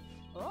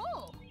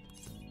 oh.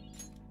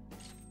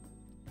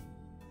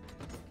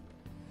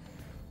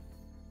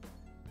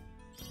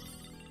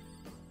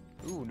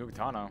 Ooh, new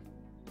katana.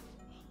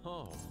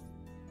 Oh.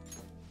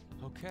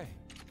 Okay.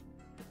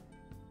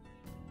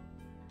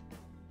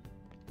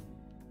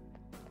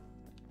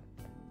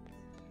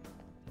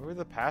 Where would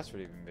the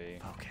password even be?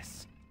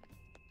 Focus.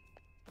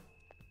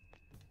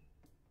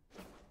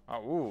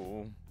 Oh,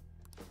 ooh.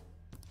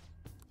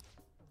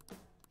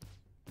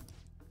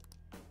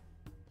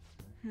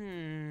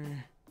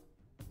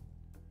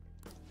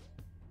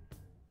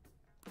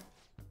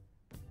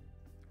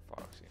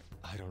 Foxy.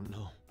 I don't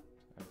know.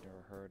 I've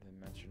never heard him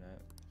mention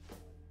it.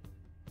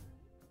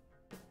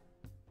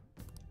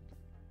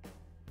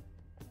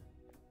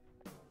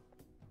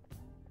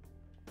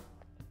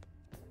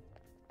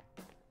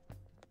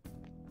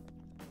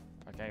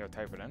 I can't go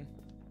type it in.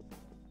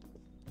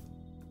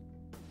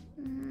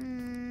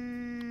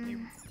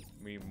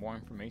 Need more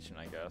information,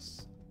 I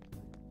guess.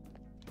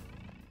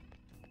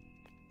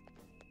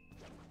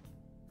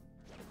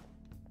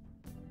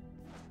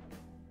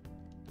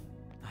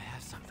 I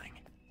have something.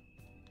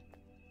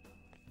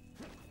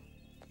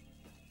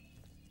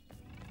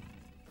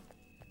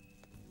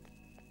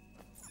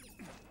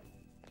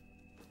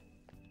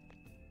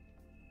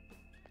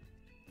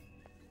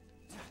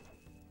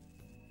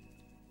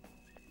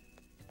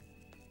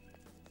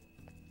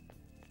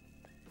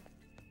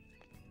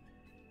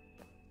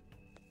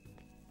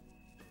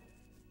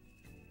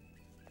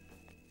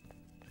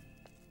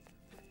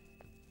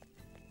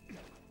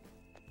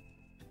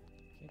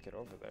 get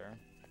over there.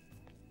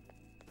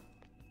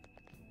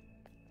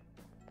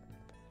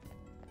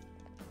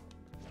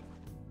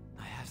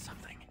 I have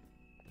something.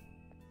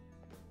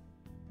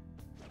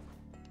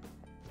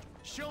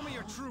 Show me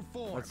your true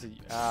form. Let's see.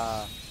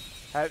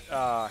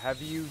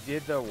 Have you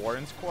did the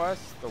Warden's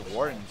quest? The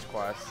Warden's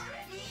quest.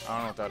 I don't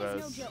know what that That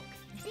is. is no joke.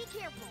 Be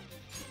careful.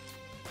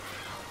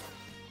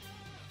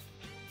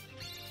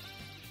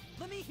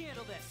 Let me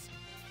handle this.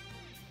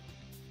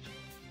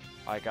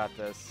 I got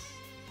this.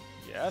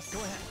 Yes. Go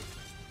ahead.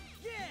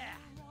 Yeah.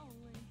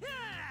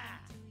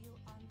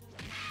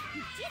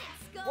 You did it,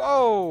 Skull.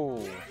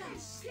 Whoa!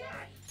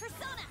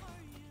 Persona.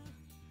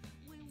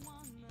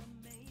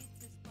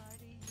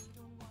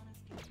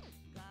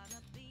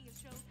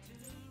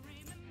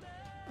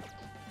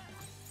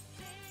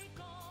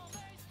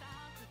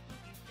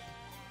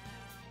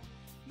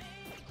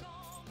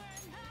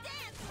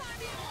 Dance,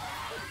 Barbie.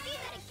 See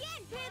that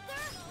again,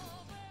 Panther.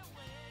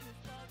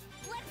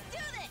 Let's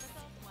do this.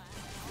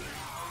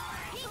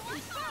 Pink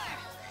and fur.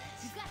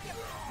 You got their.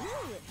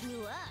 Ooh, it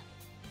blew up.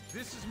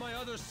 This is my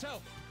other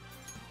self.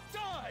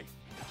 Die!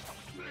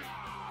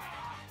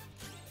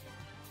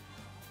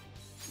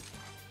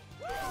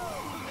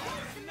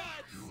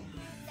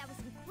 That was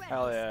incredible.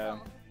 Hell yeah.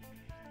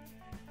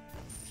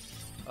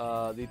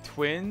 Skull. The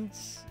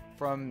twins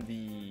from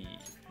the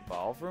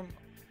ballroom.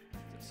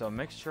 So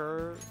make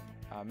sure,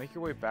 make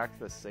your way back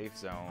to the safe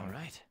zone. All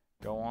right.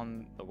 Go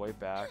on the way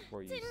back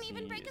where you Didn't see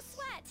even break a a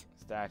sweat.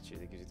 statue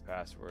that gives you the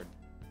password.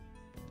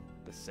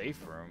 The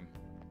safe room.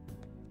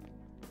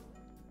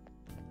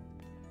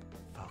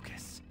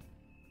 Focus.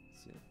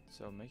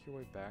 So make your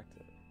way back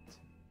to.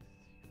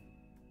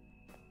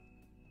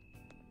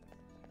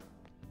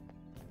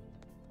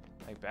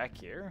 Like back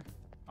here?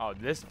 Oh,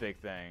 this big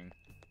thing.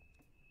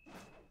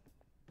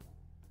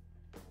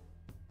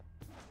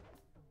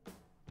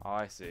 Oh,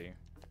 I see.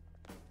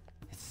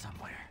 It's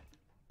somewhere.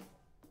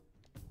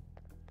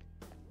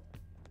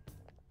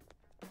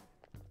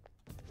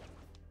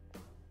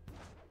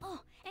 Oh,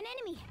 an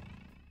enemy.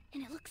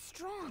 And it looks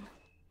strong.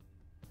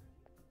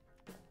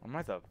 I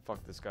might have to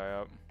fuck this guy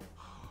up.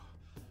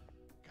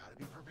 Gotta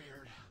be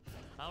prepared.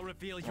 I'll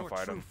reveal I'll your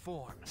fight true him.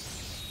 form.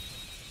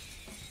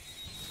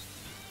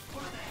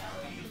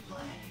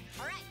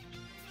 All right.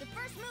 The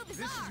first move is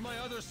This ours. is my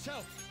other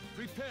self.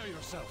 Prepare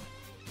yourself.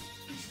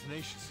 He's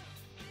tenacious.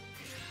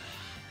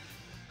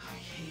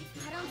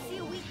 I don't see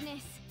a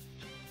weakness.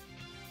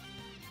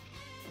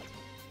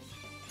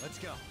 Let's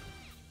go.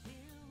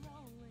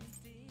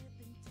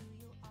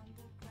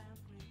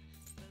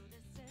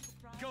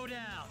 Go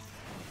down.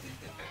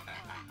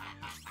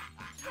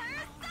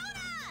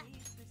 Persona!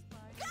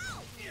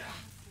 Go!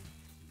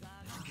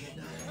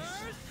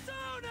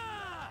 Persona!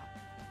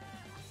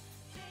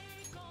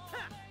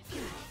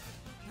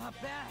 Not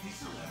bad.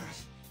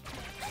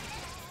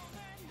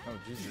 Oh,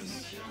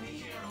 Jesus.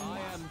 I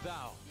am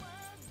thou.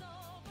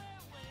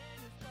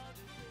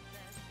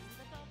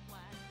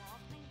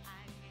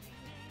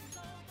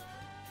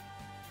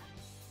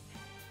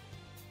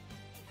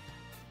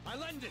 I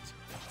lend it.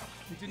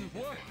 It didn't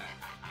work.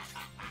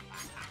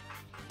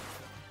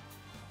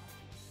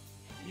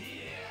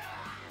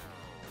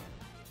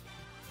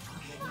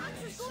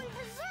 Fox is going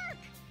berserk!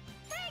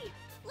 Hey,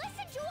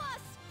 listen to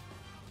us!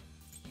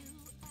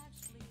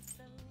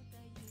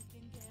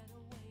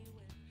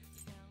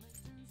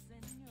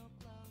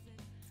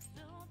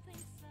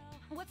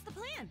 What's the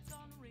plan?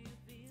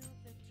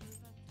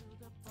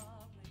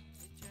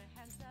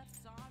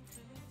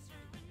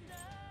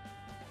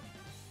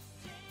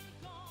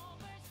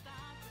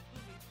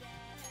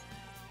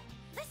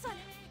 This one!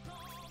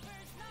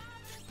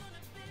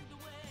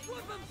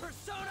 Whoop 'em,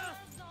 Persona!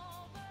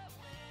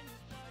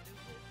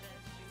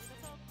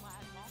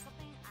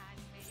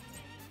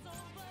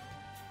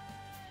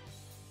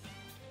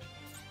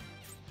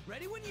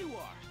 Ready when you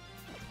are.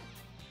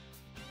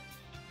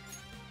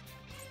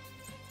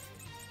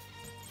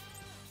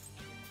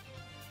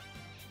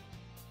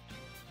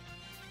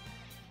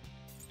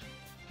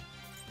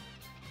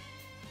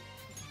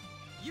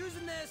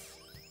 Using this.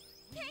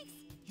 Thanks!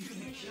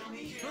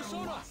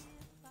 Persona!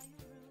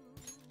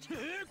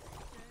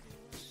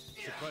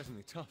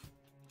 Surprisingly tough.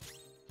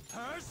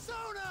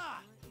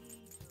 Persona!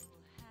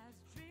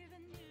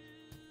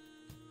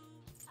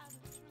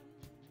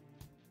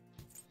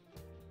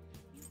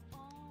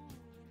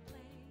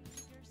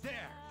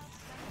 There!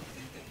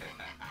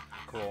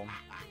 Cool.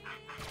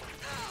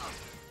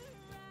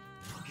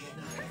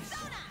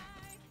 Persona!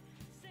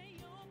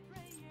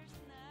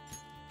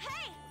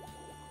 Hey!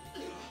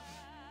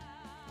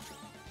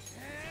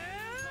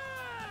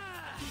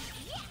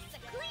 Yes, a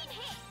clean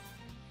hit!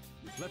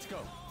 Let's go.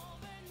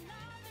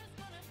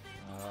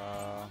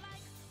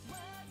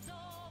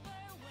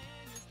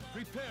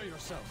 Prepare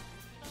yourself.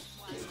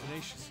 It's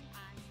tenacious.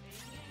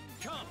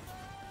 Come!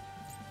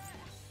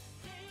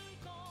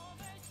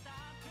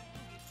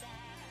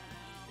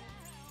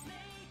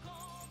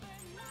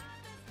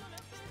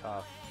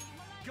 Tough.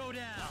 Go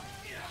down.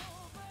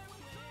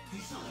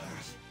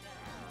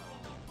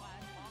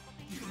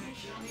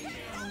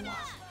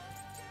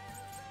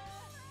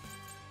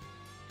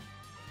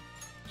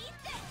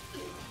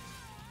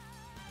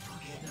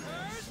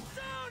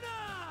 Persona!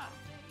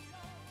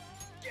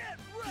 Get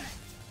wrecked!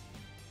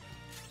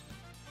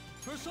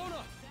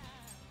 Persona!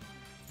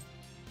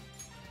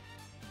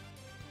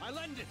 I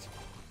lend it!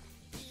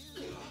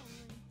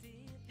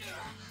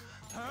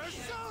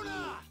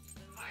 Persona!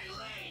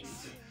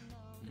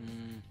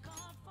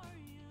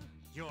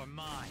 You're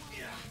mine.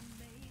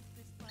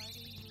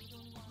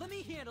 Let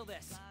me handle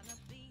this.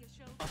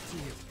 Up to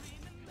you.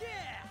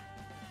 Yeah!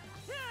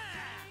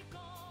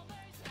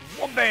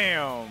 Well,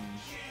 bam!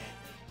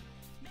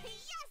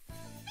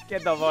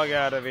 Get the fuck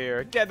out of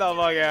here. Get the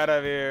fuck out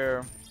of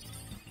here.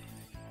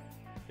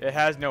 It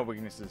has no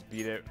weaknesses.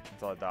 Beat it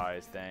until it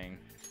dies. Dang.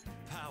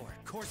 Power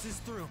courses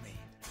through me.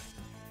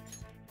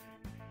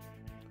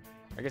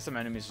 I guess some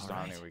enemies just don't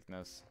have Alright. any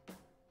weakness.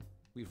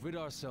 We've rid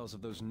ourselves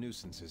of those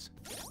nuisances.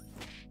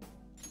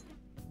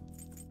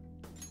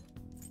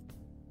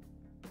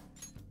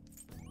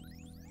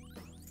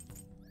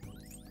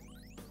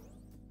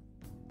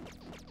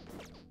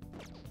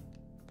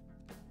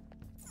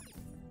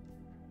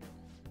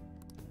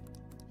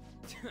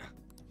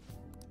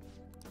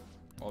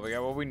 Well, we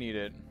got what we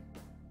needed.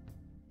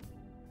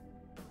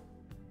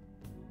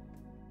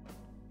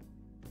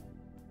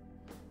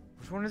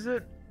 Which one is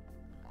it?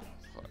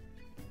 Fuck.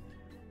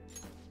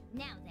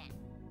 Now then.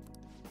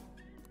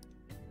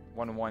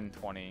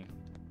 1/120.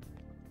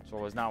 So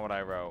it was not what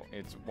I wrote.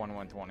 It's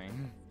 1/120.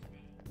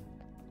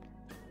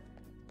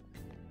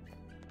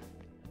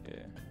 Yeah.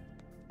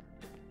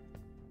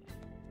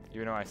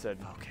 Even though I said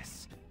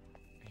Focus.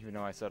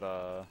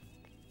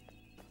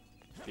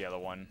 the other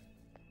one.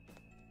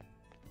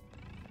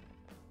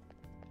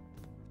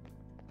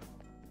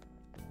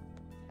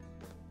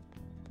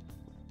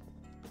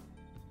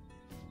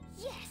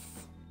 Yes!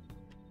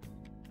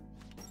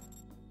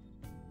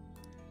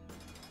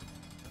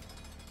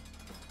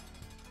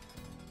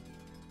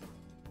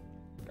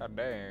 God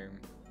dang.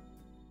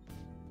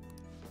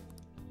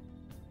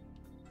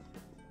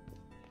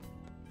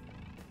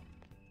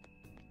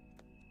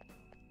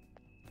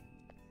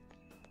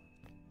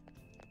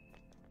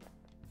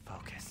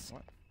 Focus.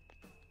 What?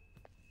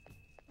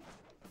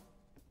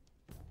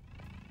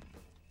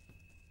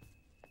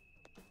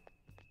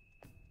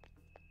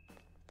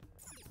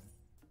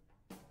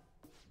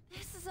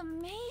 This is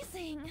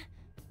amazing.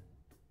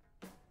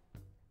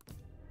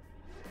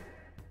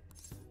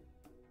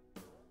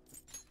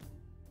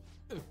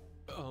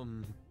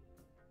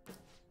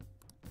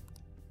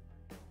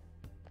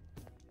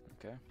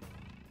 Okay.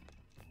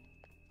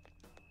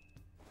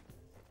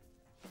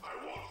 I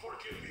won't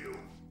forgive you.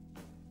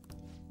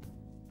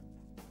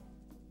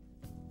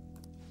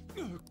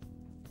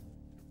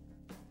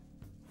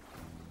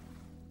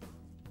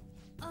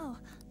 Oh,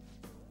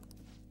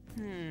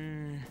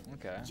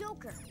 Okay.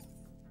 Joker!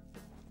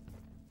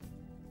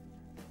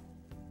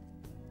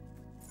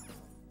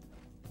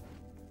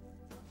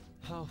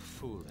 How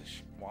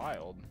foolish.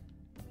 Wild.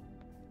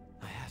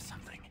 I have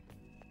something.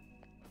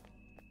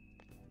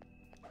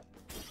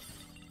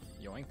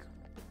 Yoink.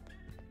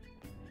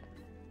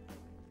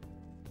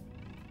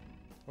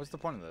 What's the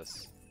point of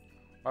this?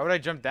 Why would I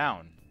jump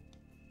down?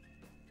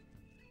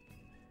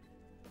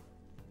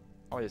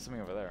 Oh, there's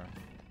something over there.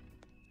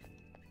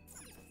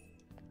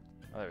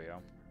 Oh, there we go.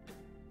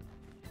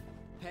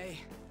 Hey,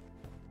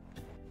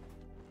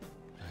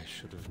 I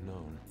should have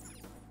known.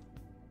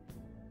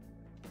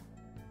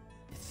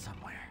 it's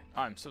somewhere.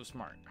 I'm so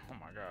smart. Oh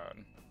my god.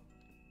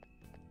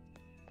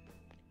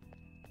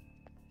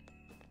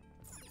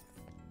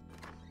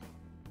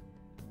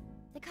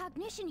 The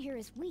cognition here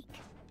is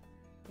weak.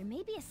 There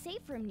may be a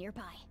safe room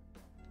nearby.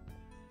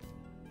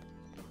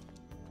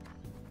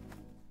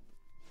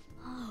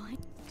 Oh,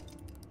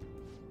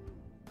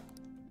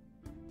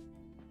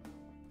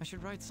 I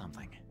should write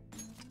something.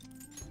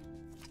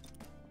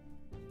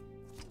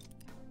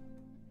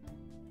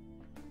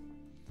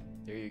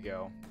 There you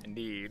go.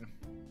 Indeed.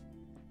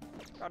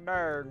 God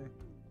darn.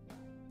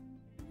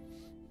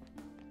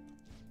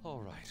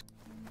 All right.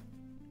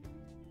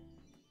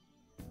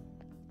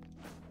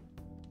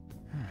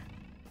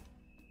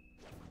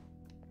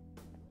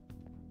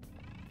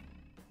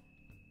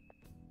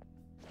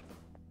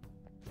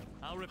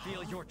 I'll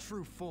reveal your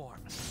true form.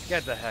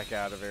 Get the heck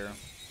out of here.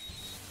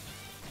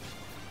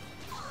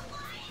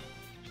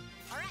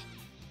 alright.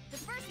 The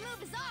first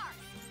move is ours!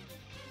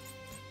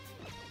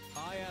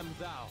 I am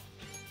thou.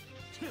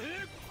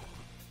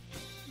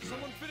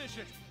 Someone finish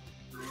it.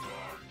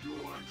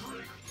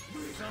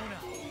 Persona,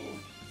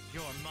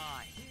 you're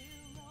mine.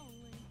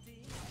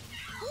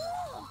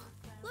 Cool!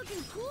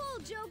 Looking cool,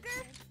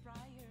 Joker!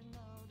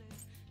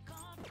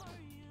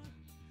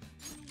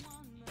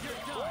 You're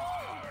done.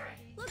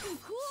 Looking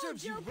cool,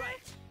 Serves you Joker!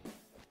 right.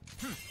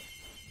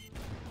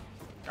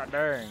 God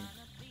dang.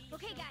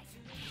 Okay, guys.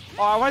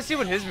 Oh, I want to see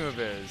what his move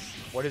is.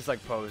 What his,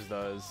 like, pose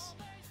does.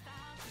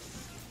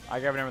 I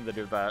can't remember to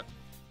do that.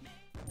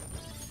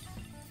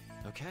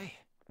 Okay.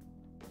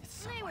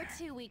 It's they were somewhere.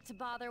 too weak to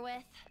bother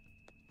with.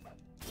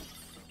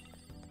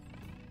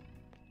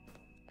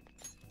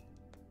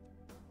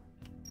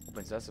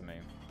 Open sesame.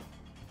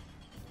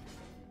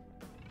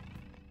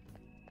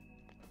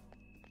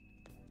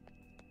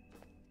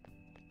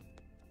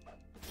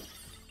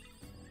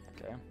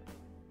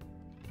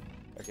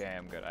 Okay,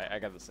 I'm good. I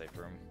got the safe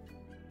room.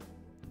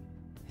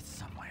 It's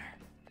somewhere.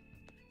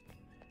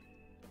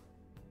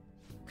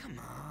 Come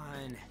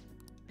on.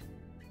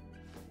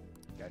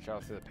 Gotta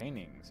travel through the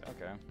paintings.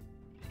 Okay.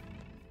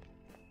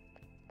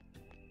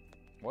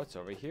 What's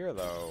over here,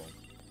 though?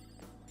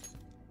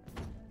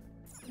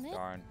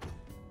 Darn.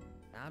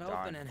 Not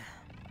Darn. opening.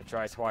 I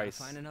tried Gotta twice.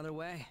 find another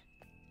way.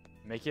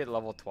 Make it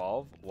level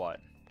 12? What?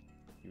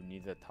 You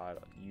need the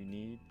title. You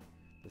need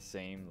the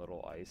same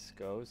little ice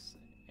ghost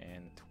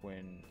and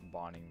twin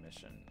bonding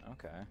mission.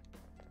 Okay.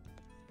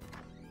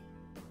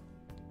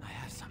 I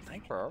have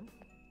something. Okay.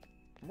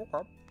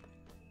 Okay.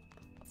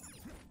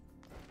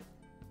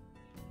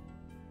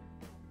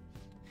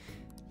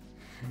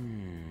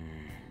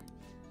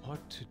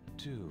 What to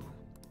do?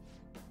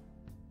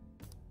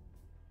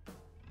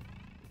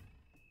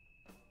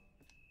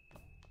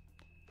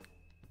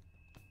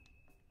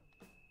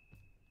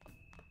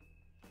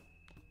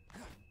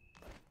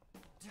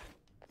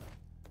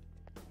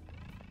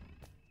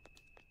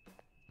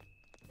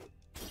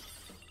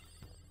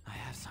 I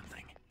have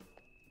something.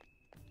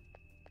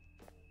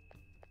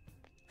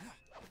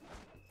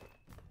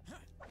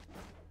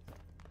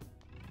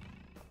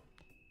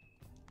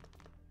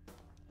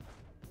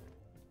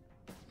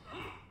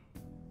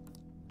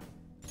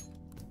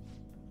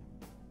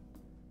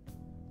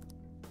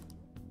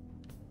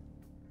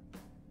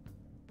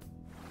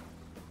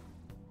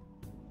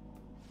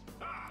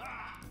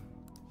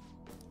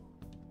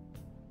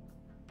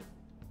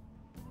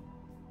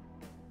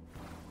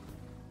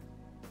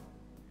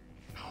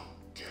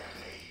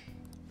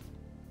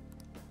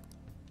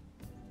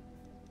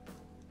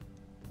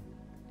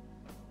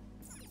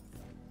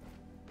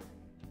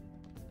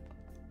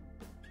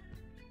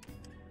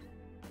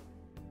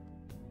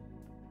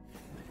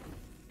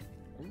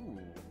 Ooh.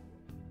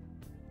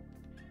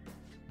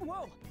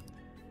 Whoa!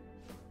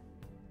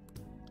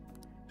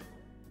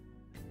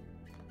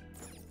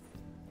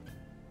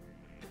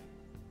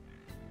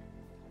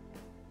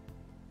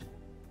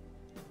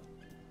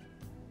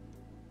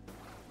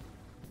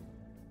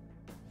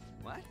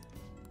 What?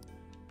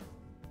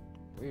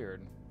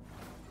 Weird.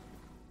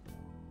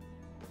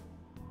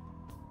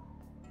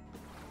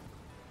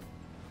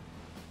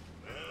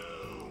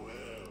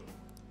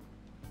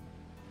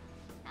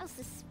 How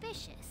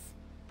suspicious.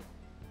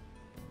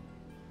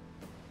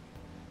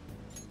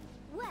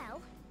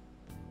 Well,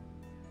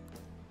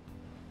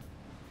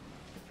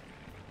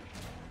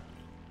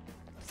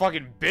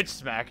 Fucking bitch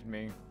smacked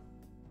me.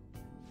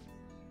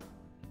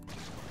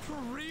 For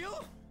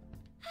real?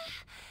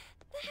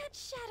 That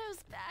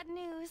shadow's bad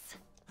news.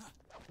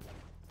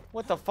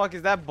 What the fuck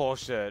is that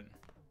bullshit?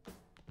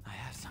 I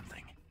have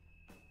something.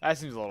 That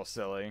seems a little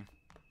silly.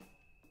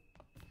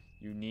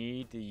 You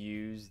need to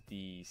use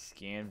the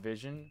scan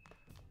vision.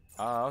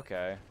 Oh,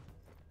 okay.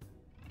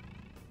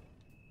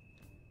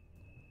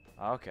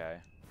 Okay.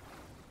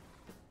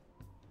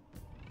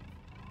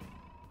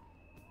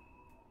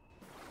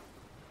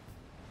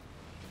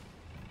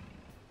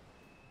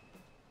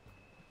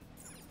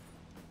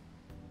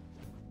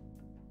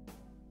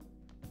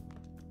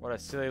 What a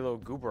silly little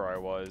goober I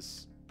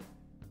was.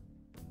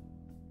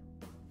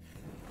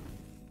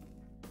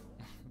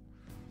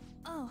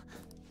 Oh,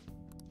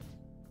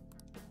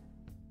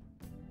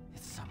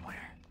 It's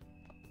somewhere.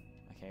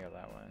 I can't go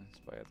that way,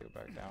 so I have to go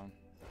back down.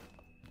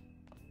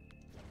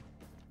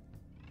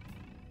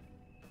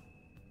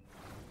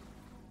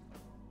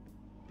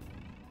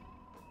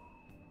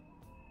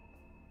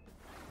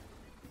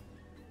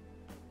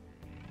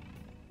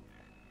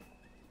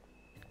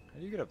 How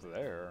do you get up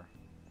there?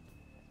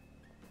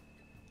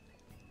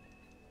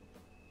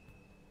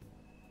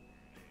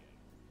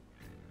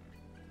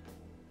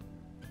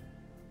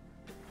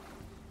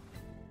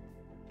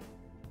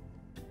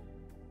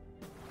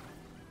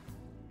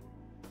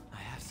 I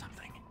have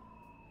something.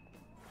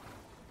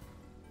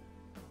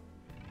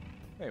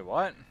 Wait,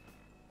 what?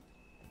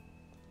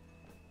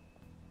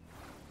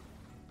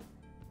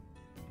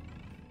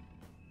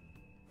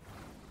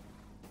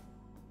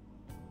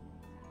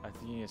 I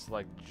think you need to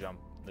select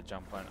the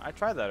jump button. I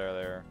tried that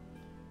earlier.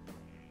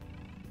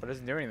 But it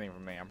doesn't do anything for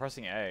me. I'm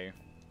pressing A.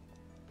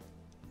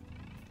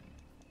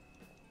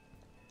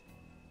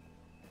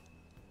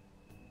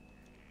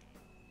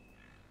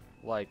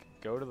 Like,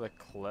 go to the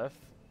cliff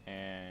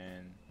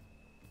and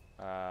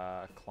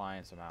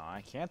climb somehow.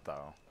 I can't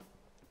though.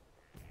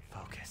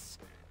 Focus.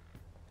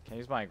 Can I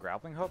use my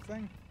grappling hook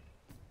thing?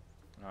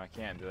 No, I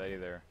can't do that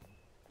either.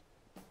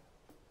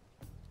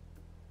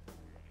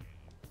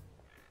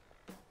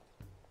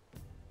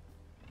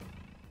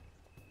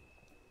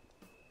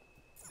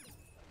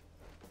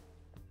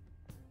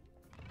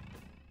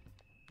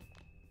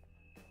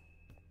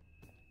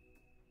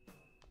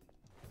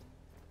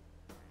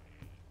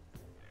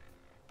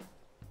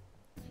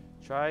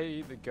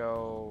 Try to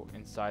go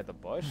inside the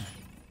bush.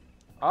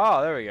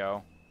 Oh, there we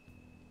go.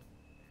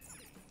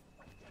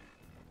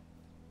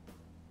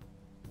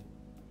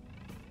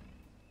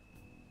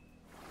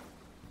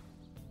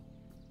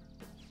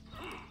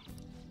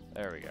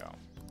 There we go.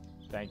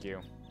 Thank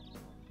you.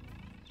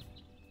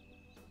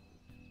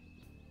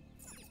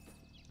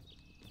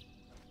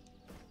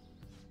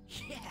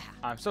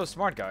 I'm so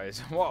smart, guys.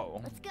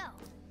 Whoa. Let's go.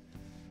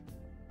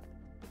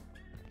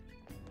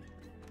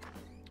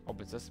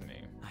 Open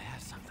sesame. I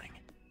have something.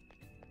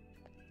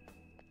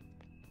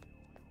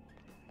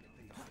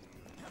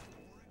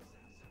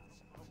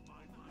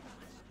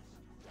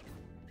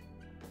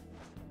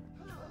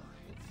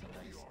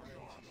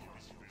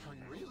 Are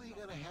you really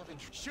gonna have it?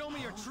 Show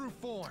me your true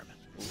form.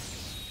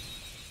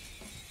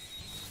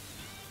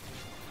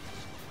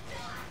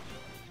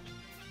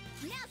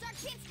 Now's our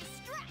chance to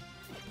strike.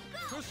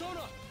 Go.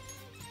 Persona!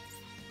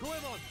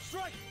 Goemon,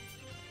 strike!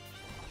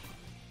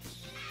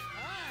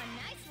 Ah,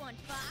 nice one,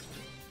 Fox.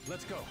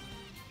 Let's go.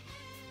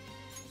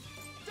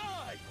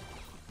 Die!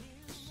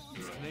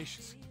 It's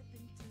tenacious.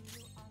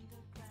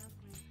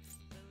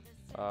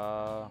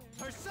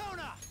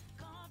 Persona!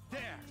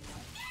 There!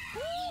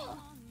 Cool.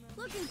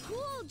 Looking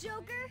cool,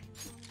 Joker.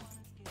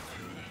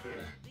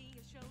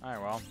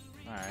 Alright, well.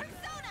 Alright.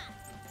 Persona.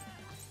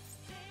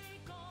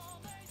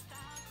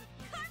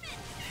 Carmen.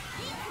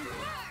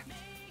 Confirmed.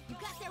 You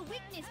got their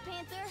weakness,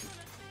 Panther.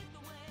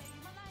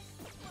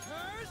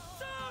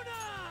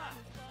 Persona!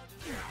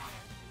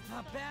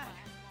 Not bad.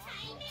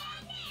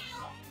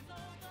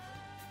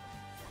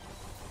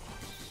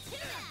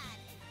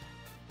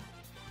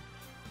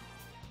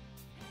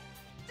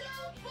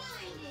 Don't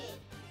find it.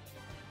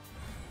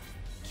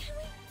 Can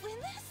we win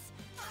this?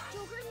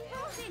 Joker's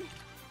frozen.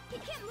 He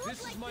can't move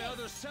This like is my this.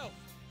 other self.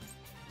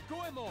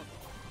 Goemon!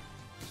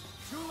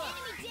 Two left.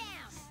 Enemy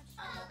down.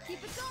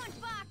 Keep it going,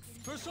 Fox.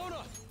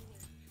 Persona!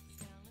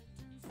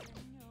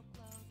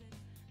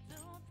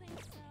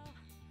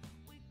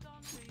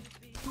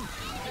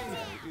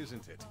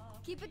 Isn't it?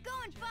 Keep it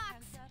going,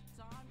 Fox.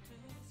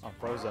 I'm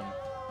frozen.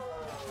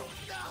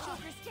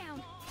 Joker's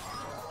down.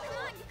 Come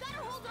on, you gotta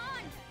hold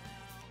on.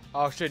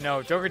 Oh shit,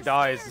 no. Joker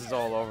dies. This is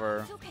all over.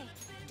 It's okay.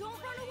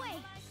 Don't run away.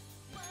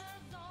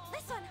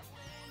 This one.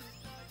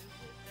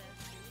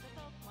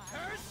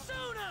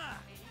 Persona!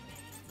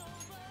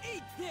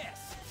 Eat this!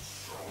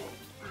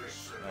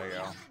 There you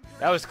go.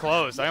 That was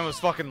close. I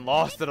almost fucking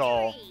lost it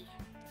all.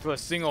 To a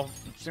single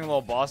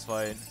little boss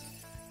fight.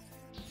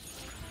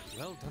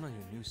 Well done on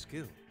your new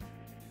skill.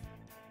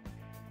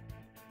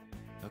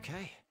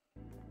 Okay.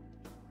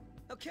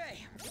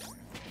 Okay.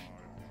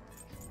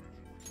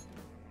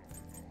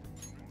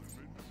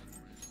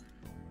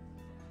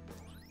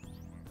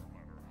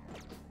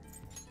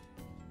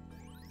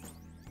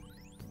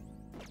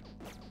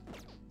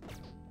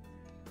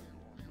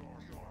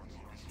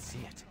 See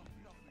it.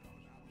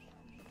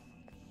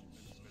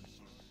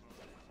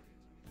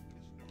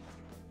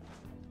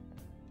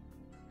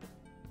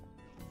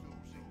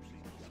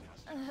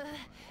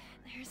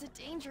 There's a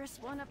dangerous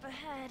one up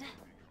ahead.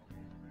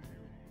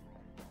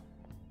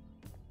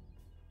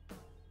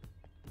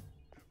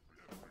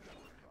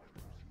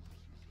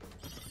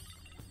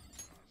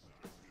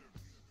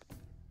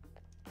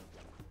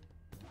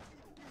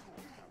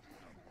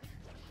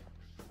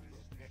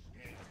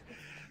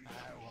 I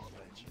won't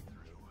let you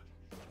through.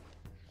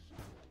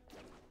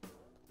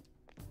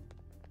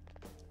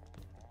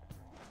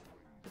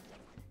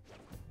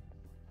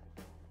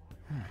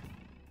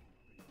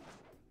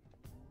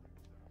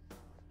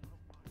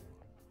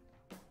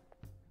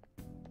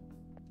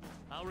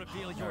 I'll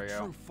reveal There your we go.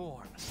 true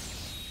form.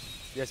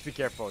 Yes, be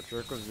careful.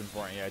 Joker was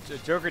important. Yeah,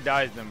 Joker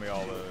dies, then we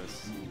all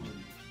lose.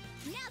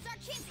 Now's our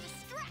chance to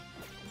strike.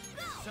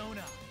 Go.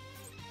 Persona!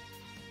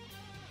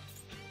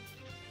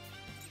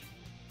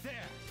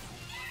 There!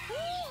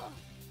 Cool.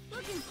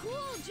 Looking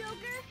cool,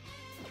 Joker.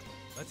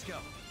 Let's go.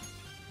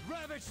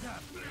 Ravage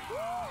them!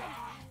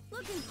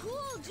 Looking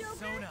cool, Joker.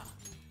 Persona!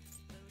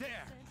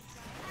 There!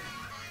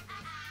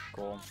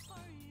 Cool.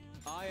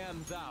 I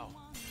am thou.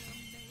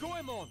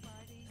 Goemon!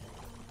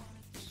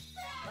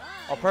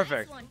 Oh,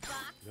 perfect. Nice one,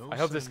 Fox. No I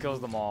hope this sun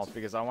kills them all movement.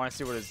 because I want to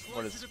see what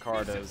his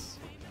card is.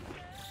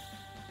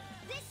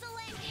 This'll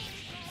end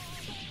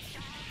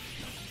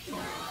it.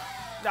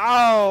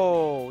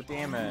 Oh,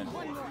 damn it.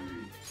 One more.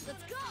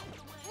 Let's go.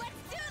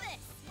 Let's do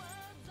this.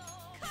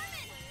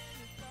 Carmen.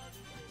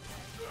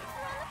 You're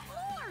on the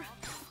floor.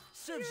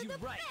 Serves You're you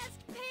the right. best,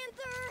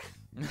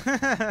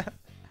 Panther.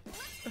 Let's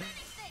finish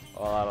this.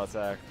 Oh, auto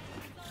attack.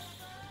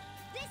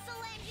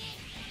 This'll end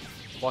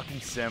it.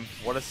 Fucking simp.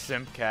 What a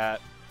simp cat.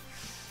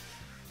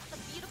 The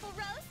beautiful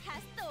rose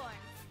has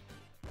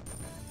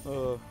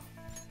thorns.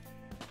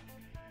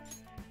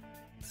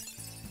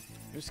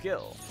 New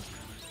skill.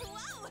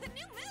 Whoa, a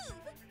new move!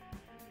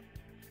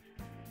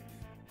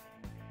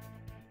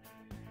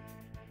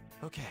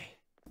 Okay.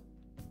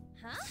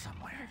 Huh?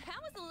 Somewhere.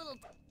 That was a little...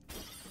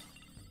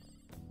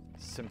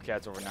 Simp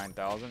cat's over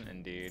 9,000,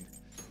 indeed.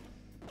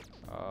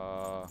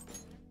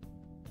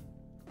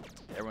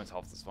 Everyone's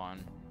health is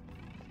fine.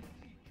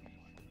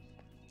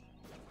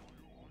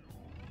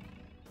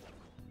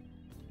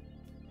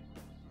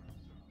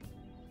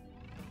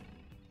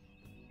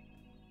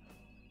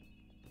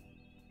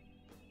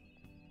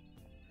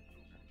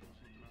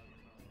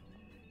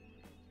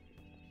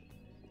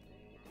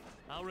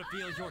 I'll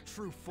reveal your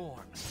true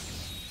form.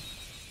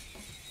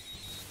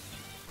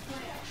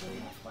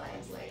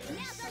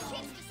 Now's our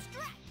chance to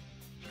strike.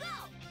 Go.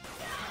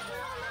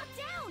 We're all knocked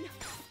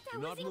Do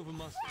not move a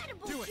muscle.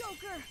 Incredible, Do it!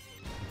 Joker!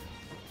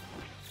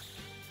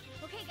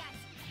 Okay, guys,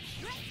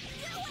 let's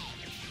do it!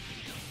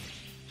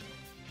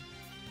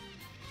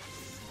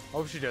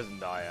 Hope she doesn't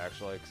die,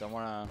 actually, because I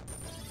wanna...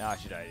 Nah,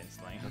 she died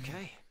instantly.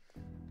 Okay.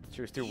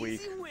 She was too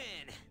weak. Easy win.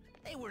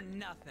 They were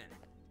nothing.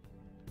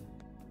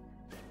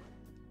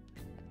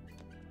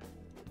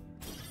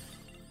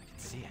 I can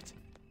see it.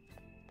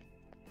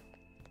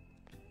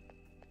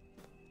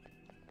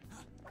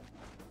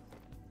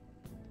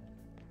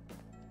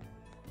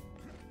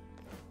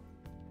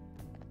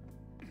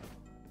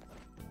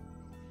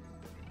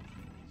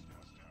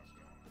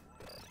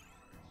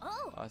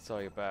 Oh, I saw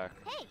you back.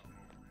 hey!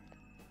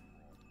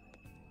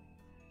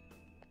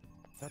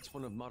 That's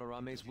one of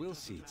Madarame's will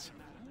seeds.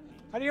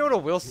 How do you know what a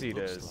will It seed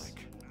looks is?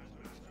 like.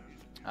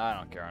 I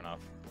don't care enough.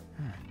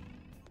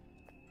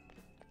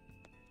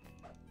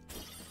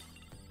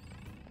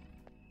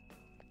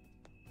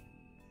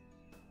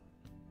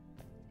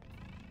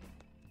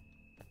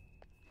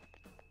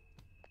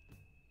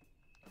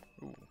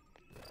 Ooh.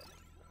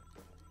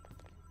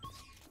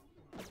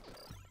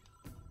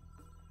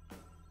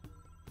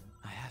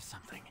 I have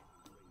something.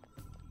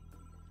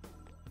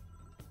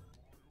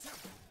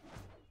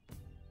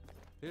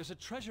 There's a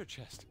treasure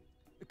chest.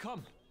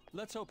 Come,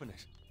 let's open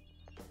it.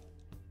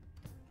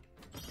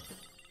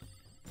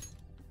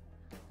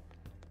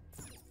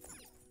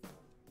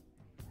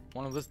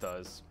 One of this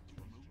does.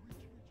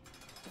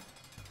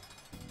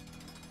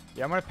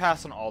 Yeah, I'm gonna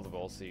pass on all the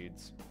will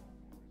seeds.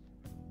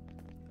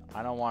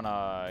 I don't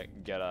wanna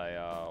get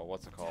a,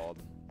 what's it called?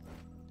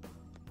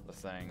 The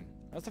thing.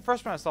 That's the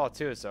first one I saw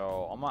too,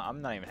 so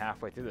I'm not even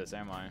halfway through this,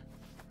 am I?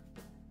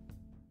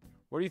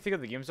 What do you think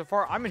of the game so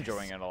far? I'm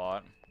enjoying it a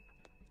lot.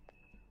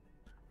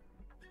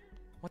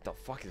 What the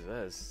fuck is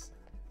this?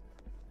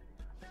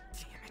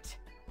 Damn it.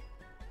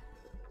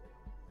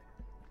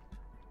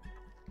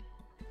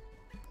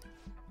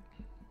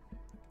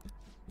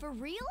 For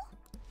real?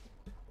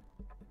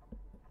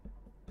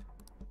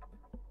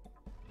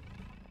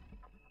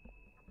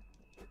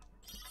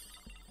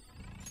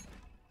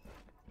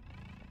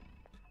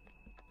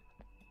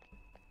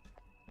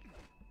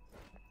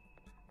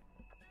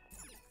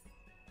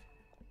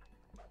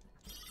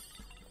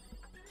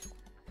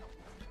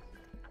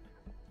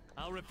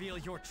 I'll reveal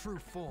your true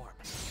form.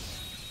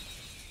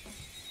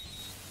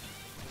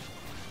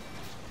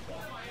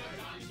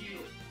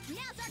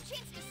 Now's our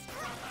chance to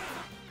strike!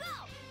 Go!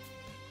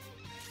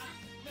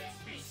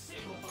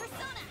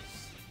 Persona!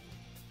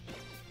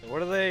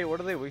 What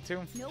are they weak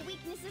to? No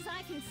weaknesses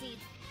I can see.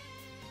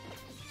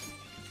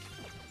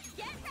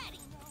 Get ready!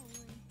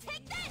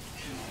 Take this!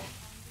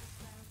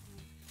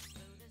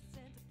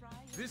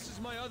 This is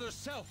my other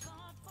self.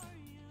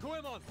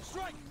 Goemon,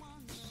 strike!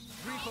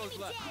 3 foes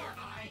left.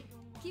 Down.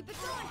 Keep it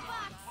going,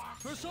 Fox!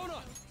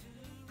 Persona!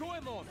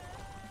 Goemon!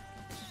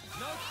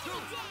 Now 2!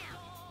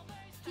 Down!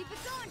 Keep it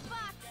going,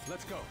 Fox!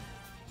 Let's go.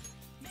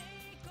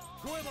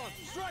 Goemon,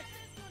 strike!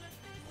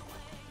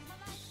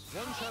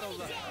 1 shadow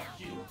left.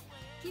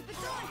 Keep it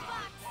going,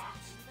 Fox!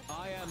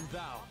 I am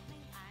thou.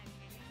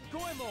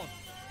 Goemon!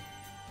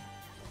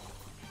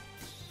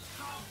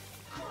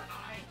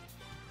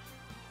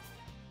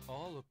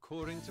 All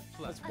according to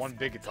plan. That's one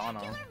big katana.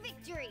 Spectacular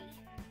victory!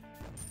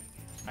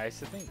 I used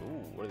to think,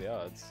 ooh, what are the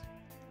odds?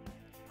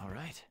 All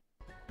right.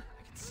 I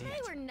can see They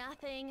it. were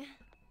nothing.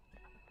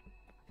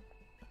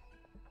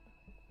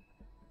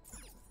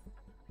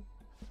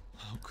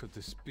 How could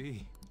this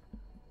be?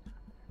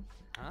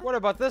 What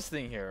about this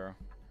thing here?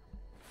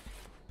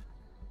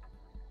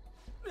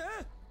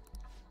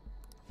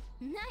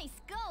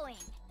 Nice going!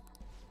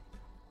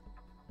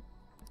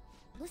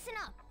 Listen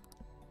up!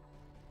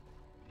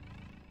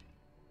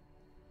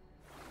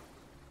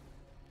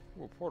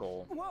 Ooh, a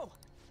portal. Whoa!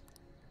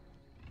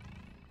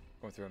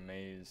 Going through a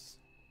maze.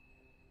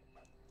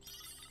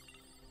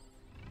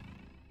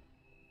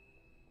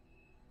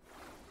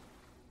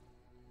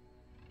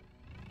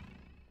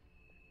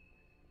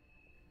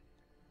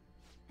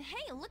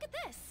 Hey, look at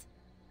this.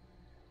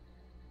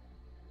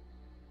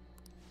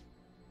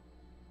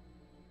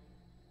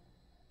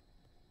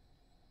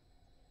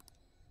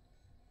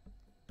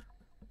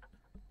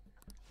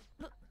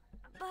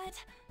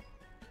 But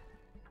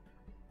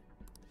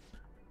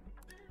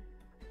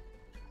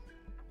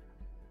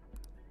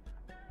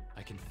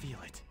I can feel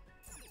it.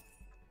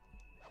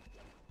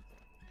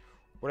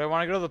 Would I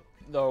want to go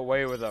the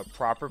way where the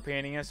proper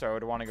painting is, or I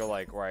would want to go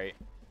like right?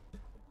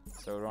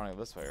 So I would want to go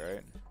this way,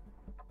 right?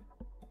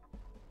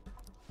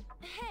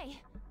 hey,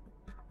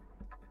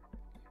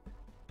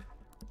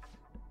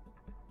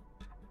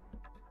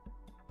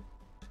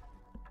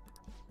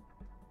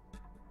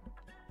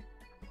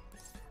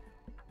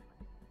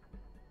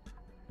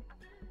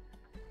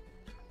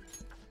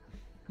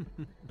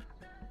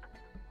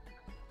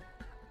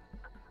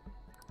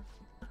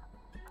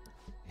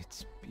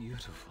 It's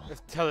beautiful.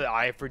 Just tell the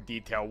eye for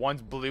detail.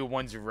 One's blue,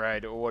 one's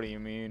red. What do you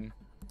mean?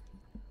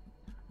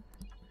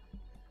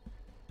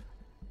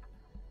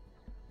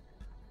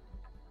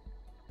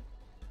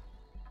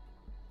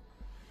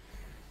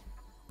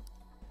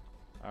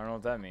 I don't know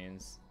what that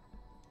means.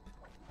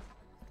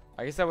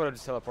 I guess that would have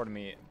just teleported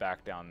me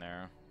back down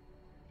there.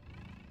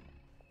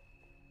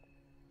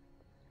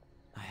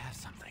 I have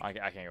something. I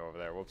can't go over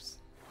there. Whoops.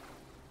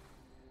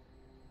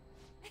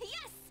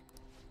 Yes!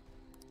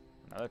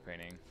 Another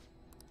painting.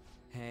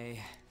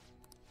 Hey.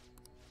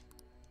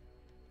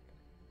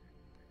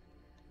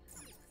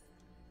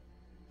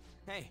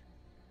 Hey.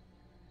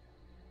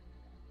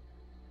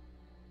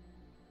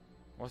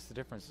 What's the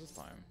difference this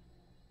time?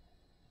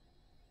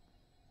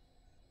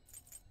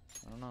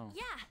 I don't know.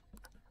 Yeah.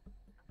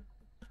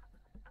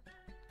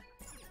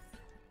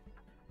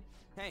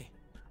 Hey.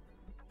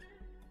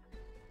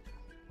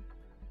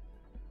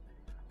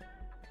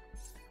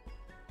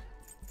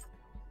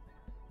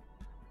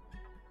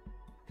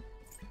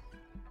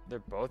 They're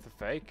both a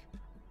fake.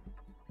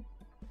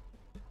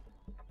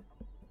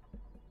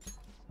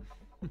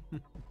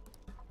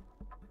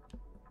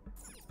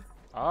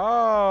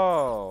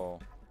 Oh.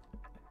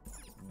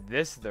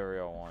 This is the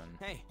real one.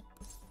 Hey.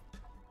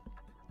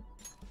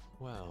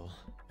 Well,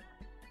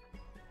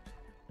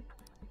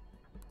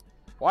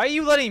 Why are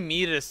you letting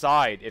me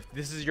decide if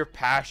this is your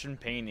passion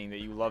painting that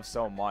you love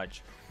so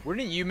much?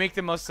 Wouldn't you make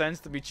the most sense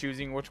to be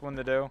choosing which one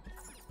to do?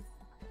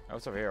 Oh,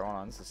 what's over here? Hold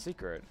on, this is a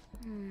secret.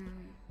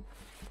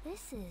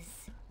 This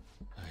is...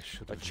 I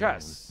should A have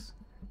chest.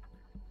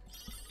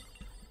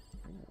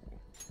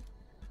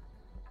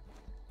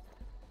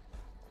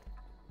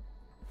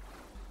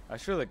 I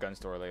should the gun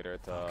store later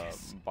to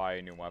buy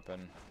a new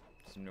weapon.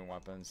 Some new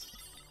weapons.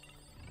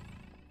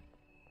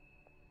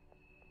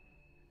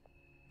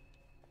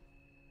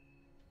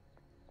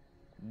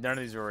 None of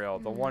these are real.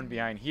 The one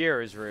behind here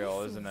is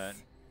real, isn't it?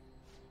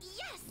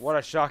 Yes! What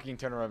a shocking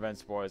turn of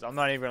events, boys. I'm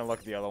not even gonna look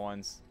at the other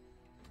ones.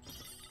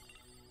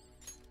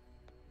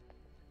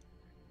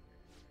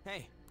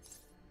 Hey.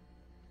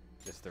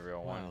 Just the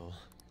real one. Well,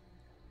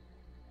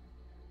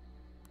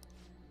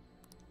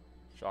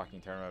 Shocking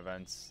turn of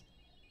events.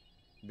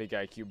 Big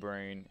IQ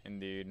brain,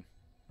 indeed.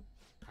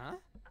 Huh?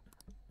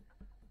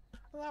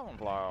 Well, that one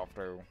fly off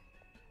too.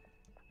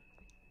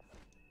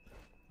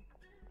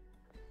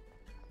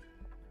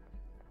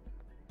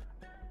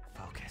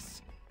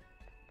 Focus.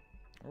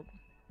 Oop.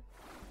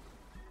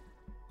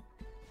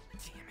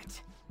 Damn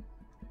it.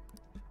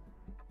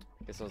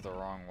 Guess I was the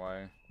wrong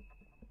way.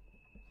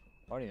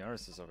 Why do you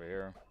notice this over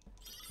here?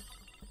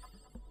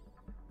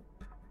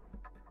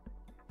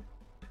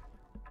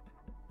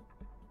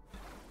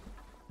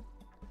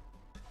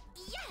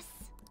 Yes!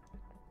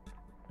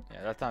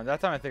 Yeah, that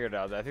time I figured it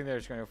out. I think they're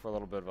just gonna go for a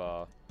little bit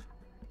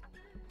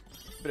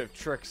of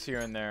tricks here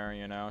and there,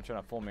 you know,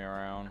 trying to fool me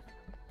around.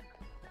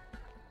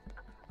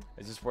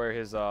 Is this where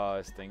his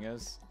thing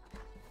is?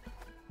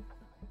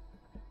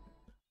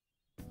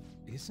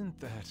 isn't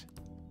that...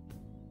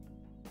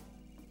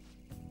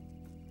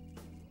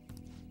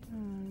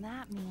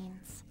 That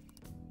means...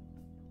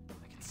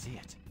 I can see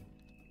it.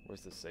 Where's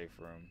the safe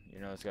room?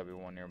 You know there's gotta be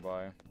one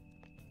nearby.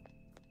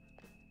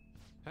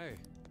 Hey,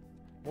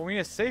 Well, we need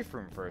a safe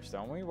room first,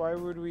 don't we? Why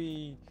would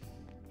we...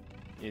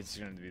 It's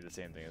gonna be the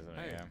same thing, isn't it?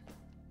 Hey. Yeah.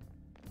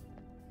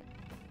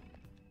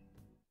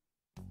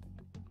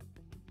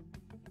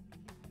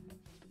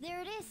 There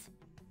it is.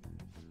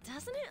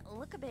 Doesn't it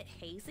look a bit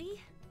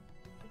hazy?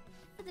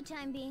 For the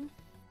time being.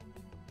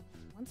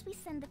 Once we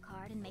send the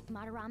card and make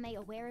Madarame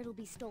aware it'll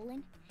be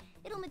stolen,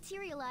 it'll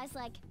materialize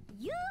like,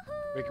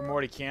 yoo-hoo! Rick and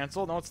Morty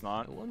canceled? No, it's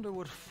not. I wonder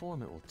what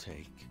form it will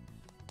take.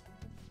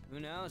 Who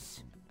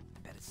knows?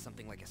 Bet it's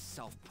something like a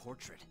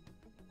self-portrait.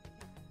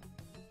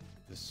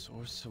 The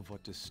source of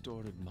what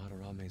distorted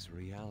Madarame's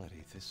reality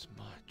this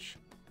much.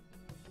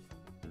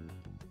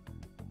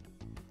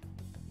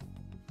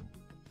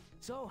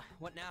 So,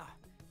 what now?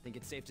 Think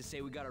it's safe to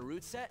say we got a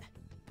route set?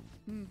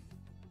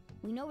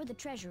 We know where the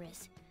treasure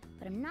is,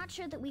 but I'm not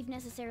sure that we've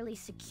necessarily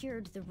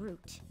secured the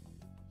route.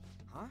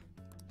 Huh?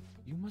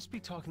 You must be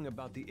talking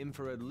about the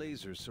infrared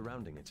lasers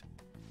surrounding it.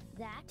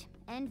 That,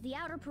 and the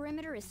outer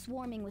perimeter is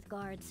swarming with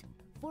guards.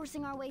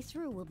 Forcing our way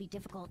through will be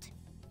difficult.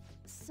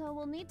 So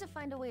we'll need to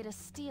find a way to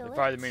steal They it,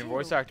 fired the main too.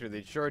 voice actor.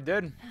 They sure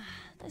did.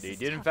 This They is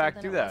did in tougher fact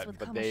than do it was that, with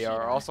but they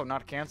are Kamoshida. also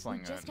not We canceling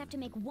it. just have to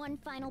make one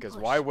final Because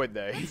push. why would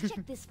they? Let's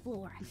check this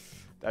floor.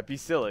 That'd be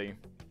silly.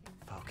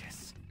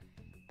 Focus.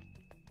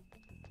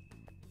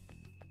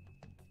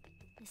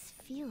 This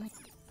feeling.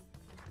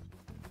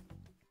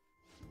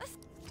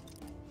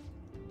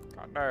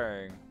 God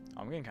dang.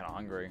 I'm getting kind of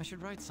hungry. I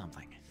should write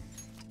something.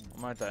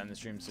 I might have to end the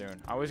stream soon.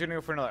 I was gonna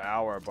go for another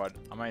hour, but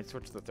I might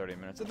switch to 30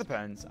 minutes. It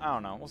depends. I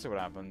don't know. We'll see what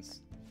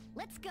happens.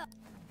 Let's go.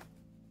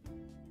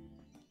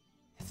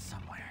 It's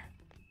somewhere.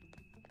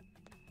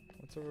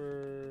 What's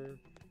over...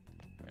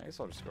 I guess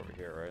I'll just go over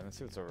here, right? Let's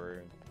see what's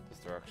over this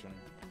direction.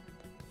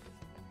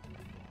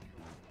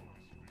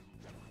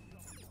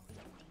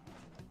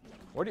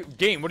 What are you...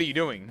 Game, what are you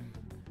doing?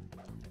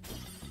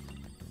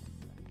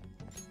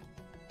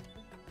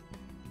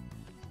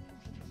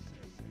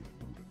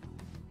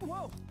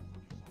 Whoa!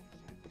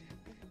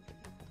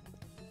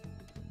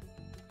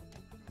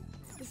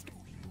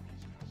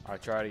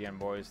 Alright, try it again,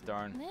 boys.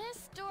 Darn.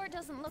 This door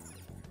doesn't look...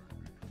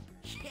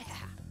 Yeah!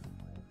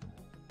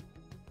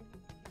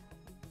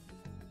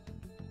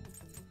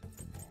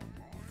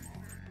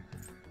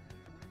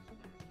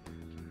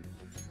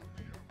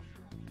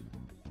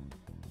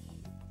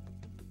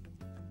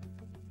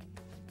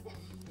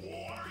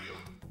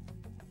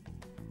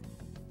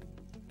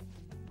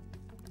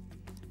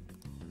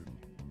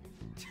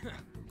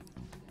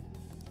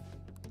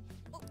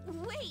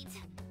 Wait!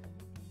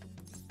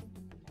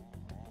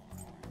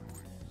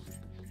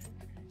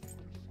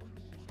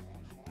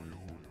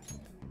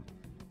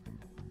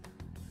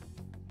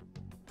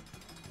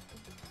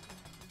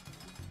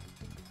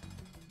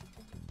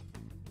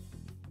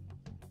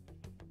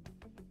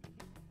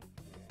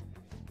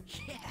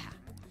 Yeah!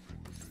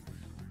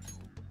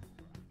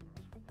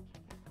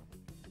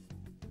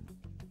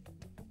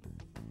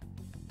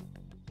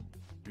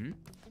 Hmm?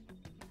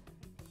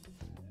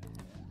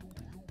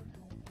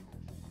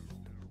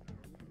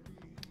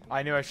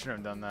 I knew I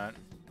shouldn't have done that.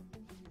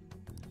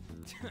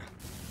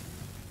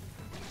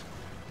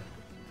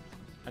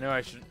 I knew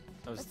I should.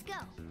 Let's go.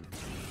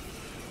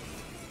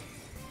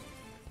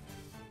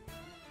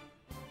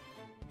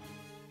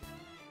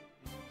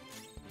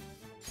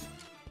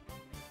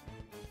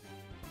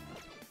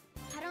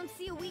 I don't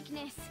see a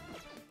weakness.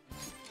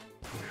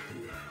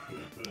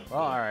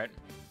 Well, alright.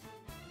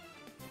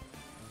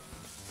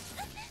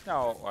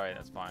 No, alright,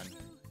 that's fine.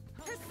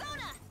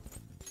 Persona!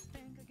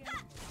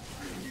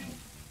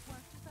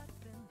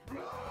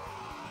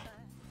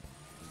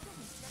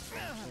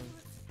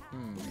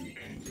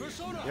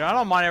 You know, I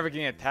don't mind ever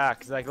getting attacked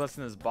because I can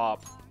listen to this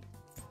bop.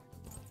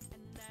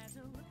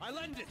 I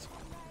lend it.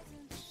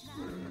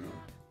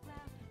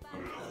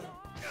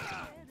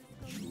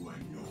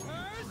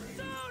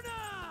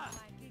 Persona!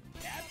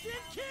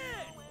 Captain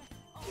Kid!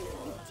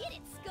 You did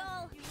it,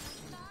 Skull.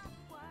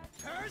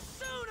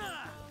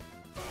 Persona!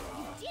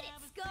 You did it,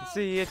 Skull.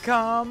 See it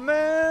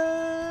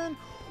coming!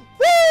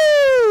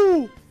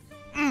 Woo!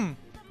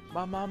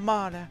 Ma ma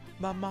ma da,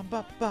 ma ma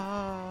ba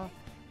ba.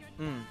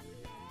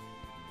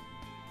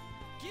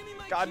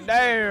 God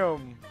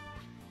damn!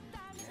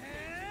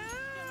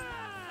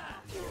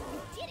 You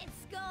did it,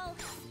 Skull.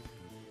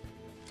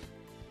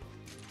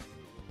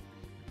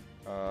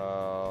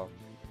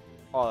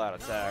 All that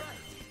attack.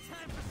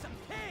 Time for some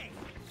pain!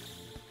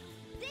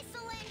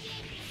 This'll end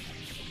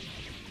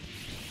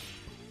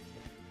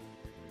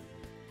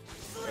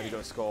it. There you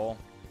go, Skull.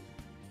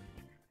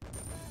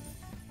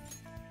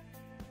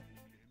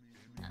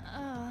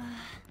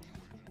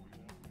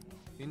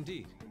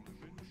 Indeed.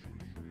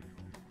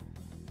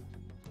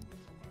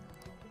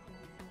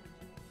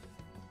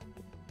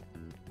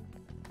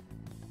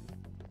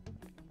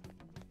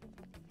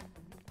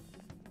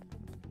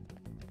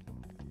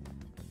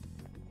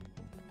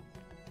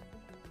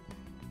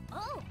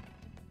 Oh!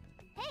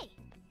 Hey!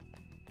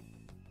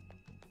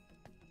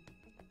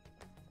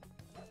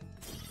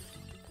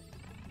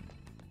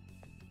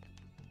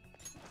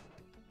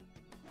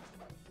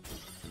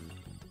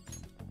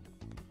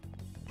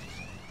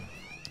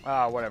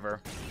 Ah, whatever.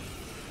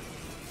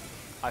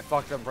 I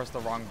fucked up and pressed the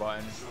wrong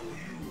button.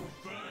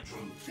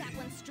 That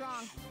one's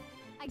strong.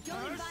 I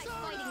don't advise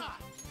fighting it.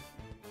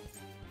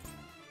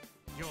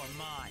 You're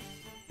mine.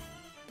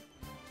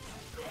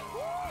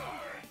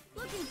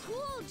 Looking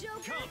cool,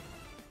 Joker. Come!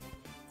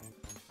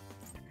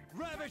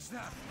 Ravage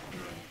them!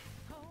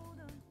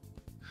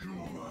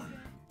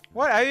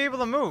 What? Are you able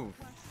to move?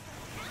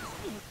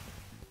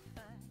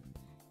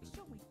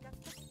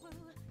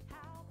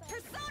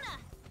 Persona!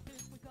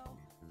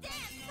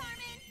 Dance,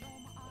 Carmen!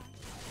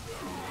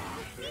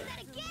 See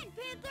that again,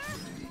 Panther!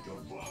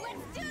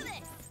 Let's do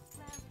this!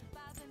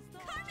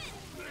 Carmen!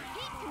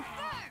 Hit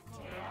confirmed!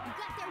 You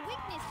got their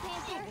weakness,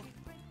 Panther!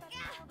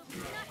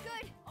 Not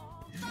good!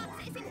 Fox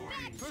is in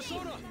bad shape!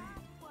 Persona!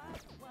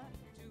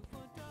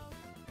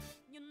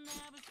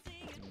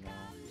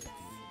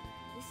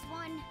 This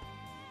one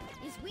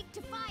is weak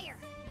to fire.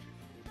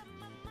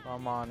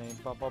 Mamani,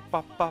 ba ba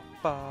ba ba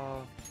ba.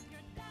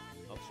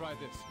 I'll try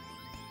this.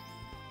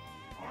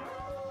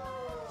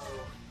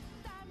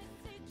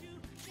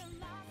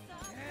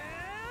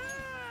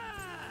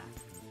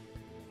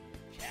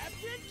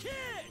 Captain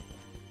Kid!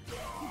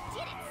 You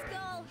did it,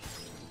 Skull!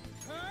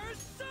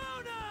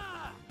 Persona!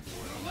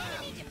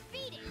 Enemy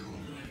defeated!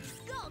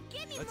 Skull,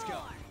 give me Let's more! go.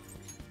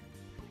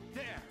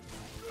 There!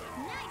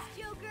 Nice,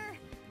 Joker!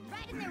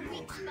 Right in their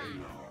weak spot.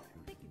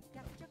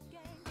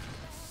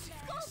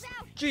 Skull's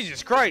out!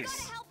 Jesus Gotta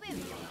Christ! help him!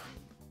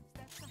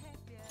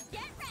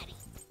 Get ready!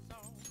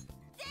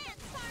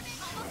 Dance, Carmen!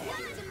 Almost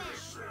done to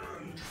match!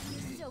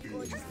 So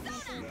gorgeous.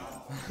 Persona!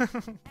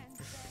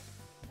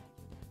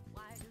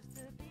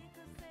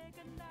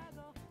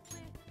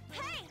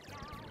 Hey!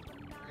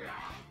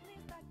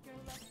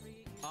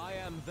 I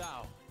am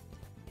thou.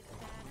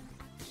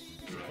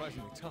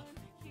 Surprisingly tough.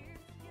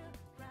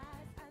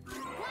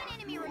 One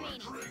enemy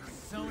remaining.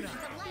 Sona! The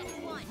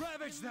last one.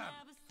 Ravage them!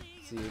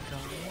 See it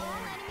coming.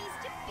 All enemies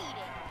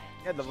defeated.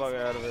 Get the fuck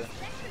out of it.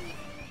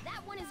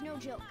 That one is no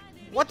joke.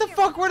 What the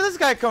fuck? Where did this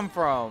guy come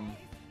from?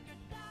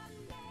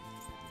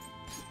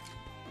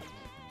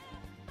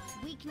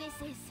 Weakness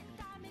is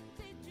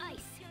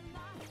ice.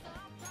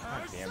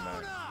 God damn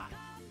it.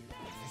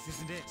 This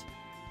isn't it.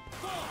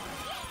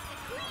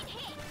 Clean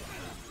hit.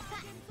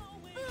 Ha.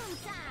 Boom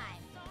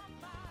time.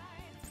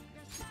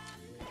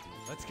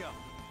 Let's go.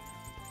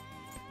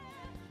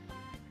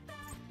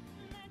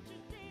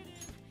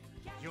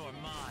 You're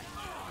mine.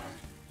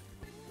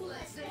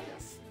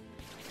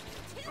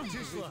 Two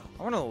Too slow.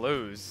 I'm gonna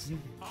lose.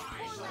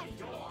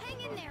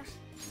 Hang in there.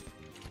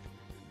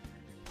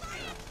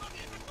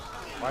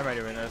 Why am I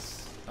doing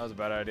this? That was a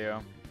bad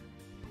idea.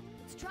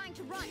 It's trying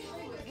to run.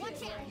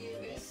 Watch it.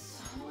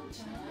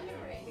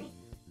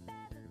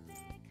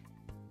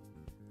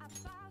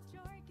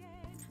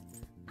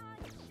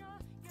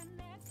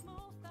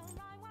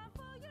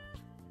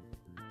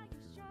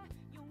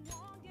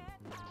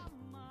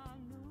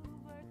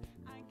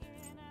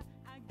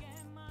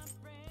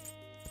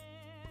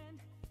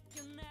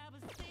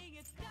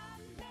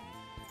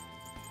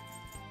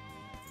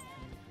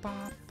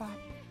 Bop, bop.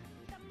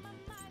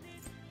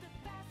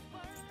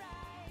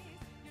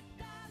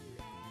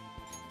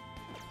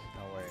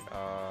 Oh wait,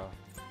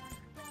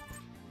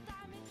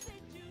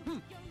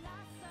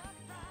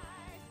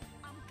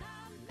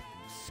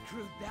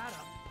 Screwed that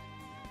up.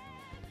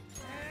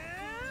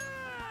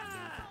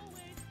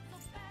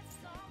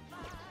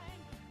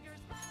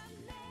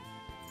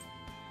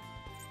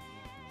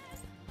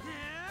 An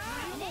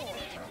enemy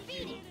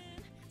defeated.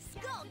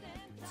 Skull.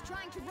 It's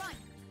trying to run.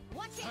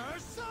 Watch it.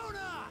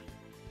 Persona!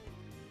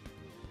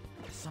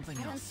 Something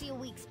I don't else. see a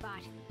weak spot.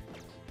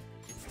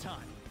 It's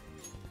time.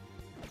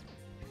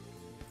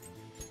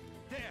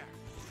 There.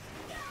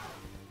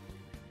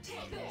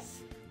 Take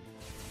this.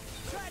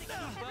 Try to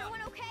keep up.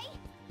 Everyone okay?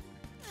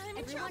 I'm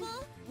in Everyone,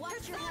 trouble.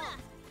 watch your Persona.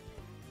 health.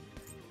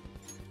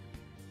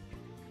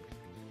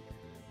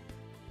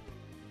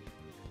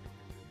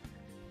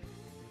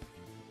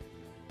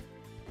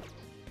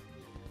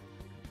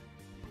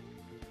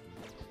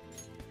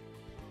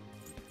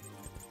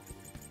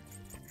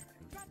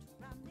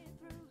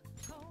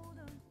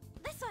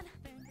 This one.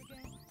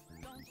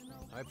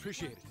 I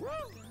appreciate it.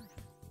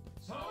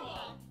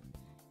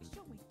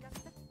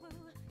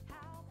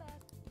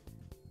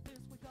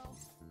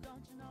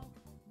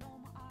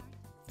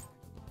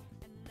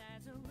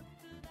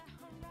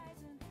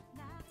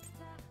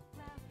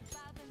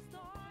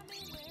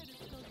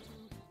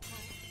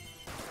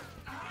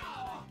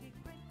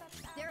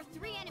 There are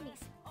 3 enemies.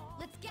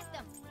 Let's get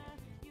them.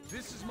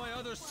 This is my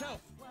other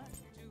self.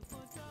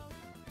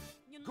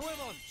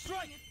 Goemon,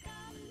 strike!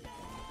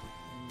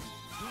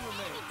 Who Enemy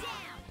remains?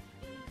 down.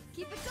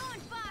 Keep it going,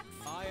 Fox.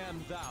 I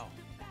am thou.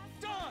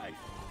 Die!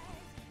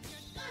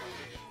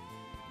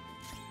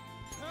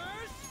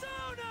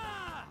 Persona!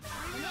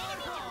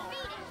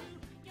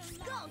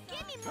 Defeated. Skull,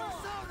 give me more.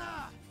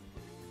 Persona!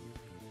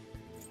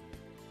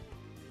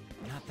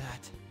 Not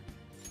that.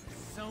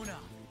 Persona!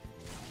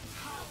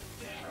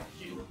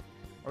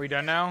 are we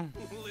done now?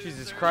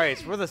 Jesus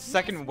Christ, where'd the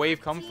second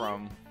wave come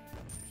from?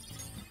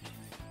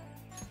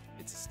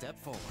 It's a step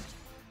forward.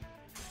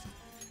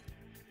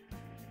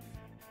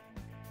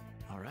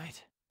 All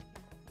right.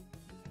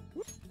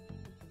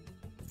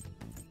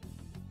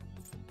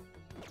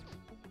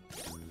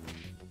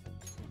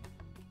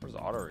 What does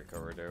auto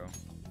recover do?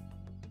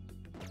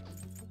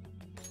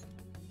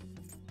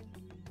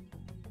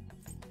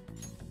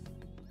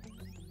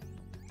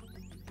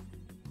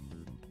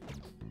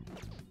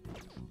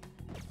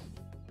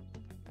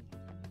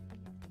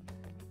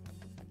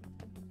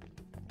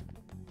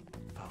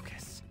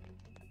 Focus.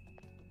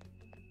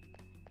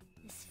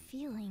 This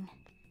feeling.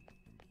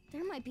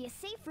 There might be a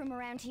safe room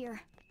around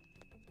here.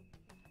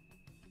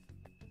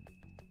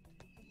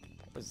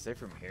 Was it safe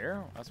from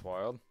here? That's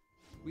wild.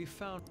 We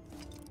found.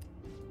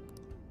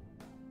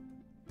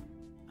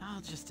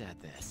 I'll just add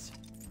this.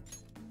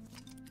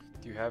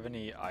 Do you have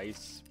any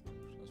ice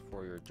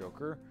for your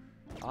Joker?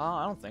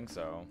 I don't think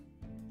so.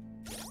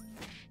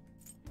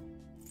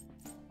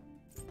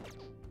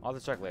 I'll have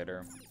to check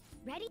later.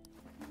 Ready?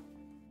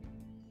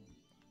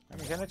 I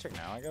mean, can I check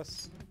now, I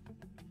guess?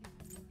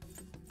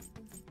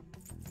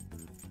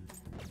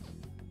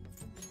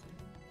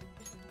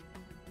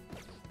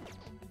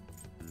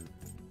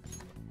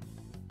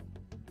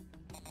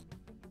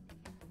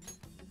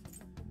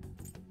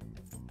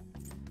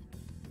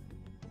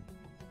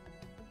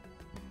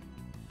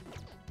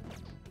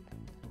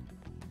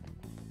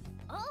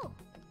 Oh!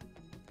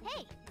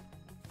 Hey!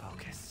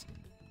 Focus.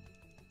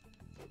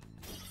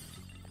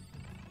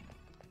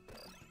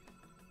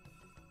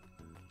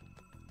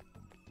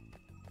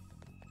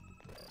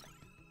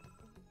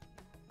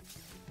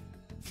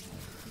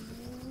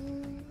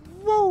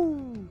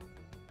 Woo!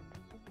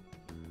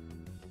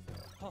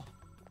 Oh,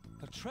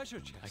 a treasure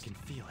chest. I can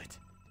feel it.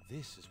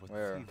 This is what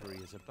Where? thievery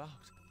is about.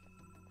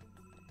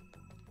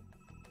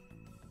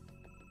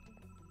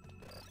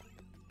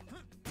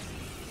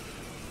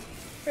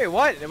 Hey,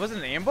 what? It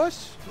wasn't an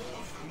ambush?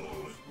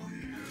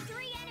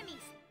 3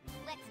 enemies!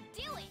 Let's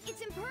do it!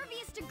 It's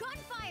impervious to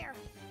gunfire!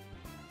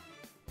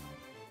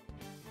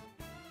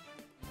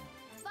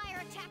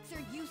 Fire attacks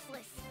are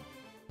useless.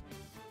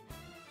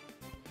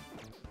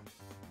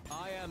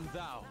 I am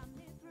thou.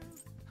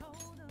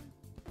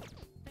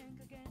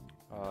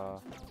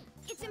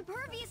 It's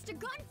impervious to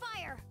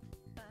gunfire!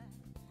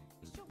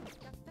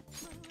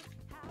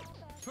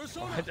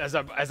 Persona, as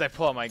I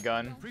pull out my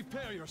gun.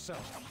 prepare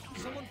yourself.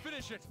 Someone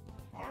finish it.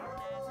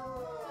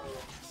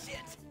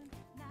 Shit!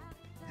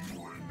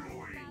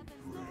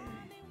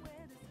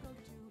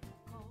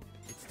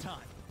 It's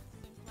time.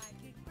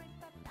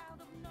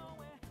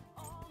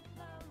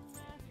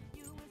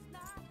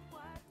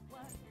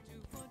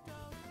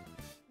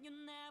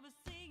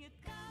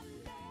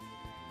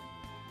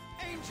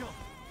 Angel!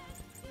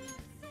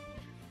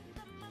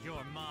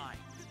 You're mine.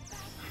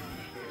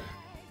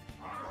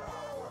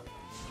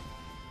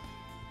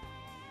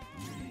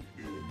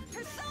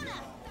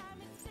 Persona!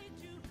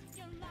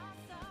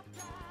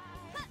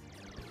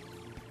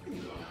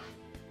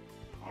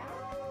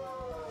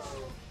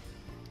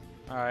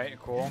 Alright,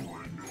 cool.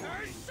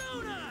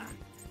 Persona!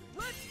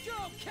 Let's go,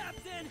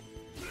 Captain!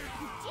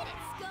 Get it,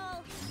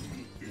 Skull!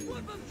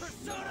 Whoop 'em,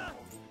 Persona!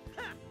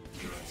 Ha!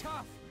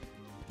 Tough!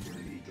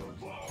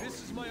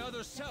 This is my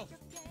other self.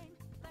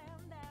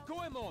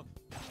 Goemon!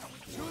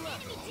 Two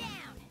left. Enemy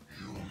down!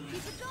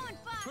 Keep it going,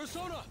 Fox!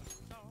 Persona!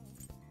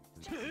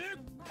 That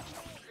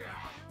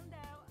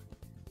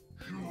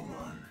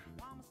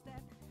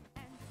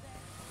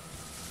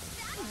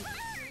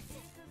hurts!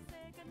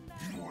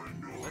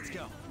 Let's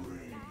go.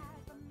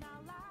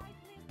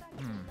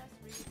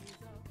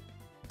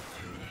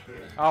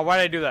 Oh, why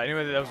did I do that? I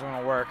knew that was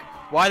gonna work.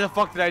 Why the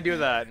fuck did I do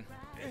that?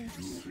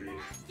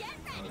 Get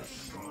ready!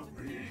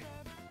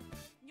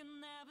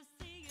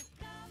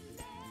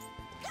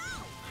 Go!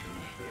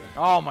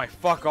 Oh my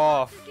fuck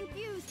off.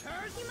 Confused!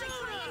 You might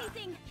try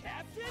anything!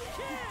 Captain Get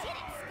Kidd! it,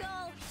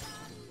 Skull!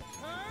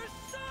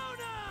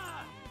 Persona!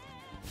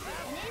 An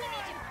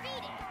enemy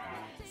defeated!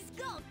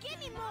 Skull, give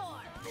me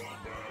more!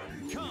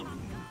 Come.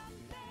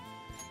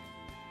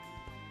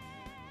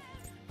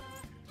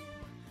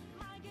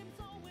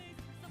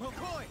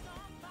 McCoy!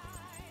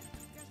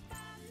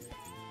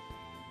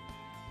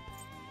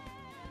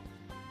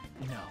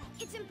 No.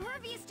 It's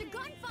impervious to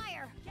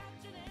gunfire!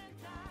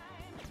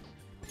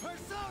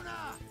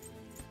 Persona!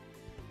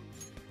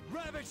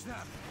 Ravage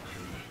them!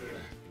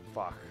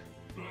 Fuck.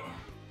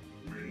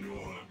 We no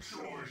have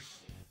choice.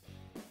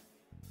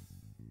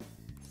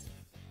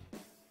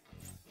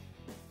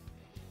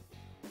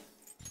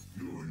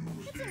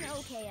 It's an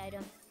okay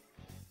item.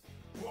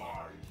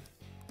 Why?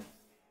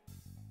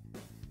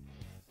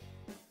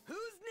 Who's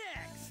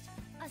next?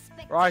 A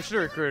spectacular Oh, I should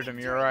have recruited him.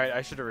 You're right.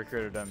 I should have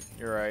recruited him.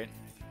 You're right.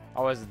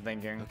 I wasn't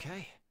thinking.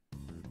 Okay.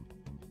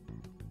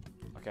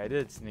 Okay, I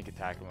did sneak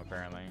attack him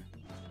apparently.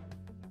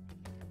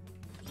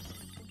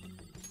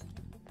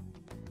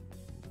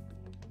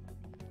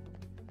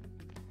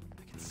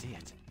 I can see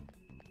it.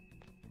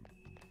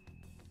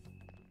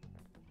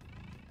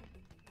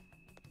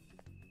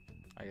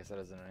 I guess that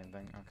isn't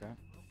anything. Okay.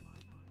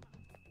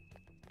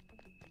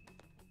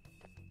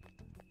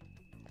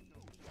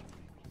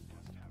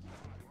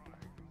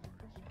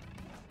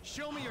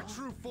 Show me your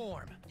true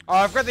form. Oh,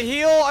 I forgot the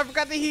heal! I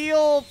forgot the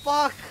heal!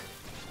 Fuck!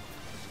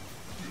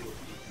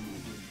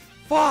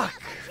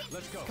 Fuck!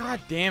 Let's go. God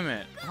damn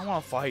it. I don't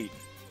want to fight.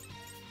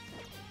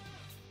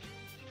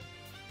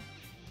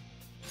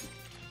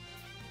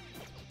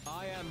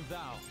 I am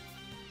thou.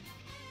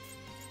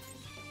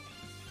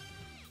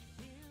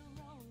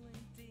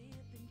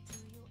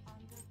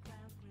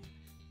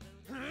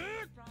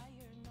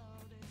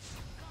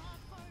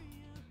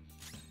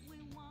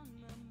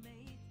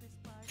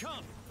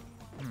 Come.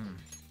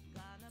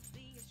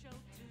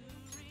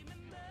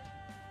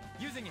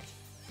 Using it.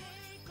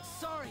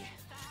 Sorry.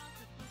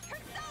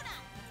 Persona!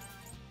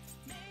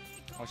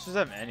 Oh, she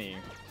doesn't have any.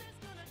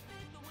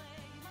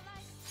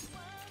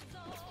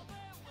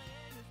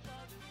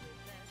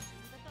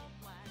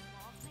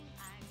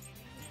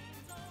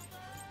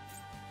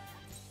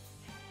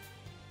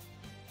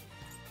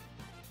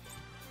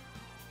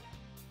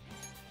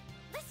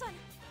 This one!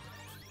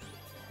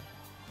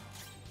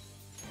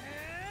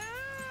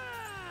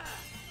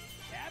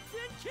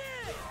 Captain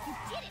Kidd! You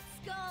did it,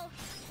 Skull!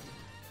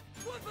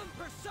 Whoop 'em,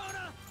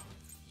 Persona!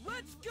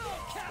 Let's go,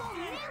 Skull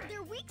Captain! nailed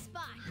their weak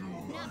spot!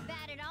 Not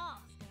bad at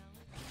all.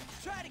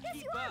 Try to Guess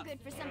keep you are up. good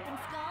for something,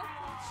 Skull.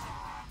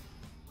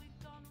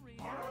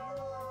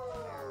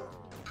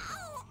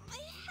 Ow! My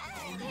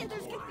head!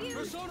 Panther's confused.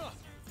 Persona!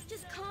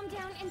 Just calm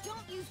down and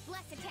don't use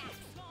bless attacks.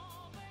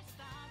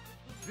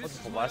 This What's is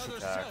the my blast other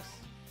attacks? self.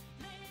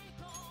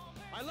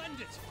 I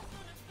lend it.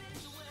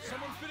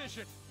 Someone finish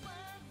it.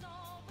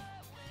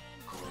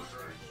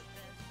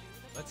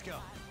 Let's go.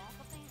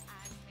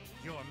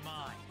 You're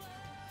mine.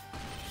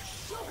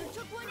 Joker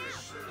took one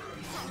out.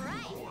 All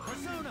right.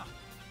 Persona.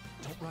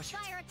 Don't rush it.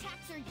 Fire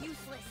attacks are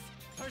useless.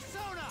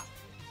 Persona.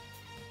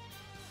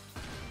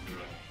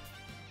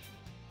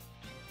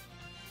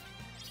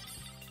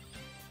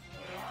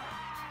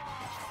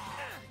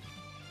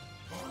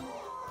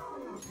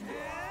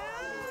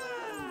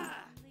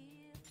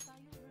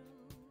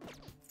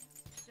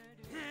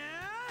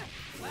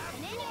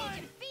 An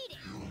enemy defeated.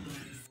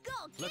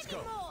 Skull, give Let's me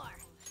go. more.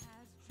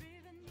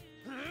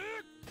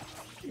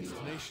 It's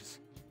tenacious.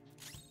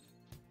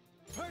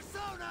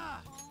 Persona!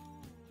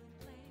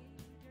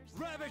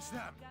 Ravage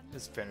them!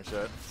 Just finish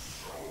it.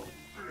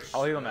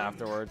 I'll heal him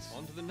afterwards.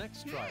 On to the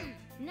next trial.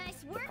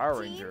 Nice The work,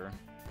 Power team. Ranger.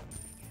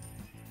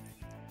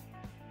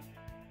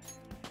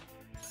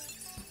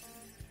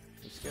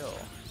 New skill.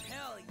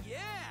 Hell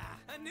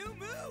yeah! A new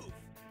move!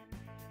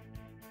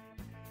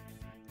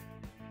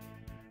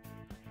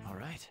 All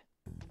right.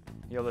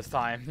 Heal this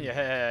time.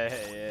 Yeah,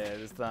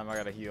 this time I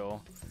gotta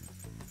heal.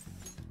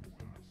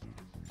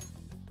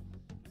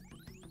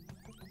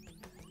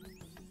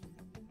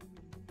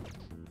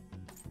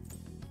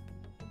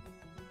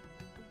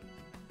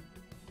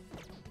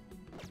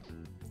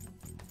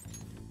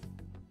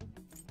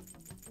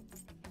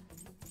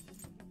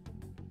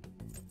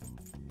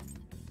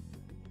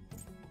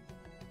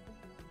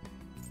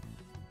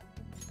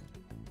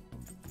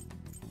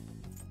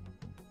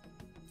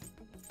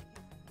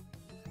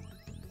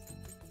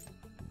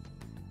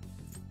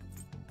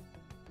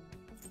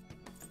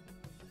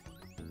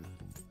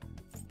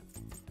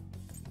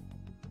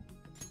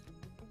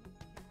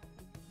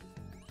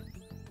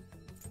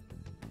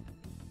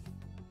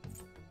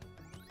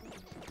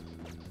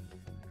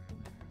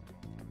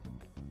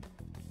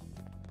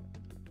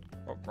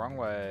 Wrong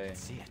way.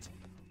 See it.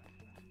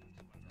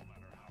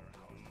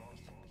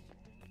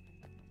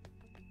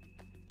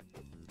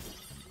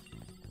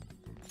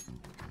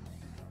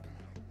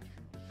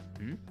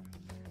 Hmm?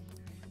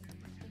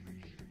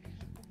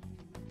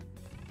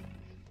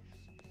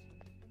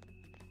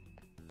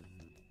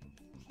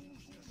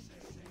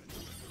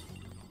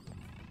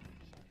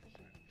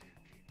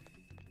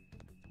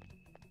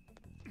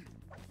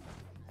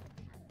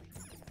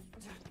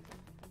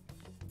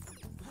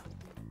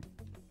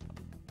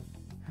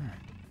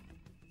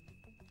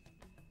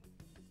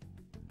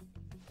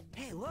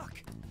 Hey,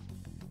 look!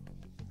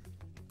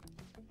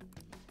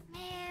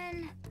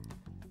 Man.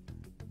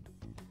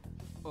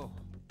 Oh.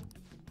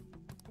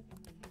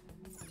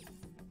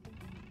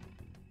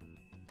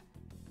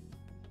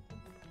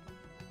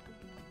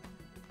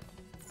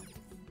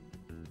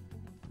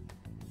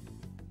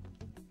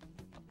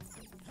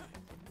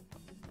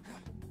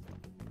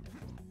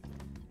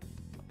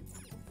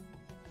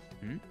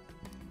 Hmm?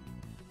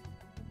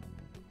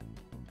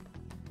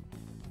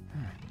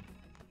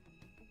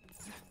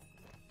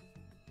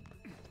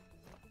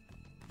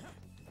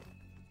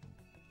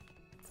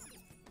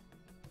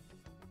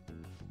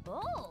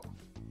 Oh.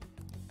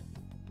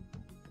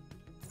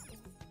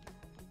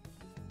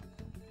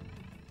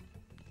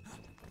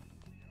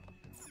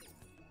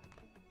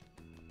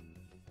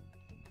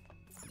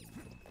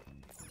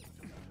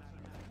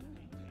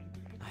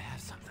 I have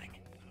something.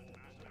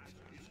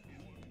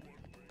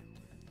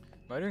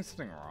 Am I doing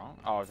something wrong?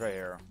 Oh, it's right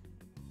here.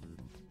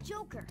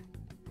 Joker.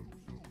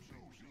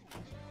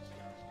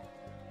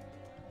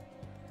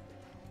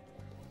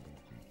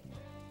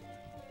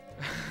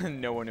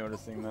 No one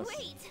noticing this.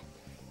 Wait.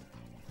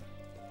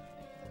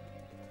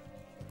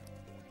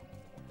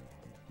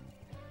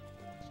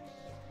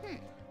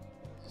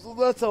 So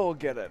that's how we'll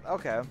get it.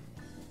 Okay.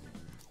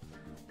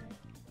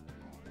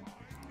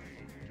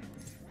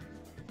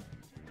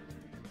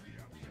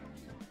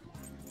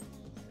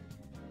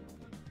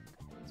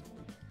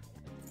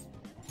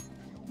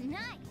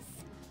 Nice.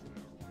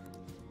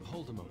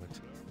 Hold a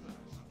moment.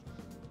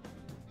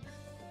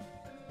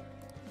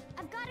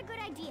 I've got a good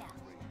idea.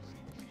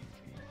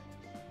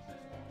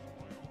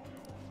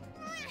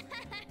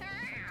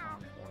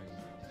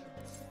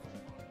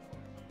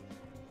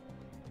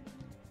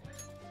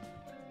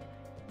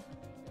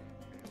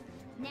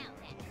 Now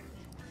then.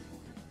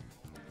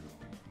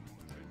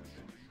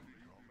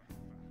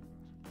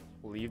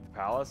 Leave the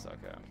palace?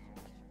 Okay.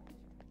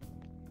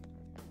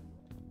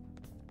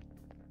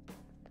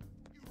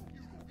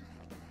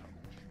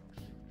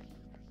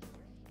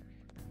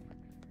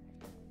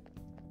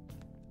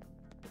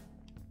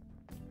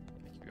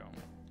 Keep going.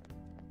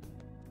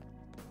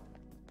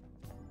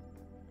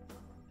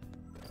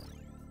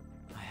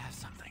 I have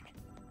something.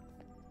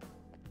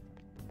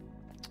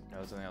 No,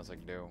 there's something else I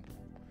can do.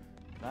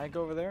 Can I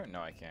go over there?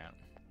 No, I can't.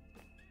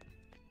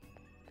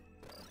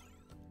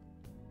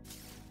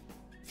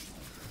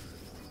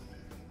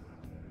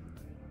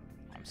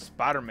 I'm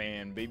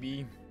Spider-Man,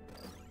 baby.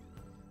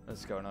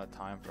 Let's go. Another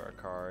time for a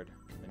card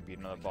and beat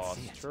another boss.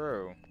 see it.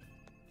 True.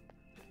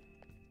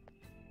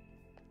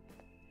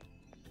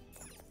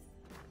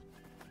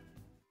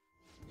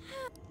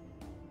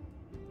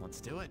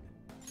 Let's do it.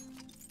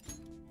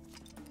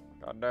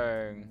 God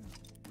dang.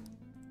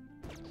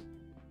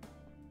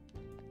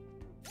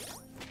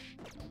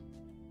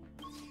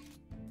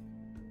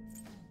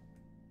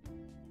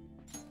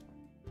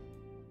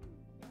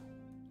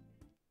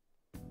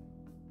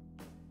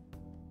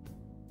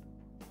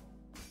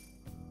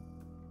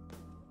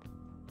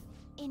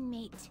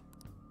 Inmate.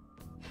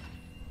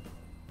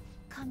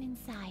 Come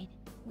inside.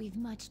 We've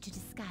much to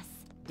discuss.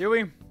 Do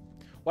we?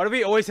 Why do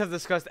we always have to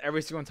discuss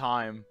every single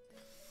time?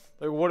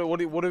 Like, what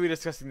are we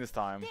discussing this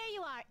time? There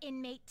you are,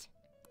 inmate.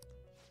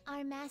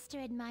 Our master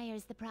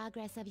admires the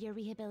progress of your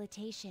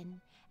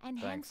rehabilitation, and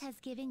hence Thanks. has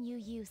given you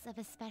use of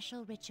a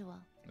special ritual.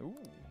 Ooh.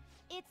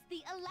 It's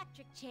the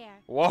electric chair.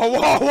 Whoa,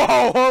 whoa,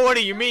 whoa, whoa, what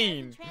do you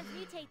mean?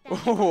 Transmutate them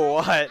into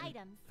What?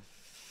 items.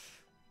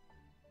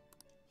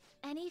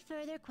 Any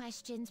further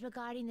questions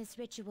regarding this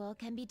ritual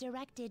can be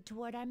directed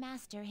toward our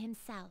master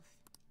himself.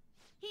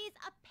 He's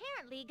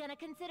apparently gonna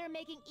consider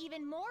making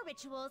even more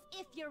rituals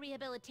if your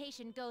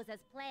rehabilitation goes as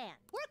planned.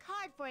 Work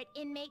hard for it,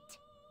 inmate.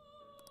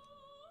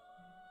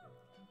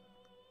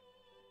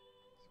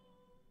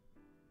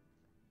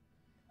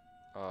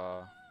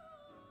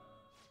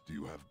 Do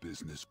you have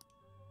business?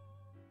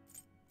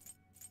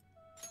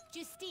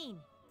 Justine,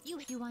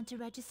 you want to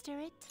register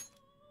it?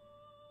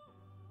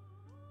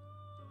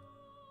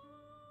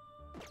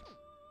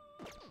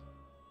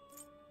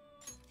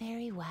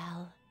 Very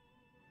well.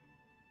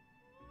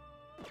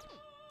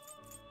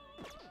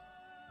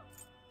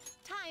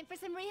 Time for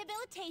some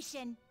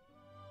rehabilitation.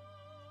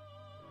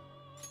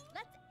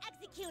 Let's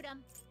execute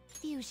him.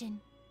 Fusion.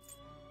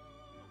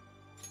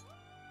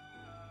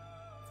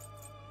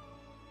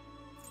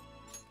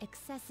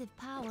 Excessive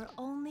power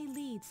only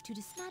leads to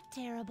not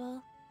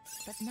terrible,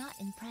 but not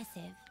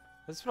impressive.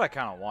 This is what I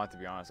kind of want, to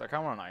be honest. I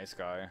kind of want an ice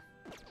guy.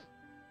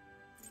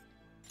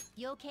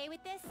 You okay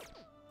with this?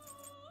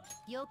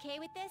 You okay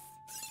with this?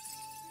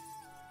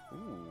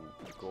 Ooh,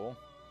 pretty cool.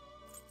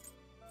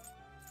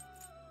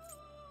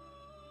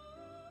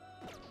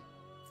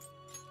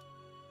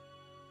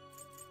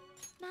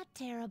 Not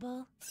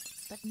terrible,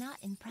 but not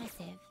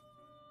impressive.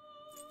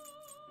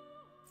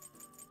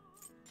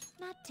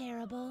 Not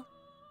terrible,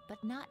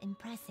 but not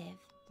impressive.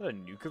 Is that a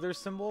nuclear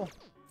symbol?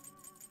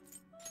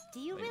 Do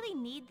you really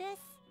need this?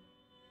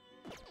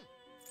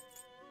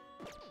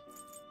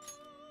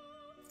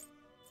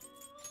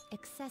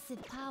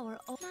 Excessive power.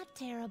 Oh, not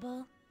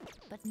terrible,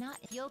 but not.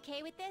 You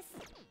okay with this?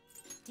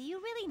 Do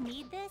you really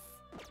need this?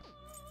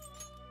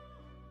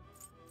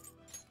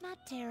 Not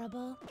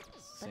terrible,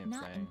 but Same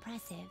not thing.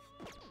 impressive.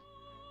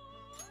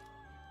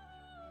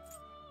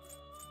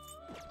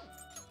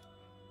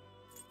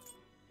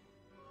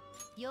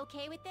 You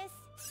okay with this?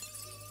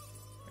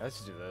 Yeah,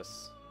 let's do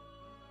this.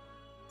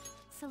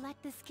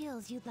 Select the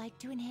skills you'd like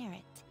to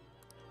inherit.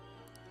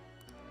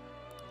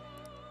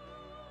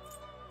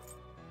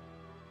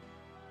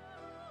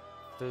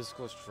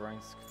 Physical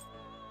strength.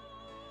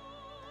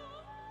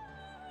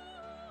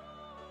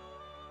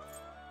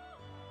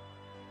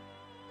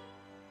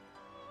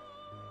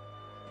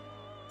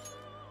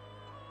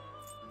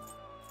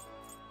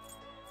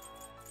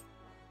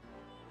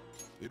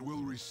 It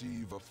will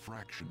receive a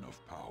fraction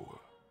of power.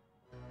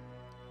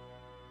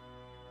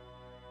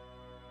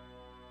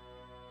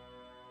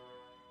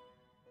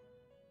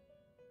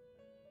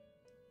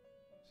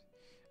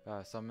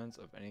 Summons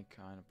of any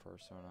kind of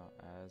persona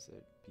as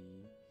it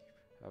be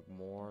have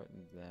more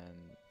than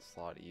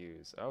slot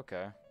use.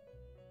 Okay.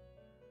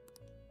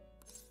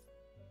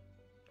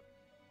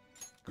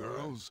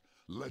 Girls,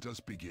 let us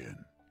begin.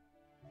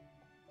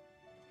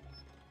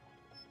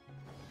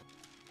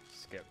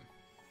 Skip.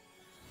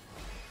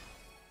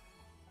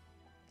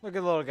 Look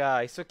at the little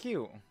guy, so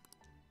cute.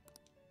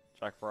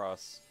 Jack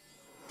Frost.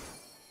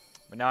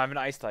 But now I'm an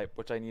ice type,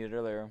 which I needed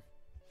earlier.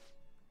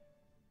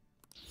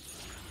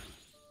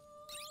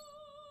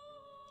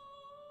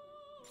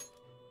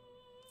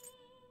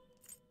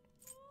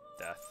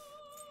 Death.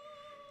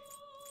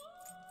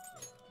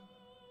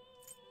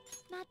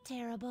 Not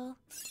terrible,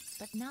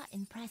 but not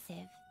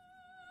impressive.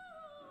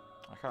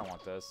 I kind of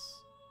want this.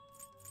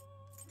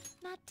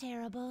 Not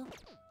terrible,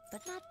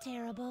 but not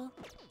terrible,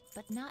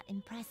 but not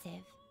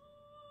impressive.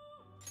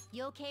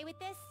 You okay with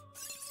this?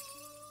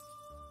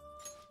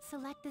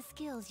 Select the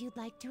skills you'd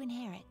like to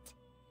inherit.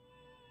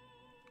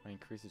 I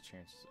increase the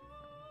chances.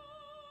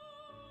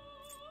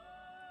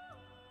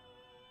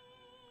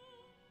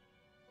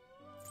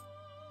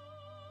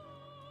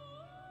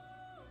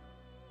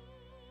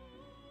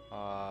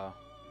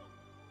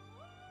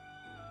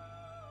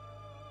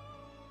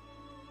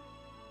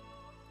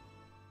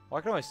 Well,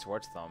 I can always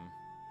switch them.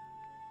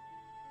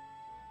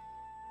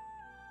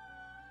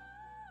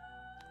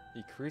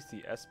 Decrease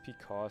the SP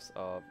cost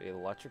of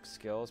electric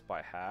skills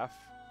by half.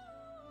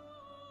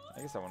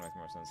 I guess that one makes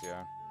more sense,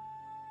 yeah.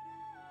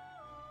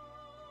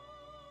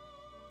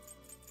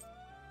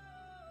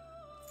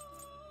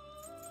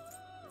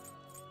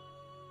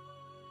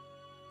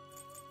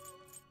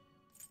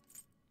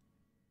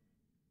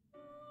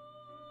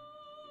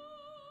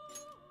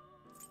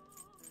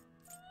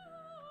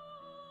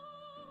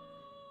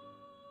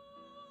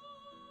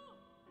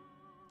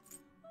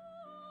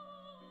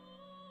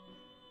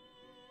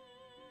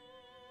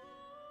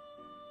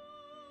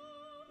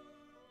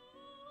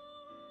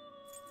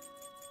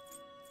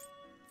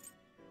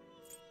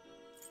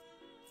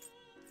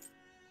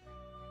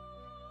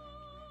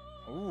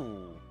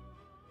 Ooh.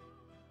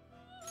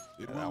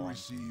 It That will one.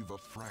 receive a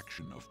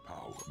fraction of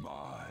power.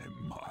 My.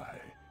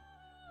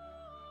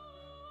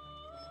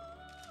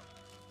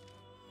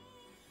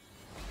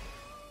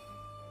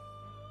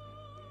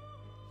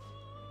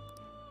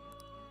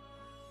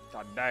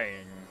 God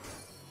dang.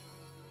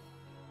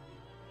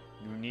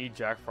 You need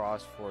Jack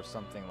Frost for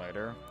something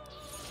later.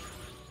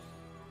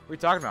 What are you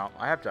talking about?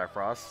 I have Jack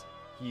Frost.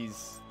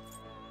 He's...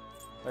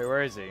 Wait,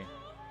 where is he?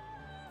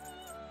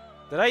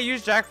 Did I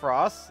use Jack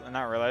Frost and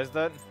not realize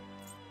that?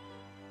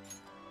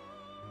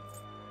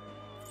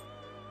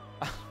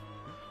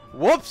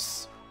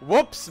 Whoops!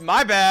 Whoops!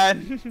 My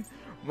bad!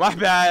 My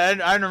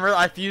bad.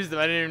 I fused him.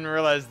 I didn't even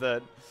realize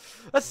that.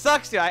 That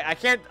sucks, dude. I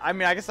can't... I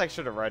mean, I guess I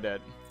should have read it.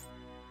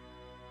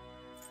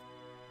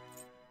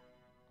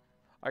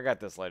 I got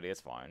this lady.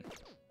 It's fine.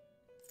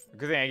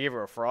 Good thing I gave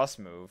her a frost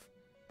move.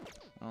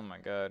 Oh my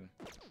god.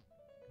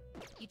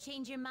 You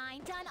change your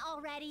mind? Done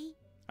already?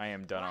 I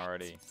am done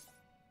already.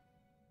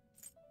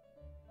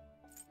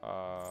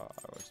 I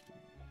was...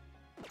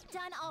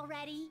 Done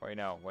already? Wait,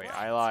 no. Wait,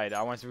 I lied.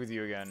 I want to be with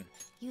you again.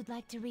 You'd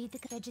like to read the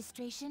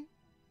registration?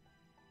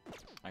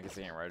 I guess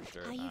I can't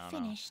register. Are you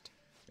finished?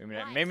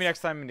 Maybe next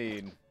time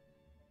indeed.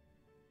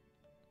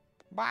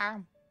 Bye.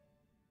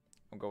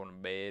 I'm going to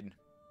bed.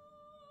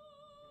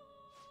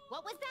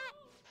 What was that?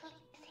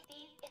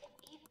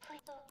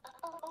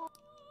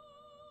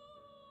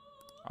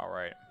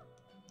 Alright.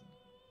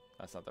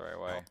 That's not the right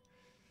way.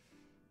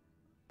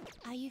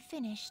 Are you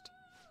finished?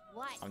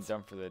 What? I'm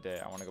done for the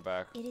day. I want to go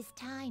back. It is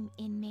time,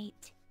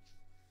 inmate.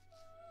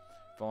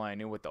 If only I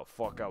knew what the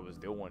fuck I was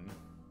doing.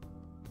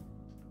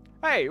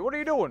 Hey, what are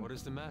you doing? What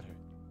is the matter?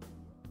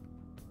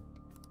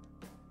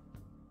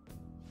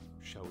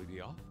 Shall we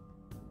be off?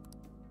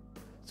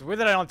 It's weird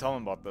that I don't tell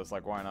him about this.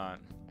 Like, why not?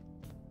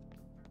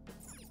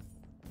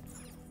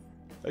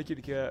 Hi,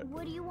 kitty cat.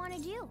 What do you want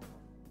to do?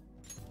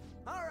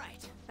 All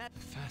right.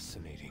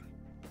 Fascinating.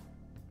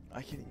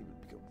 I can't even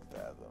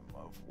fathom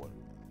of what.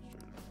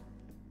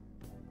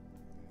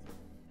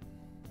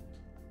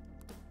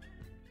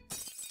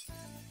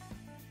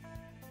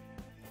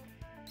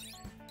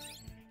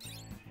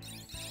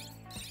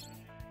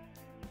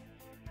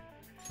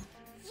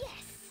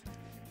 Yes.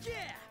 Yeah.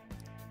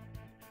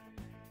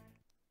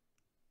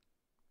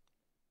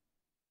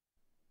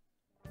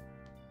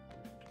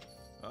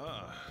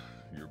 Ah,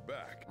 you're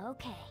back.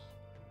 Okay.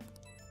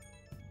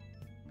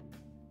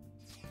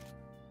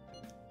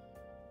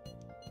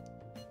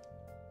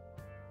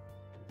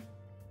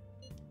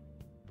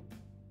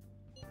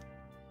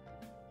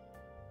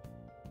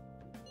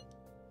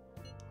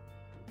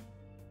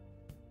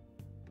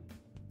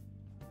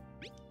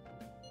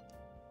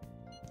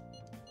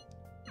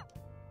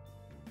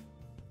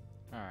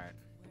 Alright.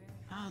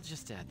 I'll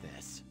just add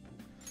this.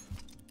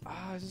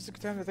 Is this a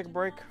good time to take a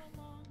break?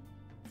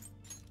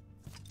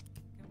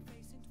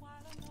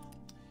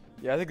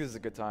 Yeah, I think this is a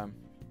good time.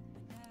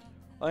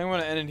 I think I'm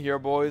gonna end it here,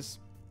 boys.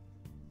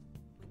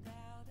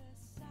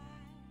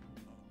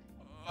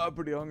 I'm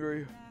pretty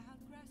hungry.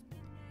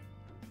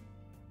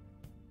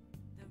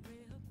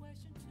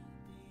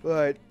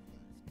 But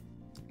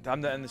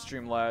time to end the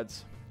stream,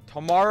 lads.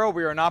 Tomorrow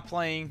we are not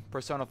playing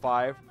Persona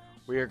 5.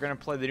 We are gonna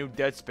play the new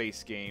Dead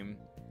Space game.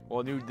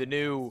 Well, the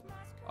new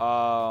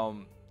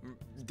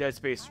Dead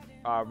Space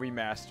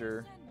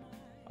remaster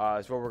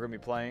is what we're gonna be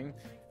playing,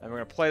 and we're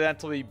gonna play that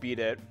until we beat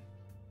it.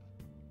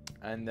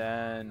 And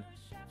then,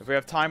 if we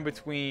have time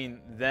between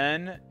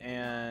then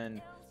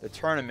and the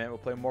tournament, we'll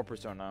play more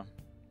Persona.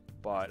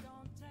 But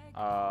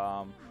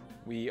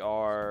we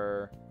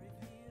are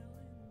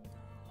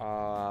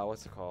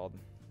what's it called?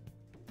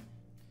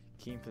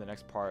 Keen for the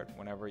next part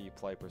whenever you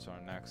play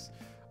Persona next.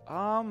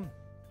 Let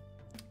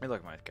me look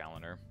at my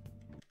calendar.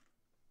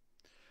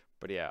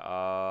 But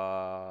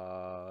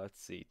yeah,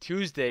 let's see.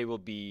 Tuesday will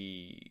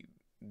be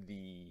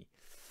the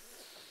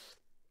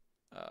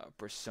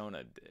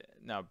Persona.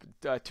 No,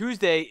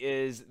 Tuesday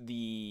is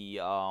the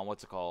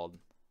what's it called?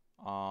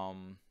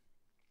 The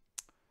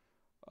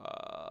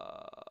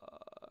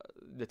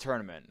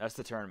tournament. That's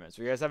the tournament.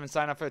 So if you guys haven't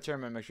signed up for the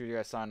tournament, make sure you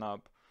guys sign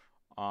up.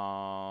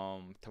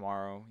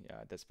 Tomorrow,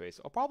 yeah, Dead Space.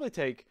 I'll probably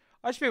take.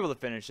 I should be able to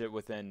finish it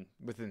within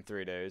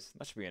 3 days.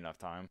 That should be enough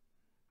time.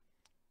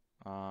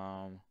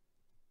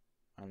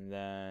 And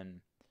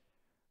then,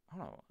 I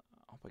don't know,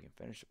 I hope I can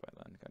finish it by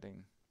then.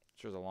 I'm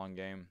sure it's a long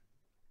game.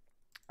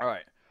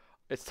 Alright,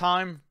 it's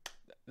time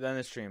to end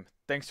the stream.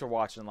 Thanks for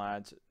watching,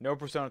 lads. No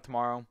Persona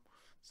tomorrow,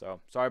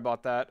 so sorry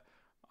about that.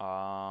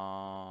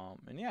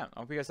 And yeah, I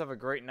hope you guys have a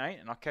great night,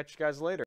 and I'll catch you guys later.